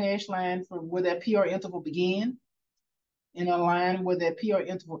line, a hash line for where that PR interval began and a line where that PR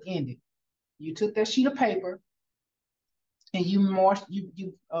interval ended. You took that sheet of paper and you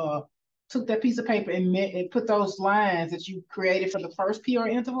took that piece of paper and put those lines that you created for the first PR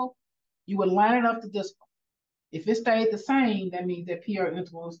interval, you would line it up to this one. If it stayed the same, that means that PR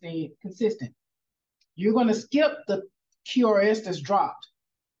interval stayed consistent. You're going to skip the QRS that's dropped.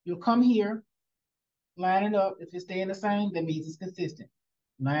 You'll come here, line it up. If it's staying the same, that means it's consistent.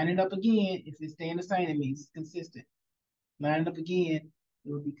 Line it up again. If it's staying the same, it means it's consistent. Line it up again,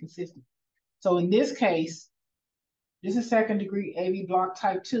 it will be consistent. So in this case, this is second degree AV block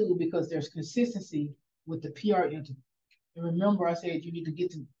type 2 because there's consistency with the PR interval. And remember, I said you need to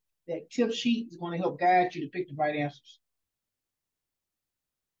get to that tip sheet is going to help guide you to pick the right answers.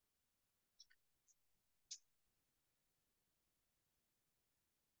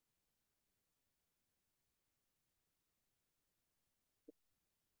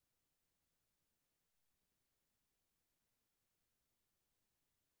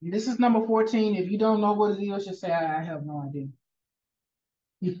 This is number 14. If you don't know what it is, just say, I have no idea.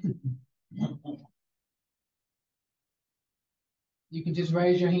 You can just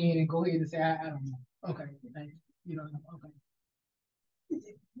raise your hand and go ahead and say, I don't know. Okay, thank you. You don't know, okay.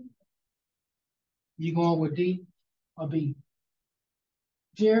 You going with D or B?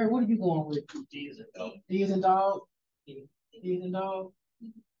 Jared, what are you going with? D is a dog. D is in dog? D is in dog?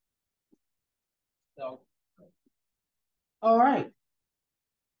 So, All right.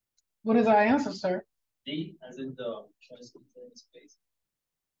 What is our answer, sir? D as in dog, transcutaneous space.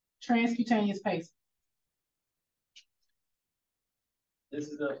 Transcutaneous pacing. This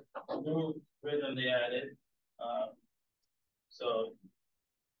is a new rhythm they added. So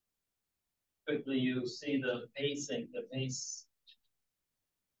quickly you see the pacing, the pace.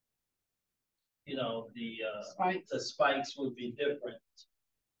 You know, the spikes would be different.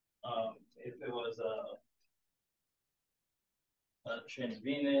 If it was a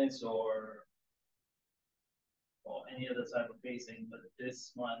transvenous or any other type of pacing, but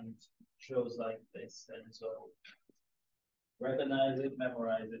this one shows like this, and so recognize it,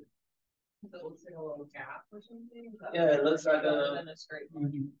 memorize it. So it looks like a little gap or something. Yeah, it looks like a straight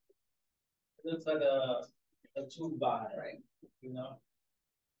line. it looks like a tube by, Right. you know.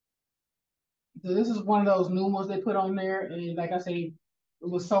 So this is one of those new ones they put on there, and like I say, it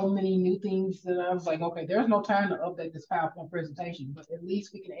was so many new things that I was like, okay, there's no time to update this PowerPoint presentation, but at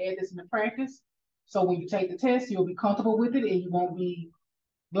least we can add this into practice. So when you take the test, you'll be comfortable with it and you won't be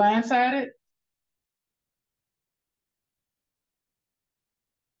blindsided.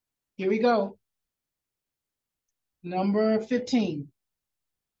 Here we go. Number 15.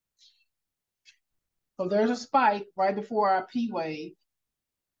 So there's a spike right before our P wave.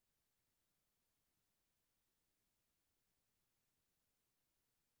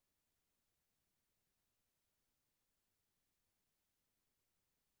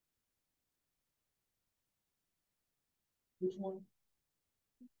 Which one?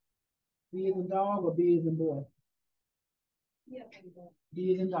 B is in dog or B is in boy? Yeah.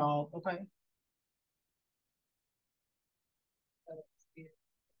 B is in dog, okay.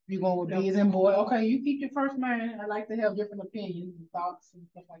 You going with B is in boy? Okay, you keep your first mind. I like to have different opinions and thoughts and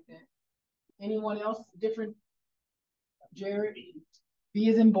stuff like that. Anyone else different? Jared? B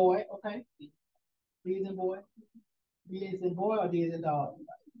is in boy, okay. B is in boy. B is in boy or D is in dog?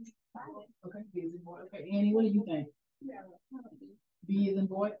 Okay, B is in boy. Okay, Annie, what do you think? B is in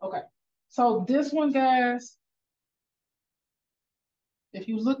boy? Okay. So this one, guys, if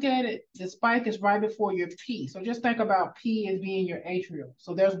you look at it, the spike is right before your P. So just think about P as being your atrial.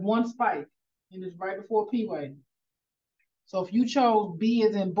 So there's one spike and it's right before P wave. So if you chose B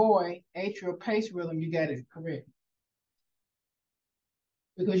as in boy, atrial pace rhythm, you got it correct.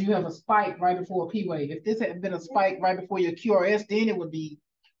 Because you have a spike right before P wave. If this had been a spike right before your QRS, then it would be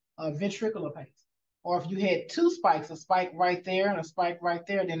a ventricular pace. Or if you had two spikes, a spike right there and a spike right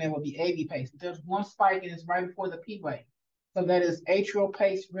there, then it would be AV pace. But there's one spike and it's right before the P wave. So that is atrial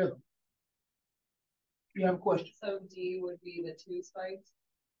pace rhythm. You have a question? So D would be the two spikes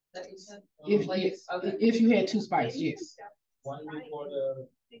that you said? If you had two spikes, yes. One before the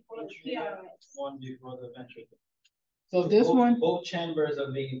atrium, one before the ventricle. So this one, both chambers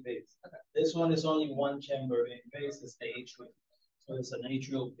are being phased. Okay. This one is only one chamber being phased, it's the atrium. So it's an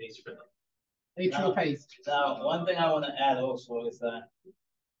atrial pace rhythm. Atrial pace. Now, one thing I want to add also is that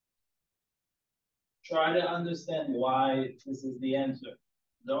try to understand why this is the answer.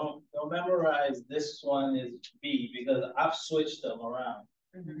 Don't memorize this one is B because I've switched them around.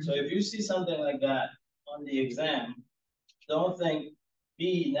 Mm-hmm. So if you see something like that on the exam, don't think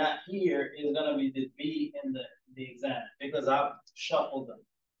B not here is gonna be the B in the exam because I've shuffled them.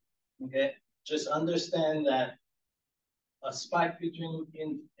 Okay, just understand that a spike between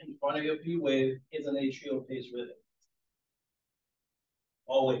in front of your P wave is an atrial pace rhythm.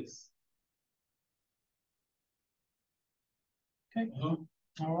 Always. Okay.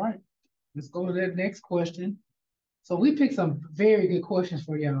 All right. Let's go to that next question. So we picked some very good questions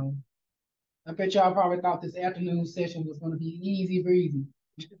for y'all. I bet y'all probably thought this afternoon session was going to be easy breezy.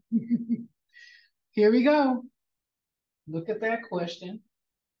 Here we go. Look at that question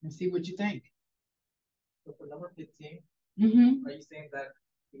and see what you think. So for number 15, are you saying that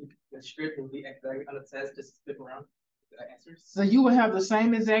the strip will be exactly on the test, just flip around the answers? So you will have the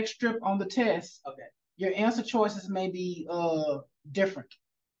same exact strip on the test. Okay. Your answer choices may be different.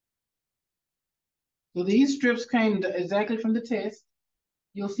 So these strips came exactly from the test.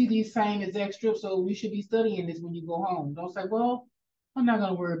 You'll see these same exact strips, so we should be studying this when you go home. Don't say, well, I'm not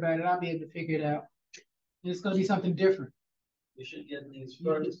going to worry about it. I'll be able to figure it out. And it's going to be something different. You should get these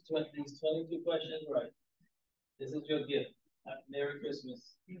first 22 questions right. This is your gift. Merry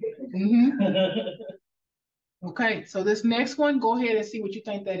Christmas. Okay, so this next one, go ahead and see what you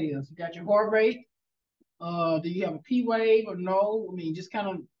think that is. You got your heart rate, Do you have a P wave or no? I mean, just kind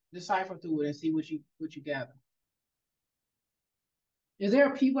of decipher through it and see what you gather. Is there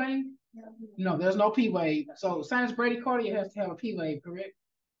a P wave? No, there's no P wave. So sinus bradycardia has to have a P wave, correct?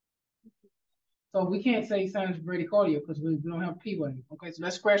 So we can't say sinus bradycardia because we don't have a P wave. Okay, so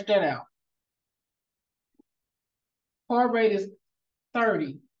let's scratch that out. Heart rate is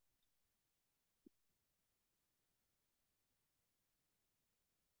 30.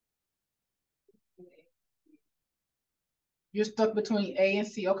 You're stuck between A and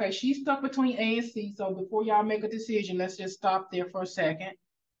C. Okay, she's stuck between A and C. So before y'all make a decision, let's just stop there for a second.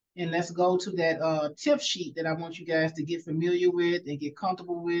 And let's go to that tip sheet that I want you guys to get familiar with and get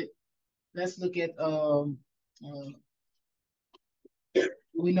comfortable with. Let's look at,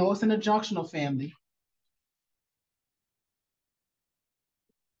 we know it's an adjunctional family.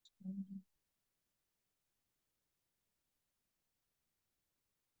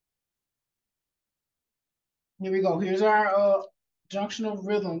 Here we go. Here's our junctional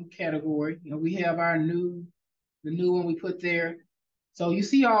rhythm category. You know, we have our the new one we put there. So you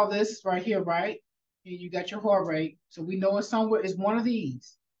see all this right here, right? And you got your heart rate. So we know it's somewhere, it's one of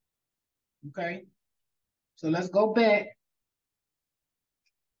these. Okay. So let's go back.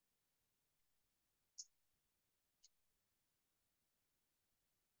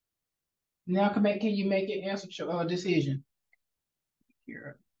 Now can you make your answer decision?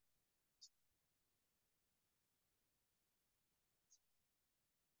 Here.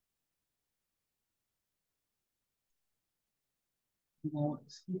 You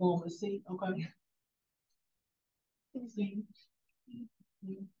want to see? Okay. See.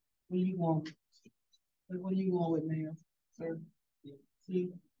 What do you want? What do you want with now, sir? See.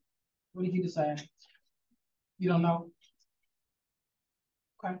 What did you decide? You don't know?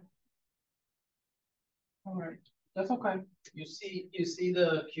 Okay. All right. That's okay. You see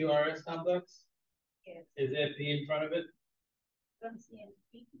the QRS complex? Yes. Is there a P in front of it?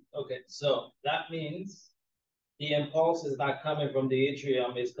 Okay, so that means the impulse is not coming from the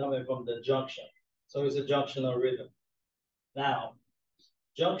atrium, it's coming from the junction. So it's a junctional rhythm. Now,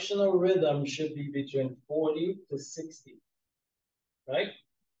 junctional rhythm should be between 40 to 60, right?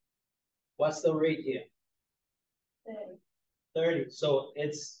 What's the rate here? 30. So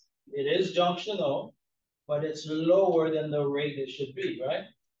it is junctional, but it's lower than the rate it should be, right?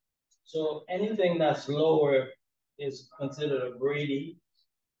 So anything that's lower is considered a Brady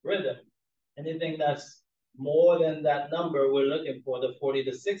rhythm. Anything that's more than that number we're looking for, the 40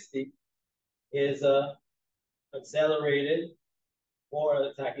 to 60, is a accelerated or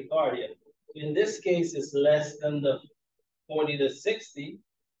a tachycardia. In this case, it's less than the 40 to 60,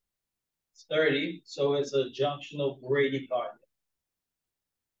 it's 30, so it's a junctional bradycardia.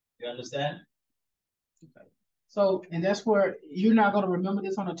 You understand? Okay. So, and that's where you're not going to remember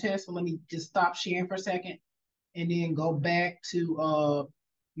this on a test. So let me just stop sharing for a second and then go back to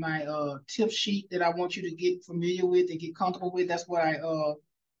my tip sheet that I want you to get familiar with and get comfortable with. That's what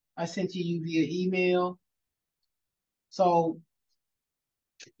I sent to you via email. So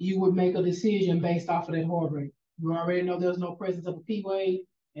you would make a decision based off of that heart rate. You already know there's no presence of a P wave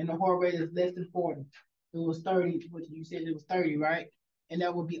and the heart rate is less than 40. It was 30, what you said it was 30, right? And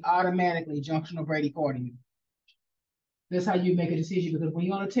that would be automatically junctional bradycardia. That's how you make a decision, because when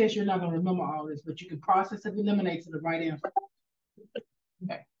you're on a test, you're not going to remember all this, but you can process and eliminate to the right answer.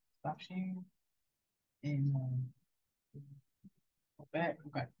 Okay, stop sharing. And go back.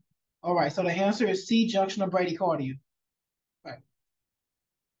 Okay. All right, so the answer is C, junctional bradycardia. Okay.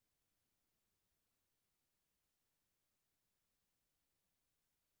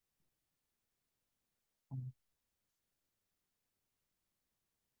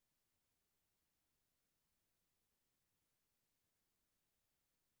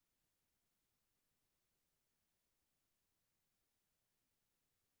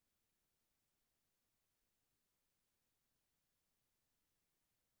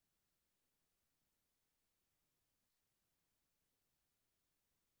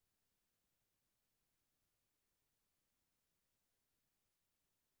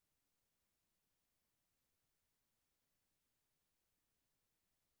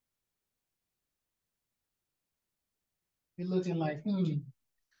 You're looking like,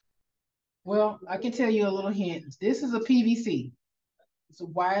 Well, I can tell you a little hint. This is a PVC. It's a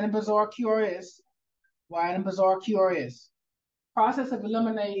wide and bizarre QRS. Wide and bizarre QRS. Process of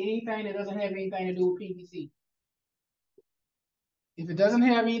eliminating anything that doesn't have anything to do with PVC. If it doesn't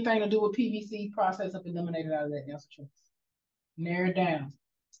have anything to do with PVC, process of eliminated out of that answer choice. Narrow it down.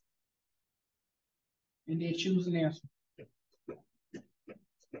 And then choose an answer.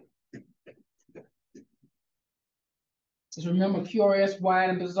 Just remember QRS wide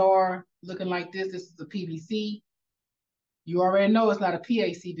and bizarre looking like this. This is a PVC. You already know it's not a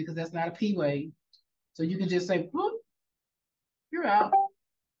PAC because that's not a P wave. So you can just say, whoop, you're out.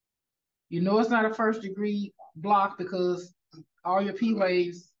 You know it's not a first degree block because all your P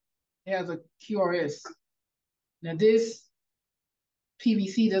waves has a QRS. Now this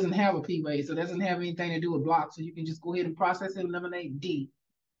PVC doesn't have a P wave, so it doesn't have anything to do with block. So you can just go ahead and process and eliminate D.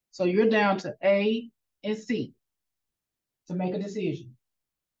 So you're down to A and C to make a decision.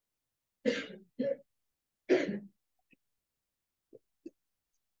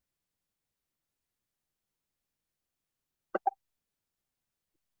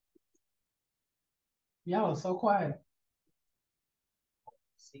 Y'all are so quiet.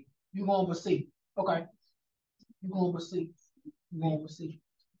 C. You going with C. Okay. You going with C. You going with C.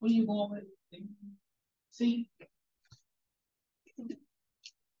 What are you going with? C?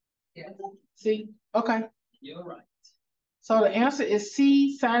 Yes. C? Okay. You're right. So the answer is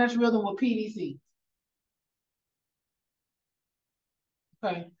C, sinus rhythm with PVC.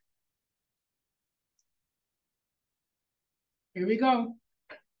 Okay. Here we go.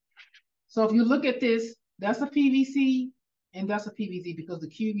 So if you look at this, that's a PVC and that's a PVC because the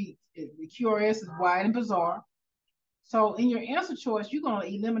QRS is wide and bizarre. So in your answer choice, you're going to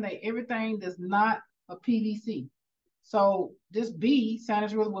eliminate everything that's not a PVC. So this B,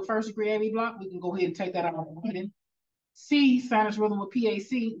 sinus rhythm with first degree AV block, we can go ahead and take that out. C, sinus rhythm with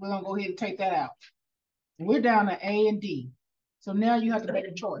PAC, we're going to go ahead and take that out. And we're down to A and D. So now you have to make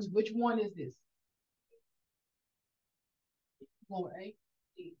a choice. Which one is this? Going with A,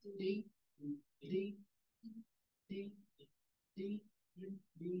 D, D, D, D, D,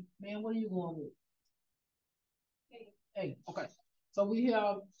 D. Man, what are you going with? A. Okay. So we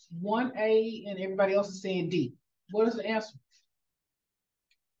have one A and everybody else is saying D. What is the answer?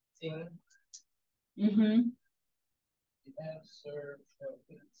 C. Mm-hmm. The answer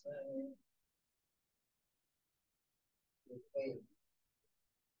is A.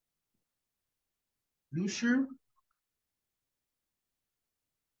 You sure?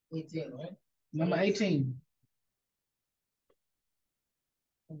 18, right? Number 18.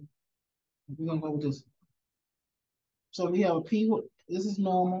 We're gonna go with this. So we have a P. This is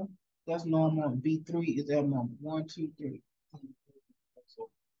normal. That's normal. B3 is abnormal. 1, 2, 3.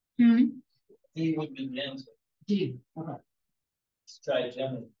 Hmm. D would be the answer. D. Okay. Let's try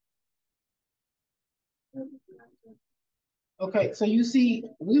Gemini. Okay, so you see,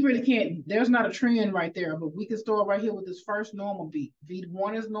 we really can't, there's not a trend right there, but we can start right here with this first normal beat.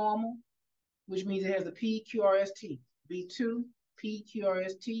 V1 is normal, which means it has a PQRST. B2,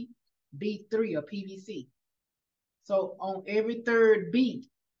 PQRST. B3, a PVC. So on every third beat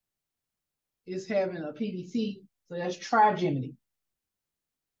is having a PVC, so that's trigeminy.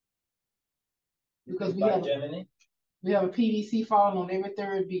 Because we have a PVC falling on every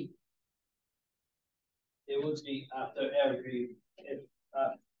third beat. It would be after every, if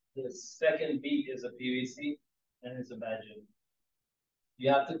the second beat is a PVC, then it's a bad Gemini.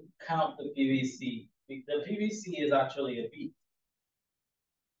 You have to count the PVC. The PVC is actually a beat.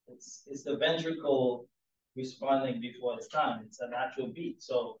 It's the ventricle responding before its time. It's an actual beat.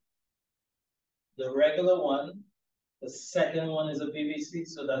 So the regular one, the second one is a PVC,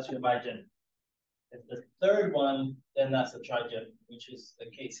 so that's your bigemini. If the third one, then that's a trigemini, which is the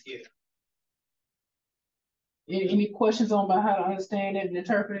case here. Any questions on about how to understand it and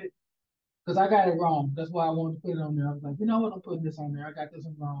interpret it? Because I got it wrong. That's why I wanted to put it on there. I was like, you know what? I'm putting this on there. I got this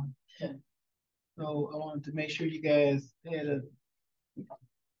one wrong. Yeah. So I wanted to make sure you guys had a.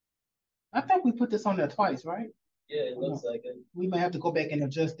 I think we put this on there twice, right? Yeah, it looks like it. We may have to go back and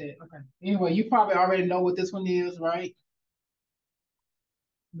adjust that. Okay. Anyway, you probably already know what this one is, right?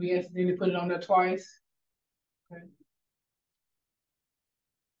 We accidentally put it on there twice. Okay.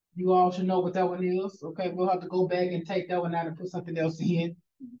 You all should know what that one is. Okay, we'll have to go back and take that one out and put something else in.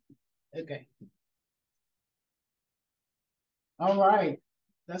 Okay. All right.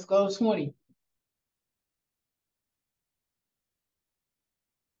 Let's go to 20.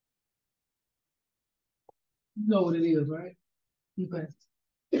 You know what it is, right? Okay.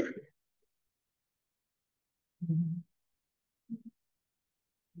 Mhm.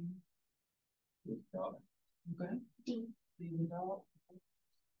 Okay.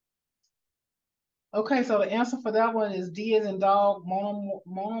 Okay, so the answer for that one is D as in dog,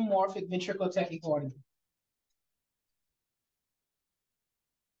 monomorphic ventricular tachycardia.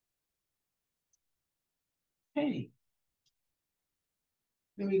 Hey.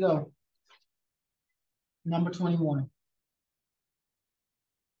 Here we go. Number 21.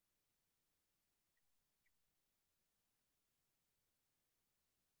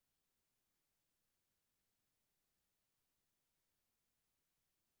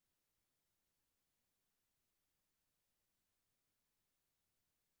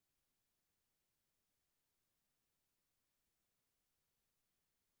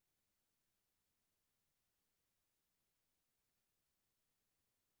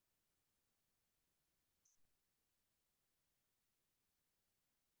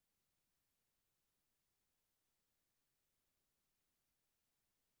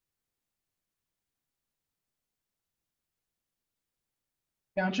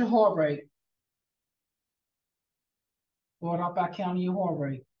 Count your heart rate. Start off by counting your heart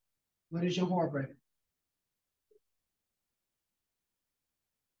rate. What is your heart rate?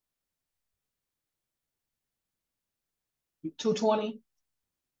 Two 220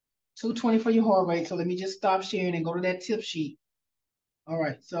 for your heart rate. So let me just stop sharing and go to that tip sheet. All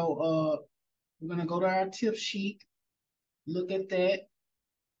right, so we're gonna go to our tip sheet, look at that,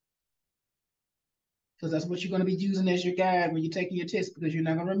 because that's what you're gonna be using as your guide when you're taking your test, because you're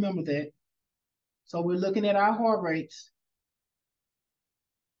not gonna remember that. So we're looking at our heart rates.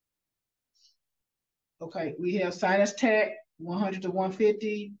 Okay, we have sinus tach 100 to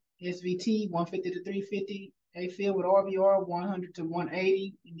 150, SVT 150 to 350, AFib with RVR 100 to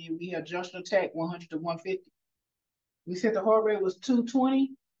 180, and then we have junctional tach 100 to 150. We said the heart rate was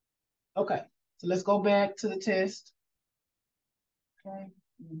 220. Okay, so let's go back to the test. Okay.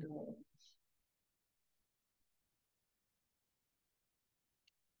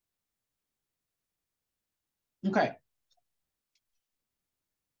 Okay.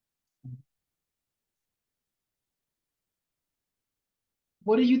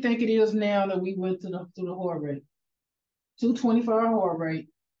 What do you think it is now that we went to the heart rate? 220 for our heart rate.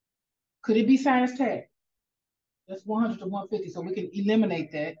 Could it be sinus tach? That's 100 to 150, so we can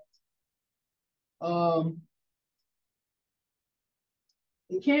eliminate that.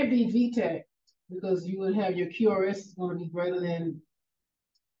 It can't be VTAC because you would have your QRS is going to be greater than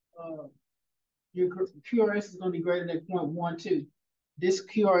your QRS is going to be greater than 0.12. This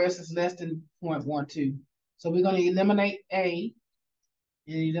QRS is less than 0.12. So we're going to eliminate A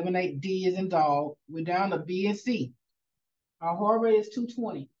and eliminate D as in dog. We're down to B and C. Our heart rate is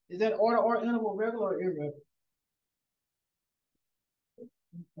 220. Is that order or interval regular or irregular?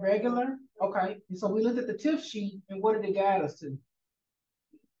 Regular? Okay. And so we looked at the tip sheet and what did it guide us to?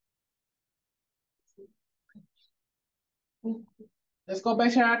 Let's go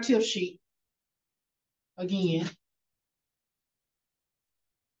back to our tip sheet again.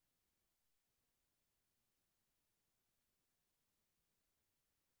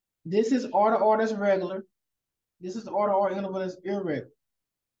 This is order is regular. This is order interval is irregular.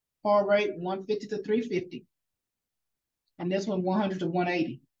 Heart rate 150 to 350. And this one 100 to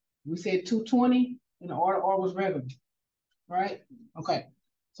 180. We said 220 and the order was regular. Right? Okay.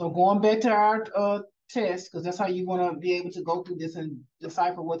 So going back to our test, because that's how you want to be able to go through this and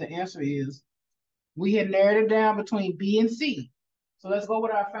decipher what the answer is. We had narrowed it down between B and C. So let's go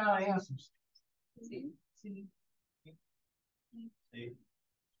with our final answers. C. C.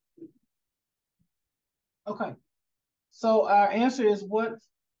 Okay. So our answer is what?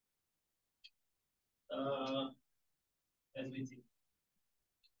 SVT.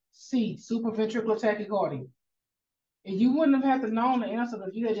 C, supraventricular tachycardia. And you wouldn't have had to know the answer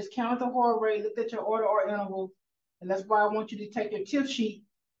if you had just counted the heart rate, looked at your order or interval, and that's why I want you to take your tip sheet,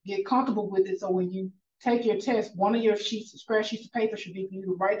 get comfortable with it, so when you take your test, one of your sheets, scratch sheets of paper should be for you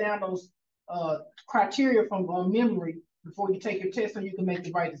to write down those criteria from memory before you take your test so you can make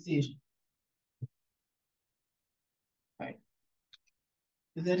the right decision. Okay.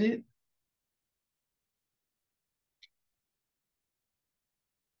 Is that it?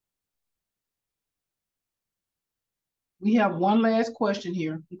 We have one last question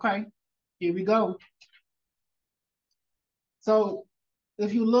here. Okay, here we go. So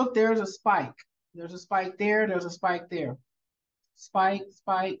if you look, there's a spike. There's a spike there, there's a spike there. Spike,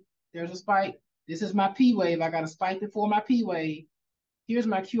 spike, there's a spike. This is my P wave. I got a spike before my P wave. Here's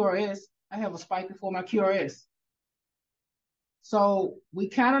my QRS. I have a spike before my QRS. So we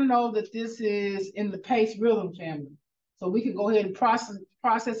kind of know that this is in the pace rhythm family. So we can go ahead and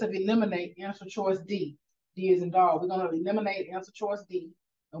process of eliminate answer choice D. D is in dog. We're going to eliminate answer choice D.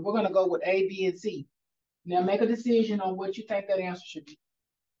 And we're going to go with A, B, and C. Now make a decision on what you think that answer should be.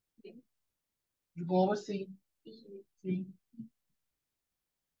 You're going with C. C.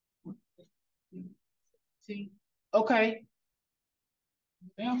 C. Okay.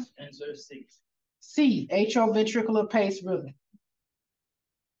 Answer C. C, atrioventricular pace rhythm.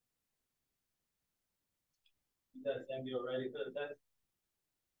 You guys think you're ready for the test?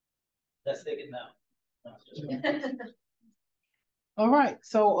 Let's take it now. All right,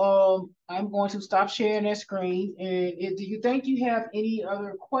 so I'm going to stop sharing that screen. And do you think you have any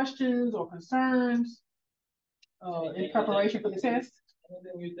other questions or concerns in preparation for the test?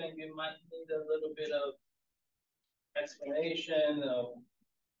 Anything you think you might need a little bit of explanation of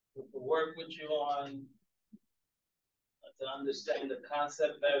to work with you on to understand the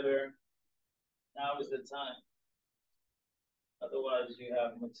concept better? Now is the time. Otherwise, you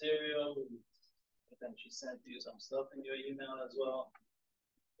have material. I think she sent you some stuff in your email as well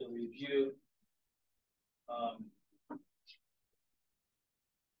to review.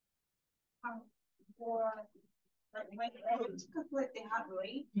 for like when to calculate the heart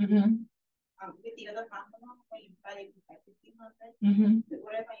rate, Mm-hmm. with the other formula, when you divide it by 1500, Mm-hmm.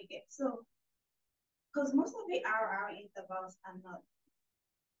 whatever you get. So, because most of the RR intervals are not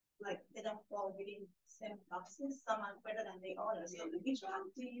like they don't fall within same boxes. Some are better than the others. So which one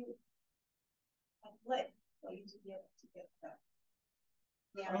do you like for you to get that?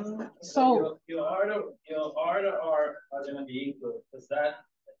 Yeah. So your R to R are gonna be equal, because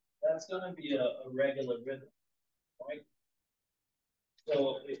that's gonna be a regular rhythm, right?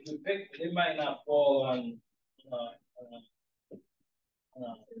 So if you pick, it might not fall on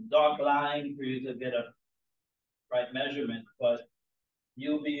dark line for you to get a right measurement, but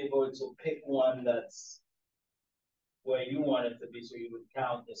you'll be able to pick one that's where you want it to be, so you would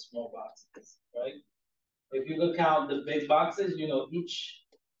count the small boxes, right? If you could count the big boxes, you know, each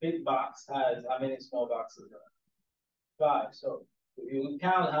big box has how many small boxes are? 5. So if you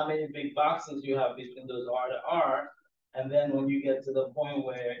count how many big boxes you have between those R to R, and then when you get to the point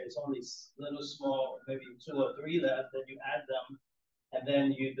where it's only little small, maybe 2 or 3 left, then you add them, and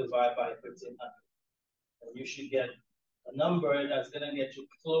then you divide by 1500. And you should get a number that's gonna get you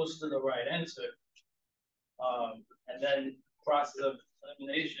close to the right answer. And then process of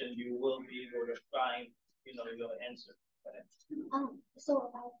elimination, you will be able to find, you know, your answer. So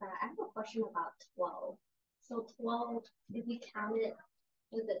about that, I have a question about 12. So 12, if you count it,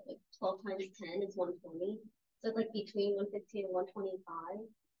 with it like 12 times 10 is 120. So it's like between 115 and 125.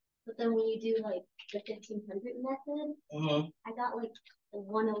 But then when you do like the 1500 method, I got like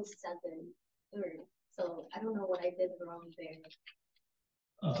 107. So I don't know what I did wrong there.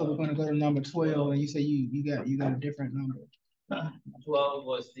 So we're gonna go to number 12, and you say you got a different number. 12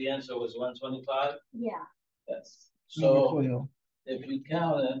 was the answer was 125. Yeah. Yes. Number So 12. if you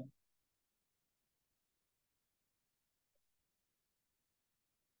count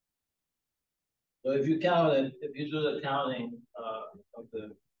it, if you do the counting of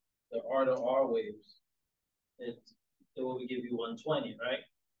the R to R waves, it will give you 120, right?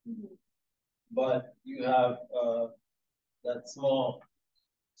 Mm-hmm. But you have that small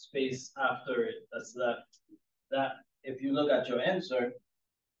space after it that's left. That if you look at your answer,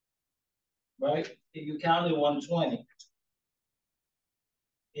 right? If you counted 120,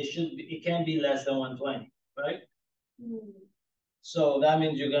 it can be less than 120, right? Mm-hmm. So that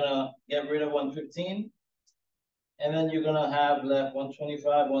means you're gonna get rid of 115, and then you're gonna have left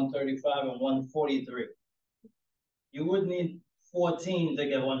 125, 135, and 143. You would need 14 to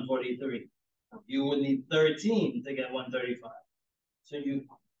get 143. You would need 13 to get 135. So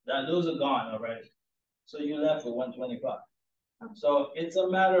those are gone already. So you left with 125. So it's a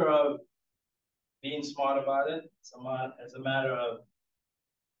matter of being smart about it. It's a matter of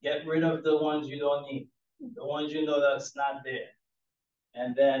get rid of the ones you don't need, the ones you know that's not there,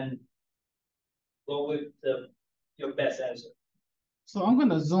 and then go with your best answer. So I'm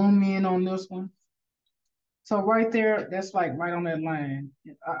gonna zoom in on this one. So right there, that's like right on that line.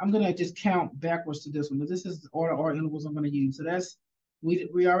 I'm gonna just count backwards to this one. This is the order or intervals I'm gonna use. So that's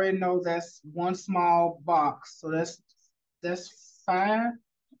we already know that's one small box. So that's 5.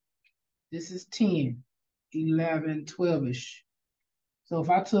 This is 10, 11, 12-ish. So if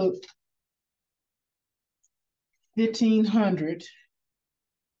I took 1500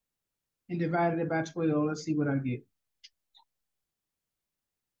 and divided it by 12, let's see what I get.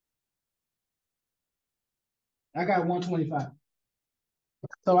 I got 125.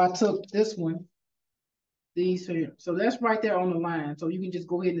 So I took this one, these here. So that's right there on the line. So you can just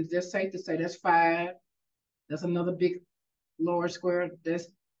go ahead and just safe to say that's 5. That's another big large square. That's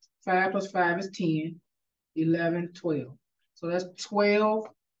 5 plus 5 is 10, 11, 12. So that's 12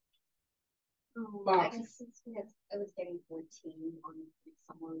 boxes. I was getting 14 on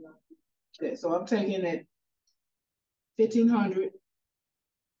somewhere else. Okay, so I'm taking that 1500,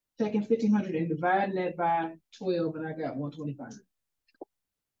 taking 1500 and dividing that by 12, and I got 125.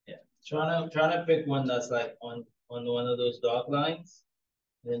 Yeah, trying to pick one that's like on one of those dark lines.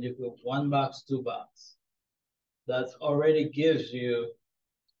 Then you put 1 box, 2 box. That already gives you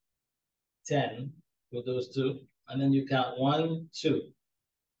 10 with those 2, and then you count 1, 2.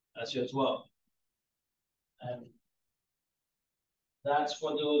 That's your 12. And that's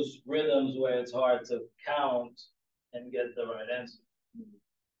for those rhythms where it's hard to count and get the right answer.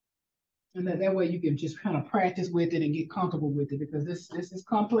 And that way you can just kind of practice with it and get comfortable with it, because this is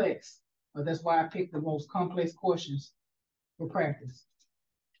complex. But that's why I picked the most complex questions for practice.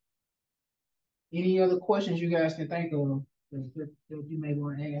 Any other questions you guys can think of that you may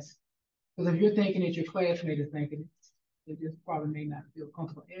want to ask? Because if you're thinking it, your classmate is thinking it, they just probably may not feel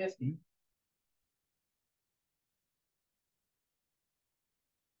comfortable asking.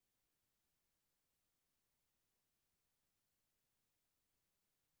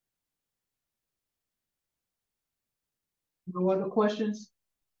 No other questions?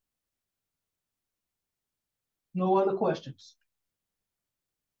 No other questions?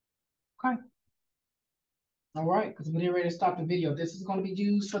 Okay. All right, because we're getting ready to stop the video. This is going to be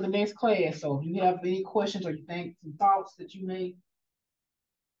used for the next class. So if you have any questions or you think some thoughts that you may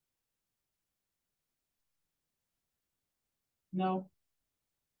know.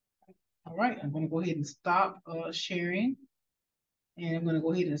 All right, I'm going to go ahead and stop sharing. And I'm going to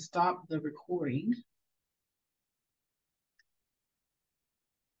go ahead and stop the recording.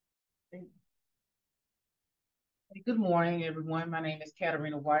 Good morning, everyone. My name is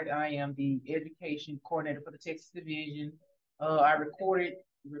Katarina White. I am the education coordinator for the Texas Division. I recorded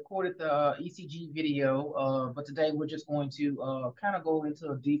the ECG video, but today we're just going to kind of go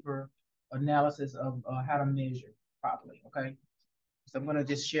into a deeper analysis of how to measure properly, okay? So I'm going to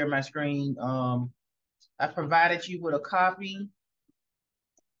just share my screen. I provided you with a copy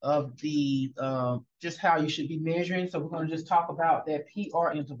of the just how you should be measuring. So we're going to just talk about that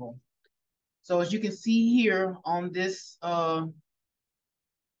PR interval. So as you can see here on this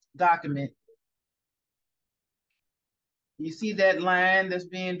document, you see that line that's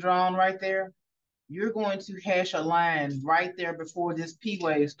being drawn right there? You're going to hash a line right there before this P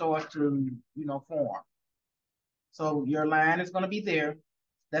wave starts to, form. So your line is going to be there.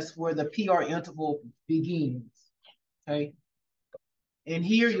 That's where the PR interval begins, okay? And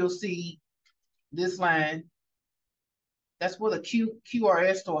here you'll see this line. That's where the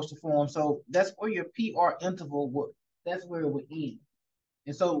QRS starts to form. So that's where your PR interval would, that's where it would end.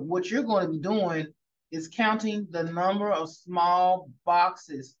 And so what you're going to be doing is counting the number of small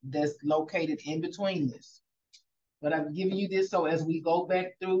boxes that's located in between this. But I've given you this so as we go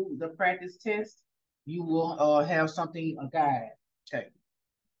back through the practice test, you will have something, a guide. Okay.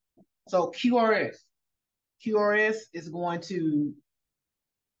 So QRS is going to,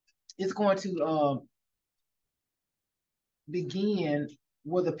 begin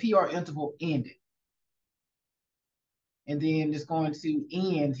where the PR interval ended. And then it's going to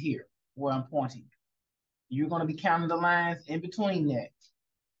end here where I'm pointing. You're going to be counting the lines in between that.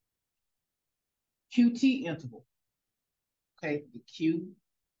 QT interval. Okay, the Q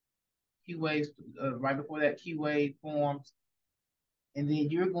wave, right before that Q wave forms. And then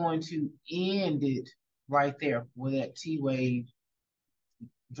you're going to end it right there where that T wave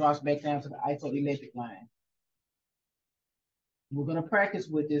drops back down to the isoelectric line. We're going to practice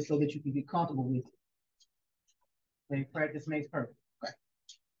with this so that you can get comfortable with it. Okay, practice makes perfect. Okay.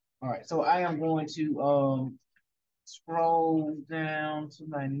 All right, so I am going to scroll down to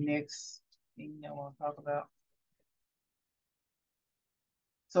my next thing I want to talk about.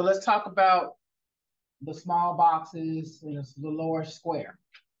 So let's talk about the small boxes and the lower square.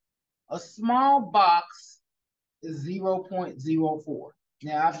 A small box is 0.04.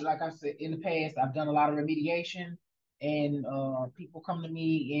 Now, like I said, in the past, I've done a lot of remediation, and people come to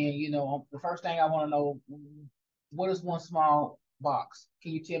me and, the first thing I want to know, what is one small box?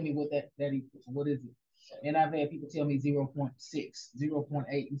 Can you tell me what that equals? What is it? And I've had people tell me 0.6,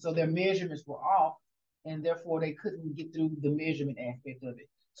 0.8. And so their measurements were off, and therefore they couldn't get through the measurement aspect of it.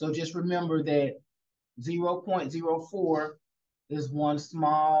 So just remember that 0.04 is one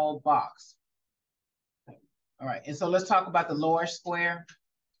small box. All right, and so let's talk about the lower square.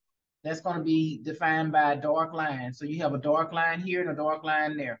 That's going to be defined by a dark line. So you have a dark line here and a dark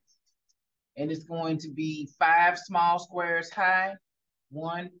line there. And it's going to be 5 small squares high.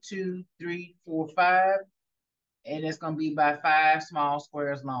 1, 2, 3, 4, 5. And it's going to be by 5 small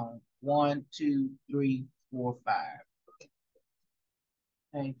squares long. 1, 2, 3, 4, 5.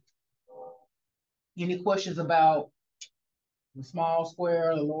 Okay. Any questions about the small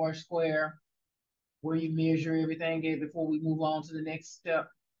square, the large square, where you measure everything at before we move on to the next step?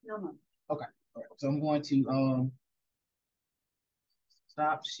 No. Okay. All right. So I'm going to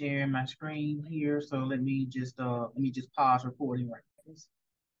stop sharing my screen here. So let me just pause recording right now.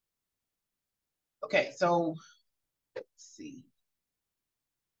 Okay, so let's see.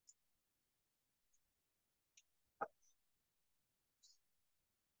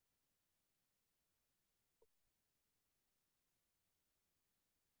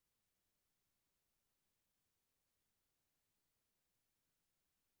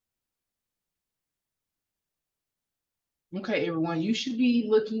 Okay, everyone, you should be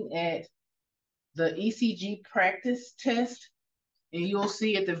looking at the ECG practice test, and you'll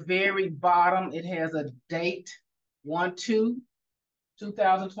see at the very bottom, it has a date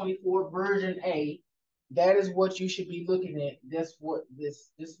 1/2/2024 version A. That is what you should be looking at. That's what the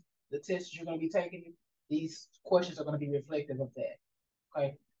test you're going to be taking. These questions are going to be reflective of that.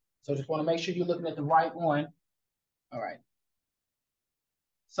 Okay, so just want to make sure you're looking at the right one. All right.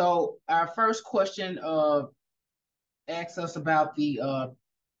 So our first question asks us about the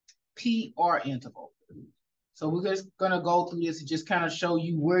PR interval. So we're just gonna go through this and just kind of show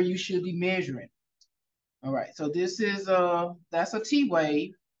you where you should be measuring. All right, so this is that's a T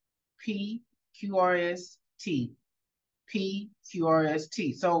wave, P QRS T, P QRS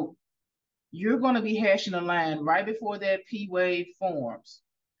T. So you're gonna be hashing a line right before that P wave forms.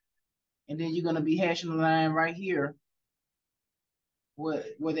 And then you're gonna be hashing a line right here where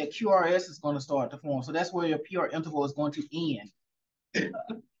that QRS is gonna start to form. So that's where your PR interval is going to end.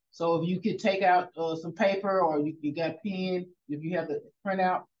 So if you could take out some paper or you got pen, if you have the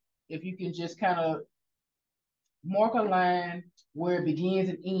printout, if you can just kind of mark a line where it begins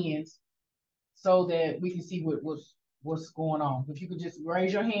and ends so that we can see what's going on. If you could just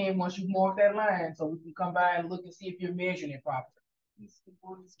raise your hand once you mark that line so we can come by and look and see if you're measuring it properly.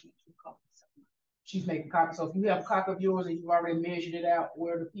 She's making copies. So if you have a copy of yours and you've already measured it out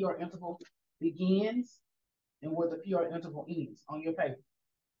where the PR interval begins and where the PR interval ends on your paper.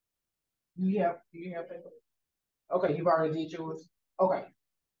 Do you have paper? Okay, you've already did yours. Okay,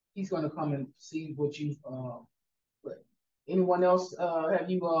 he's going to come and see what you've put. Anyone else have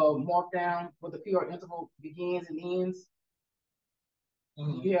you marked down what the PR interval begins and ends?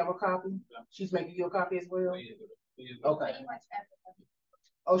 Do you have a copy? She's making you a copy as well. Okay.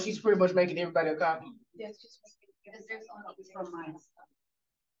 Oh, she's pretty much making everybody a copy. Yes, just because there's only from mine.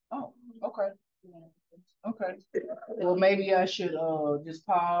 Oh, okay. Okay. Well, maybe I should just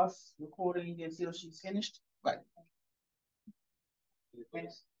pause recording until she's finished. Right.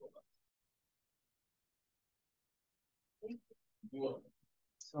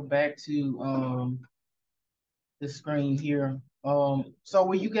 So back to the screen here. So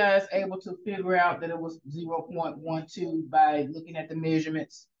were you guys able to figure out that it was 0.12 by looking at the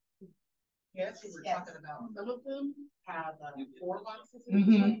measurements? Yes, we were talking about some of them have 4 boxes in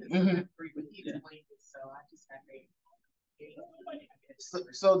Mhm, the mhm. 3 with each blanket, so I just had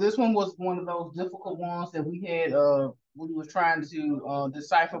So this one was one of those difficult ones that we had we were trying to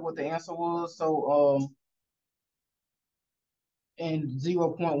decipher what the answer was. So and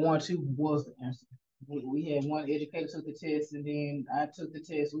 0.12 was the answer. We had one educator took the test and then I took the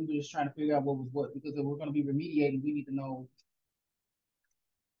test. We were just trying to figure out what was what, because if we're going to be remediating, we need to know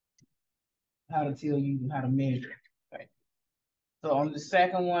how to tell you how to measure. Okay. So on the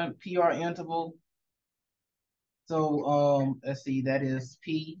second one, PR interval. So let's see, that is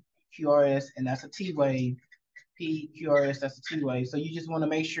P QRS, and that's a T wave. P QRS, that's a T wave. So you just want to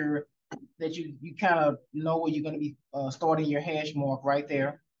make sure that you kind of know where you're going to be starting your hash mark right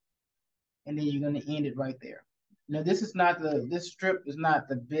there, and then you're going to end it right there. Now this strip is not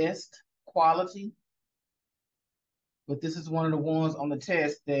the best quality, but this is one of the ones on the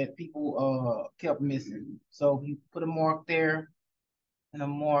test that people kept missing. So if you put a mark there and a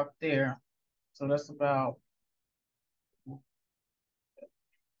mark there, so that's about,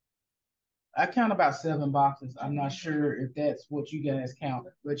 I count about 7 boxes. I'm not sure if that's what you guys count,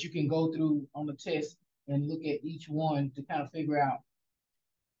 but you can go through on the test and look at each one to kind of figure out,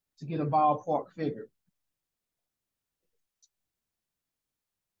 to get a ballpark figure.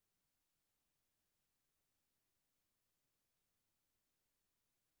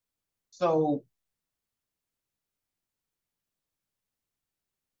 So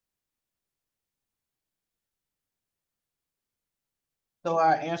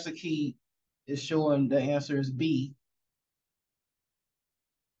our answer key is showing the answer is B.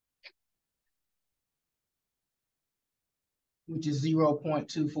 Which is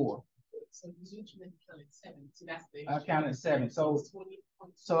 0.24. So you counted 7. So that's the I counted 7.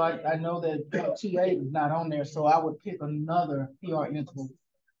 So I know that 0.28 is not on there, so I would pick another PR interval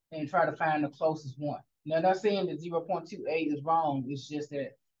and try to find the closest one. Now, not saying that 0.28 is wrong. It's just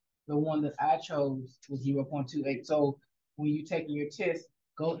that the one that I chose was 0.28. So when you're taking your test,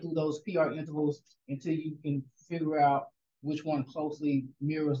 go through those PR intervals until you can figure out which one closely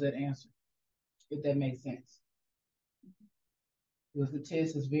mirrors that answer, if that makes sense. Because the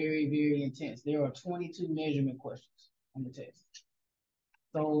test is very, very intense. There are 22 measurement questions on the test.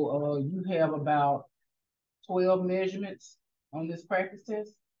 So you have about 12 measurements on this practice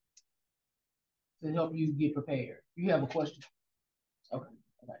test to help you get prepared. You have a question? Okay.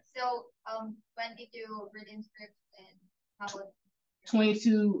 So when did you read in script and how was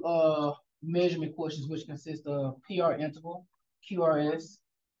 22 measurement questions, which consist of PR interval, QRS,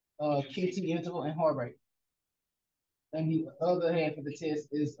 QT interval, and heart rate. And the other half of the test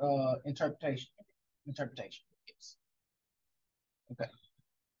is interpretation. Yes. Okay.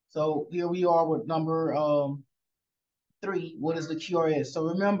 So here we are with number 3. What is the QRS? So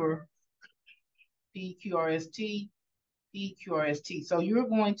remember, PQRST, PQRST. So you're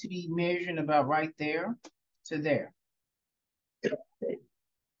going to be measuring about right there to there.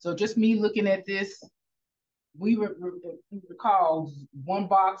 So just me looking at this, we recall one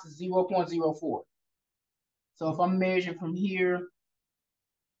box is 0.04. So if I'm measuring from here,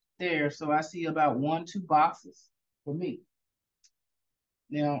 there, so I see about 2 boxes for me.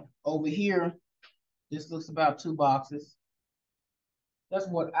 Now over here, this looks about 2 boxes. That's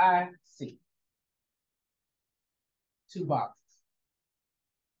what I see. 2 boxes.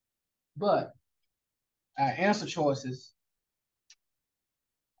 But our answer choices,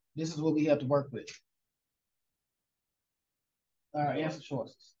 this is what we have to work with. Our answer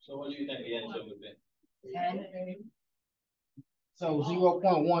choices. So what do you think the answer would be? 10. So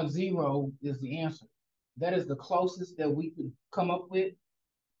 0.10 is the answer. That is the closest that we could come up with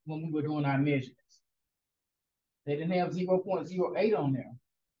when we were doing our measurements. They didn't have 0.08 on there,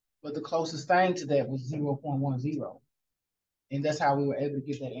 but the closest thing to that was 0.10. And that's how we were able to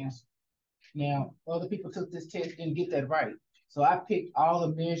get that answer. Now, other people took this test and get that right. So I picked all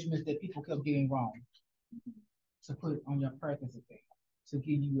the measurements that people kept getting wrong to put on your practice exam to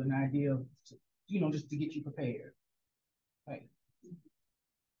give you an idea of, just to get you prepared. Right.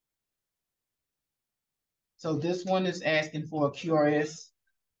 So this one is asking for a QRS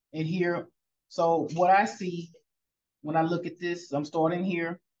in here. So what I see when I look at this, I'm starting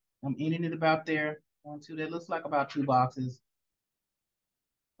here. I'm ending it about there. 1, 2, that looks like about 2 boxes.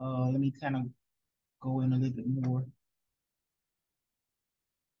 Let me kind of go in a little bit more.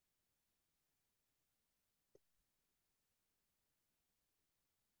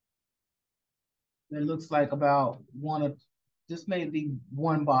 It looks like about this may be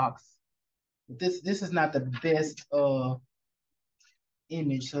 1 box. This is not the best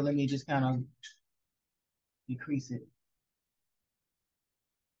image, so let me just kind of decrease it.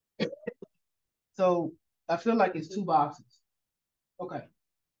 So I feel like it's 2 boxes. Okay.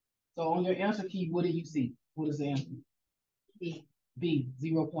 So on your answer key, what do you see? What is the answer? B,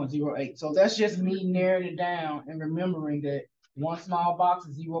 0.08. So that's just me narrowing it down and remembering that 1 small box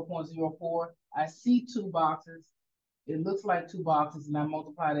is 0.04. I see 2 boxes. It looks like 2 boxes, and I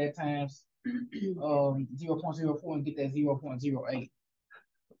multiply that times 0.04 and get that 0.08.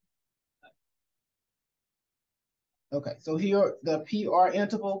 Okay, so here the PR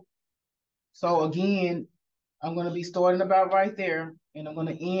interval. So again, I'm going to be starting about right there, and I'm going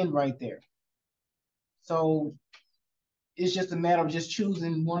to end right there. So it's just a matter of just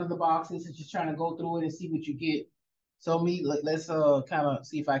choosing one of the boxes and just trying to go through it and see what you get. So let's kind of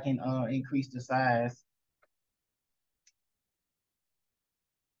see if I can increase the size.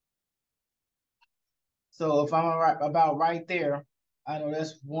 So if I'm about right there, I know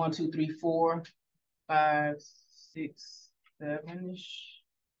that's 1, 2, 3, 4, 5, 6, 7-ish.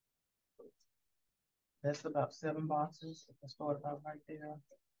 That's about 7 boxes. If I start about right there.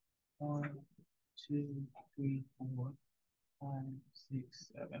 1, 2, 3, 4, 5,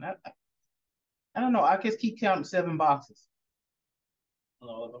 6, 7. I don't know. I just keep counting 7 boxes.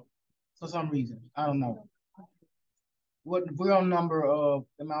 For some reason. I don't know. We're on number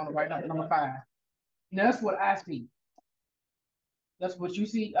amount right now, number 5. Now that's what I see. That's what you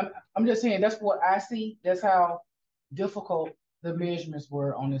see. I'm just saying that's what I see. That's how difficult the measurements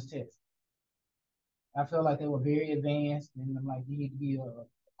were on this test. I felt like they were very advanced, and I'm like, you need to be a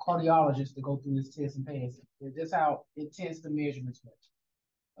cardiologist to go through this test and pass it. That's how intense the measurements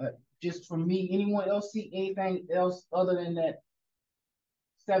were. Just for me, anyone else see anything else other than that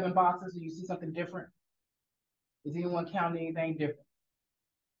 7 boxes? Do you see something different? Is anyone counting anything different?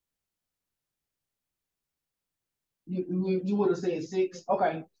 You would have said 6.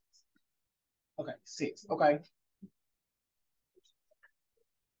 Okay. Okay, 6. Okay.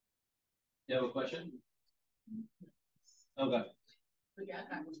 You have a question? Okay.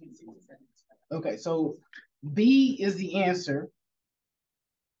 Okay, so B is the answer.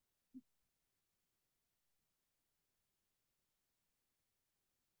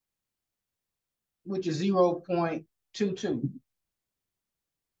 Which is 0.22.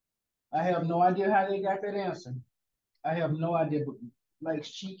 I have no idea how they got that answer. I have no idea. But like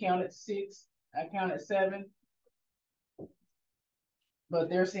she counted 6, I counted 7. But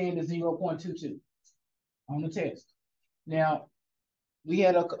they're saying the 0.22 on the test. Now, we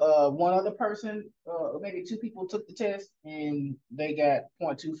had one other person, maybe 2 people took the test and they got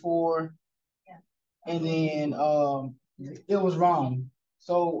 0.24. Yeah. And then it was wrong.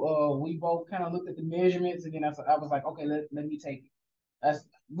 So we both kind of looked at the measurements, and then I was like, okay, let me take it.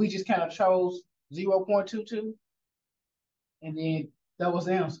 We just kind of chose 0.22, and then that was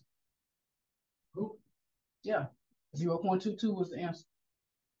the answer. Yeah, 0.22 was the answer.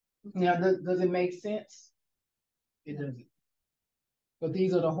 Now, does it make sense? It doesn't. But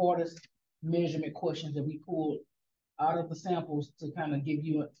these are the hardest measurement questions that we pulled out of the samples to kind of give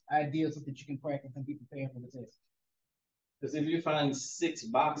you an idea so that you can practice and be prepared for the test. Because if you find 6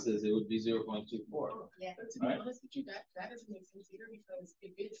 boxes, it would be 0.24. Yeah. But to be honest with you, that doesn't make sense either, because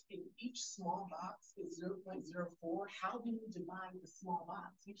if each small box is 0.04, how do you divide the small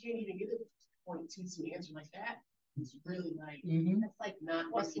box? You can't even get a 0.22 answer like that. It's really like, That's like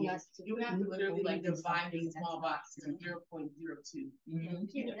not working. You have to literally like divide these small boxes to 0.02. You can't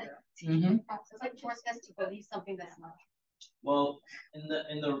do that. So it's like force us to believe something that's not. Well, in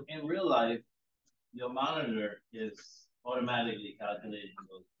real life, your monitor is automatically calculating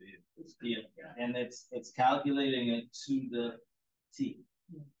those values, and it's calculating it to the T.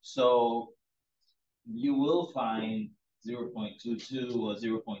 So you will find 0.22 or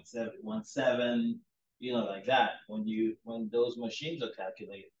 0.717, like that when those machines are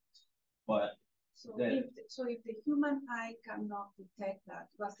calculated. But so if the human eye cannot detect that,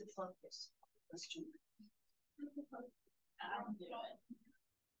 what's the purpose? Question.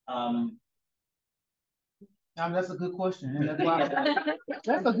 That's a good question, and that's why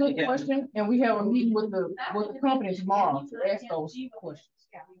that's a good question. And we have a meeting with the company tomorrow to ask those questions.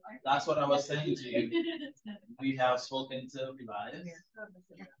 That's what I was saying to you. We have spoken to Elias.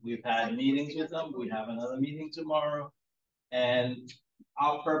 We've had meetings with them. We have another meeting tomorrow, and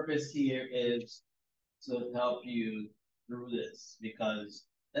our purpose here is to help you through this, because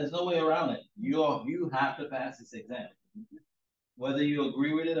there's no way around it. You have to pass this exam, whether you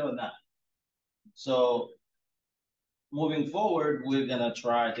agree with it or not. So moving forward, we're gonna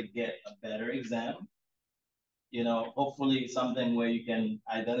try to get a better exam. Hopefully something where you can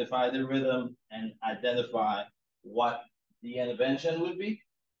identify the rhythm and identify what the intervention would be,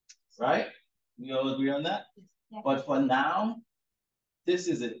 right? We all agree on that? But for now, this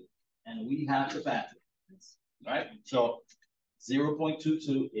is it, and we have to pass it, right? So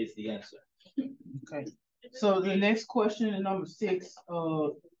 0.22 is the answer. Okay. So the next question, number 6,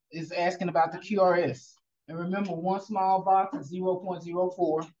 is asking about the QRS. And remember, one small box is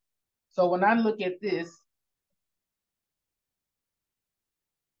 0.04. So when I look at this,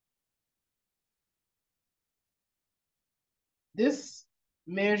 this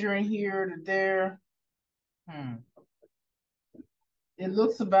measuring here to there, it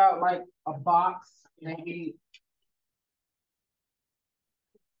looks about like a box, maybe.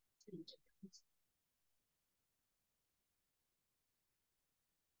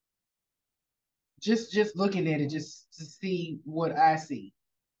 Just looking at it, just to see what I see.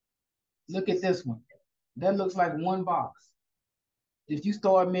 Look at this one. That looks like one box. If you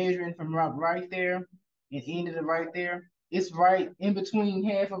start measuring from right there and ended it right there, it's right in between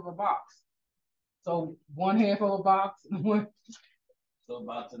half of a box. So one half of a box. So a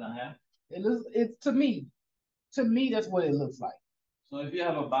box and a half? It's to me, that's what it looks like. So if you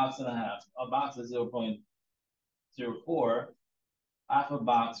have a box and a half, a box is 0.04, half a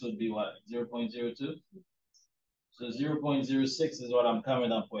box would be what, 0.02? So 0.06 is what I'm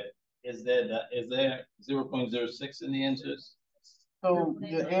coming up with. Is there 0.06 in the answers? So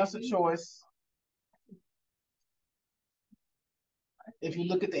the answer choice, if you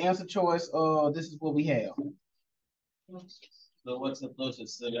look at the answer choice, this is what we have. So what's the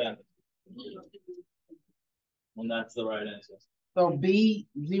closest to that? And that's the right answer. So B,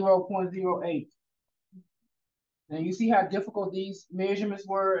 0.08. Now you see how difficult these measurements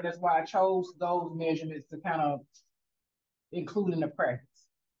were, and that's why I chose those measurements to kind of include in the practice.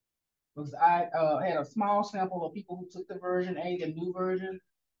 Because I had a small sample of people who took the version A, the new version,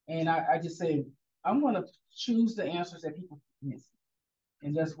 and I just said, I'm going to choose the answers that people miss.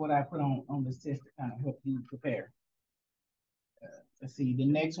 And that's what I put on this test to kind of help you prepare. Let's see, the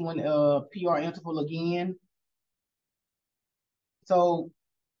next one, PR interval again. So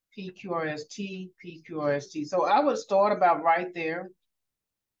PQRST, PQRST. So I would start about right there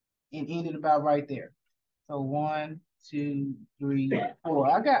and end it about right there. So 1, 2, 3,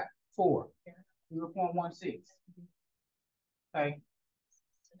 4. I got 4, 0.16. Okay.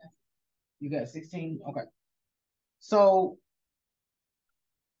 You got 16? Okay. So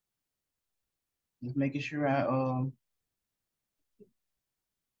just making sure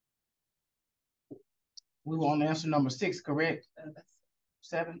we were on answer number 6, correct?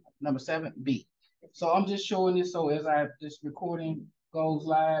 7, number 7, B. So I'm just showing this, so as this recording goes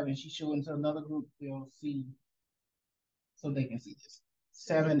live and she's showing to another group, they'll see, so they can see this.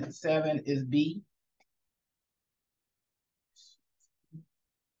 7 is B.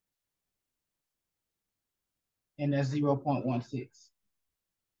 And that's 0.16.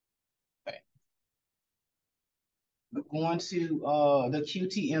 Okay. We're going to the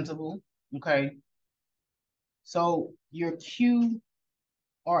QT interval. Okay. So your QRS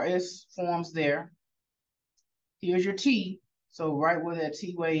forms there. Here's your T. So right where that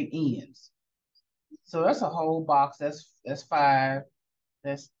T wave ends. So that's a whole box. That's 5.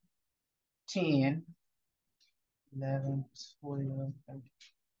 That's 10. 11, 40, 30.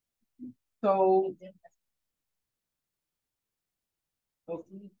 So,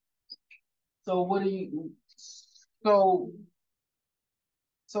 so what do you, so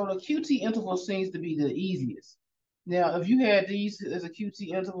the QT interval seems to be the easiest. Now, if you had these as a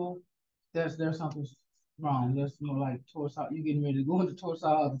QT interval, there's something wrong. There's more like torso. You getting ready to go into torso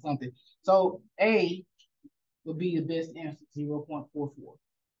or something. So A would be the best answer, 0.44.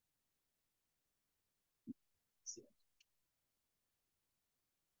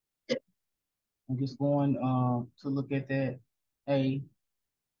 I'm just going to look at that A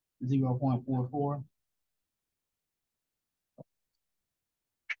 0.44.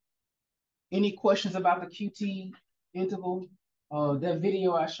 Any questions about the QT interval? That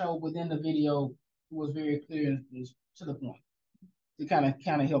video I showed within the video was very clear and to the point to kind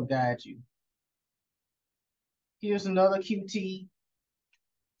of help guide you. Here's another QT.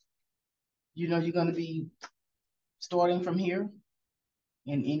 You know you're going to be starting from here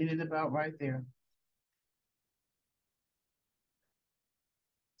and ending it about right there.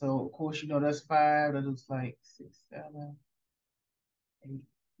 So of course you know that's 5. That looks like 6, 7, 8,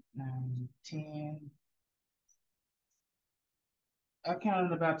 9, 10. I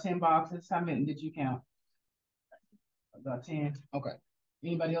counted about 10 boxes. How many did you count? About 10. Okay.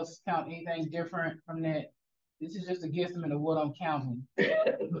 Anybody else count anything different from that? This is just a guesstimate of what I'm counting.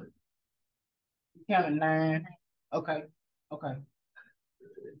 You counted 9. Okay. Okay.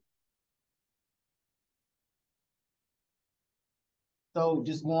 So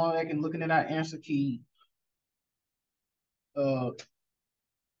just going back and looking at our answer key. It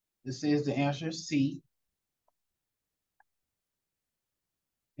says the answer is C.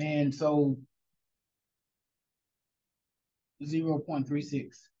 And so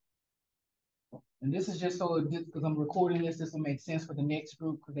 0.36. And this is just so because I'm recording this will make sense for the next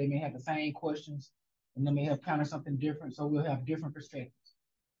group because they may have the same questions and they may have counted something different. So we'll have different perspectives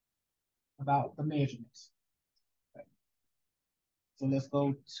about the measurements. Okay. So let's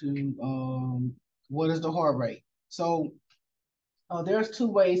go to what is the heart rate? So there's 2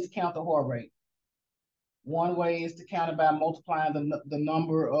 ways to count the heart rate. One way is to count it by multiplying the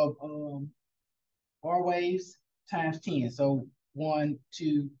number of R waves times 10. So 1,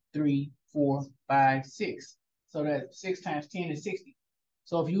 2, 3, 4, 5, 6. So that 6 times 10 is 60.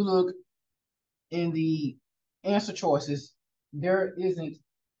 So if you look in the answer choices, there isn't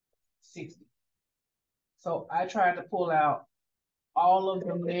 60. So I tried to pull out all of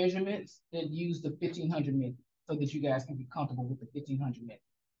the measurements that use the 1500 method so that you guys can be comfortable with the 1500 method.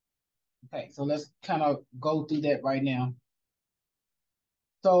 Okay, so let's kind of go through that right now.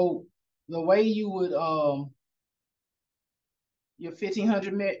 So the way you would your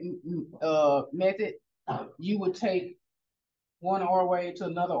 1500 method, you would take one R wave to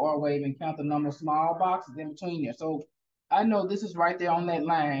another R wave and count the number of small boxes in between there. So I know this is right there on that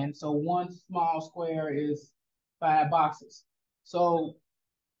line. So one small square is 5 boxes. So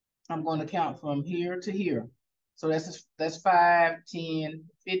I'm going to count from here to here. So that's 5, 10,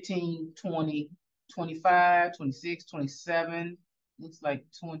 15, 20, 25, 26, 27, looks like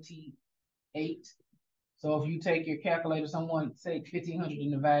 28. So if you take your calculator, someone say 1500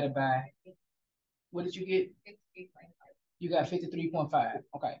 and divide it by, what did you get? 53.5. You got 53.5.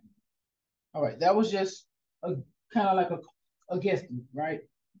 Okay. All right. That was just a kind of like a guesstimate, right?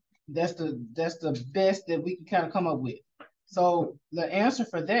 That's the best that we can kind of come up with. So the answer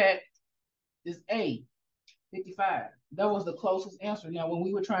for that is A, 55. That was the closest answer. Now, when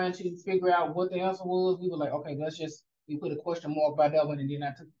we were trying to figure out what the answer was, we were like, okay, we put a question mark by that one, and then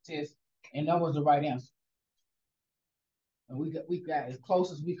I took the test, and that was the right answer. And we got as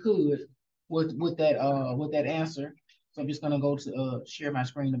close as we could with that answer. So I'm just gonna go to share my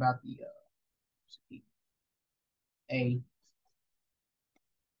screen about the A.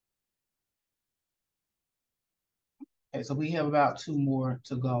 Okay, so we have about 2 more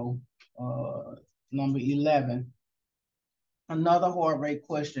to go. Number 11. Another heart rate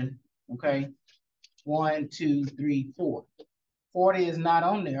question. Okay, 1, 2, 3, 4. 40 is not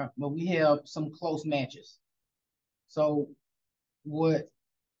on there, but we have some close matches. So what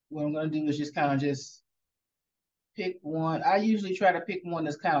I'm gonna do is just kind of just pick one. I usually try to pick one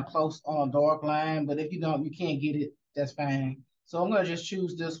that's kind of close on a dark line, but if you can't get it, that's fine. So I'm gonna just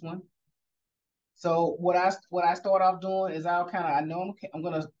choose this one. So what I start off doing is I know I'm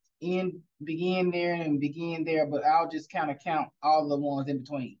gonna begin there and begin there, but I'll just kind of count all the ones in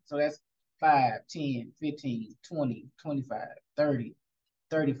between. So that's 5, 10, 15, 20, 25, 30,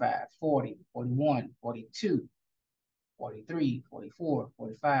 35, 40, 41, 42, 43, 44,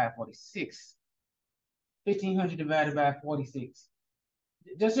 45, 46. 1,500 divided by 46.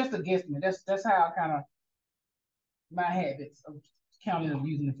 That's just a guesstimate. That's how I kind of, my habits of counting of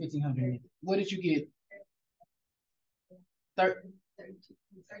using the 1,500. What did you get?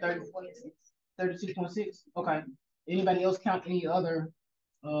 32.6. Okay. Anybody else count any other?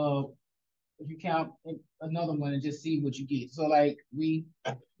 If you count another one and just see what you get. So like we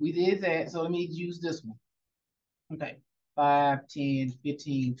did that. So let me use this one. Okay. 5, 10,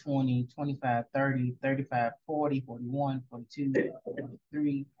 15, 20, 25, 30, 35, 40, 41, 42,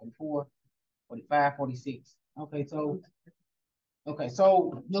 43, 44, 45, 46. Okay,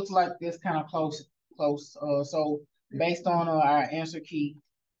 so looks like this kind of close. So based on our answer key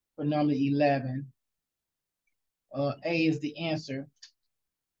for number 11, A is the answer.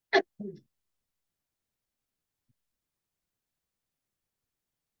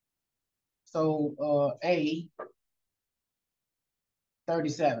 So A,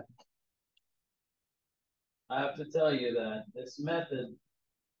 37. I have to tell you that this method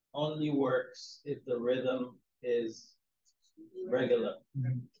only works if the rhythm is regular.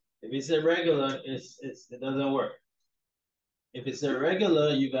 If it's irregular, it doesn't work. If it's irregular,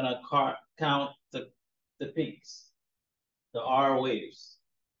 you're gonna count the peaks, the R waves.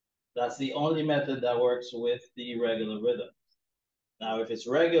 That's the only method that works with the irregular rhythm. Now, if it's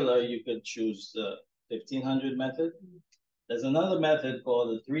regular, you could choose the 1,500 method. There's another method called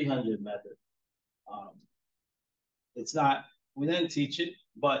the 300 method. It's not, we didn't teach it,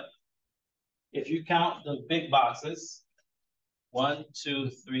 but if you count the big boxes, 1, 2,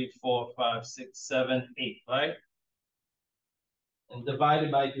 3, 4, 5, 6, 7, 8, right? And divided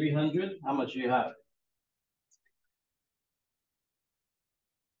by 300, how much do you have?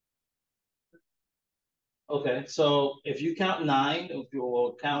 Okay, so if you count 9, if you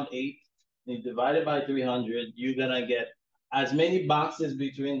will count 8, and you divide it by 300, you're gonna get as many boxes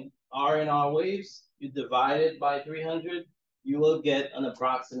between R and R waves. You divide it by 300, you will get an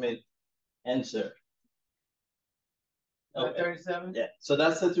approximate answer. Okay. 37? Yeah, so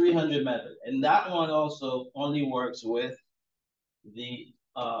that's the 300 method. And that one also only works with the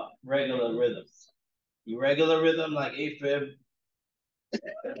regular rhythms. Irregular rhythm like AFib,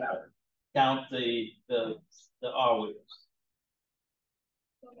 count the R waves.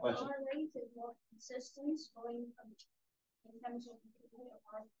 So the R rate is more consistent going from in terms of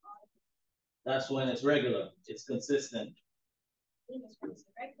R. That's when it's regular. It's consistent. When it's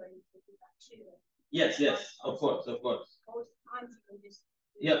irregular, you can do that too. Yes, of course. Both times you can just.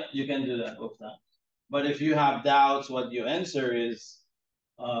 Yep, you can do that both times. But if you have doubts what your answer is,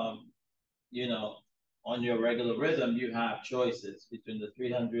 you know, on your regular rhythm, you have choices between the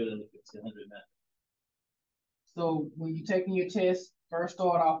 300 and the 1,500 method. So when you're taking your test, first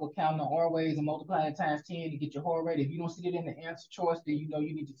start off with counting the R waves and multiplying it times 10 to get your heart rate. If you don't see it in the answer choice, then you know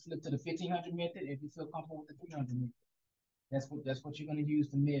you need to flip to the 1,500 method if you feel comfortable with the 300 method. That's what you're going to use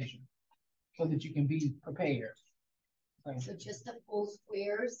to measure so that you can be prepared. Okay. So just the full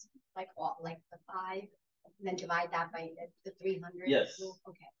squares, like the 5, and then divide that by the 300? Yes.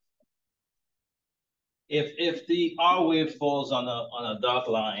 Okay. If the R wave falls on a dot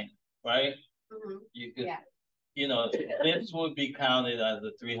line, right? Mm-hmm. You could, you know, this would be counted as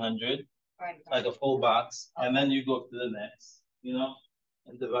the 300, right. Like a full box, and then you go to the next, you know,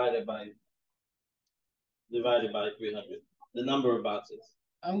 and divide it by 300, the number of boxes.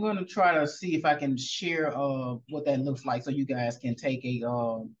 I'm gonna try to see if I can share what that looks like so you guys can take a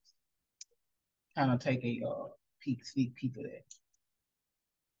kind of take a sneak peek of that.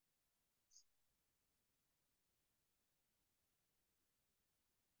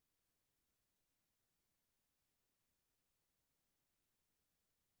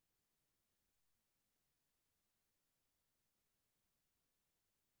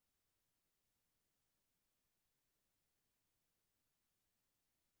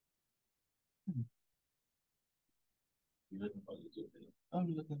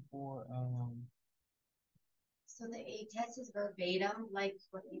 I'm looking for So the A test is verbatim, like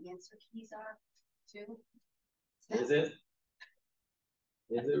what the answer keys are, too? Is it?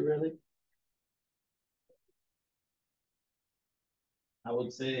 Is it really? I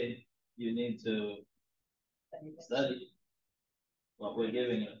would say you need to study what we're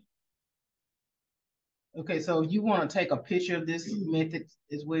giving you. Okay, so you want to take a picture of this method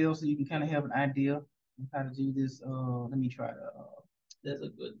as well so you can kind of have an idea of how to do this. Let me try to there's a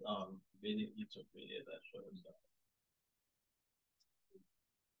good video, YouTube video that shows that.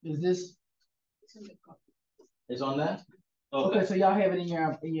 Is this? It's on that? Okay, so y'all have it in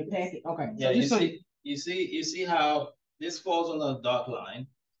your packet. Okay. Yeah, so you see how this falls on the dot line.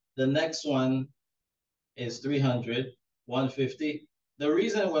 The next one is 300. 150. The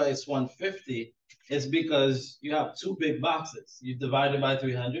reason why it's 150 is because you have two big boxes. You divide it by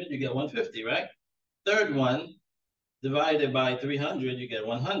 300, you get 150, right? Third one, divided by 300, you get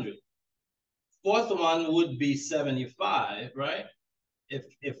 100. Fourth one would be 75, right?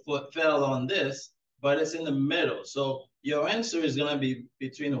 If foot fell on this, but it's in the middle. So your answer is gonna be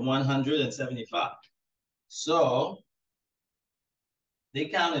between 100 and 75. So they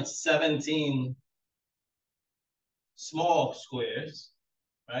counted 17 small squares,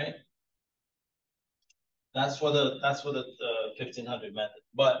 right? That's for the 1500 method.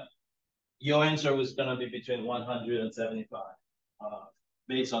 But your answer was gonna be between 100 and 75,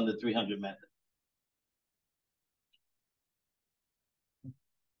 based on the 300 method.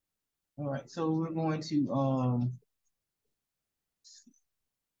 All right, so we're going to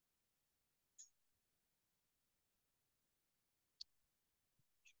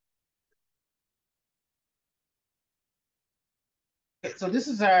okay, so this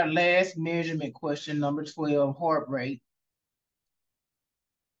is our last measurement question, number 12, heart rate.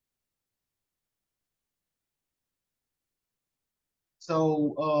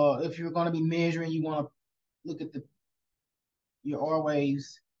 So if you're going to be measuring, you want to look at your R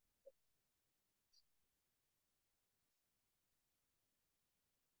waves.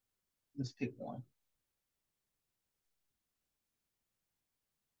 Let's pick one.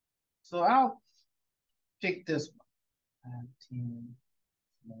 So I'll pick this one. 5, 10,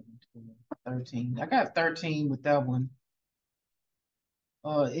 11, 12, 13. I got 13 with that one.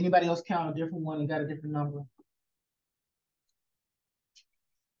 Anybody else count a different one and got a different number?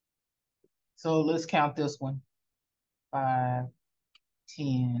 So let's count this one. 5,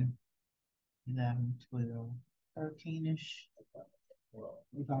 10, 11, 12, 13-ish.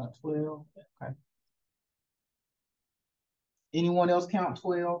 We found 12. Okay. Anyone else count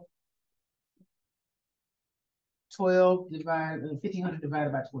 12? 12 divided, 1500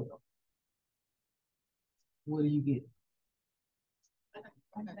 divided by 12. What do you get?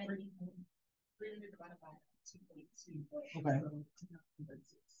 Okay.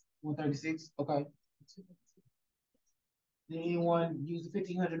 136. Okay. Did anyone use the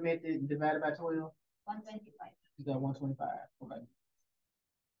 1500 method divided by 12? 125. You got 125. Okay.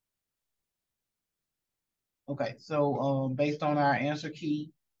 Okay, so based on our answer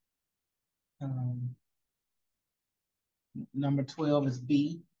key, number 12 is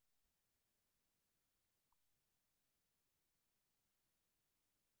B.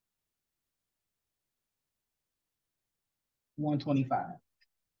 $125.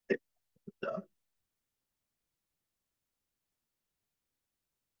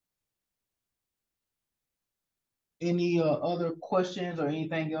 Any other questions or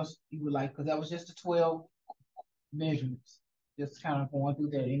anything else you would like? Because that was just the 12 measurements. Just kind of going through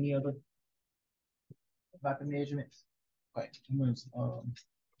that. Any other about the measurements? Okay, I'm going to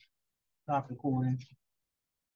stop recording.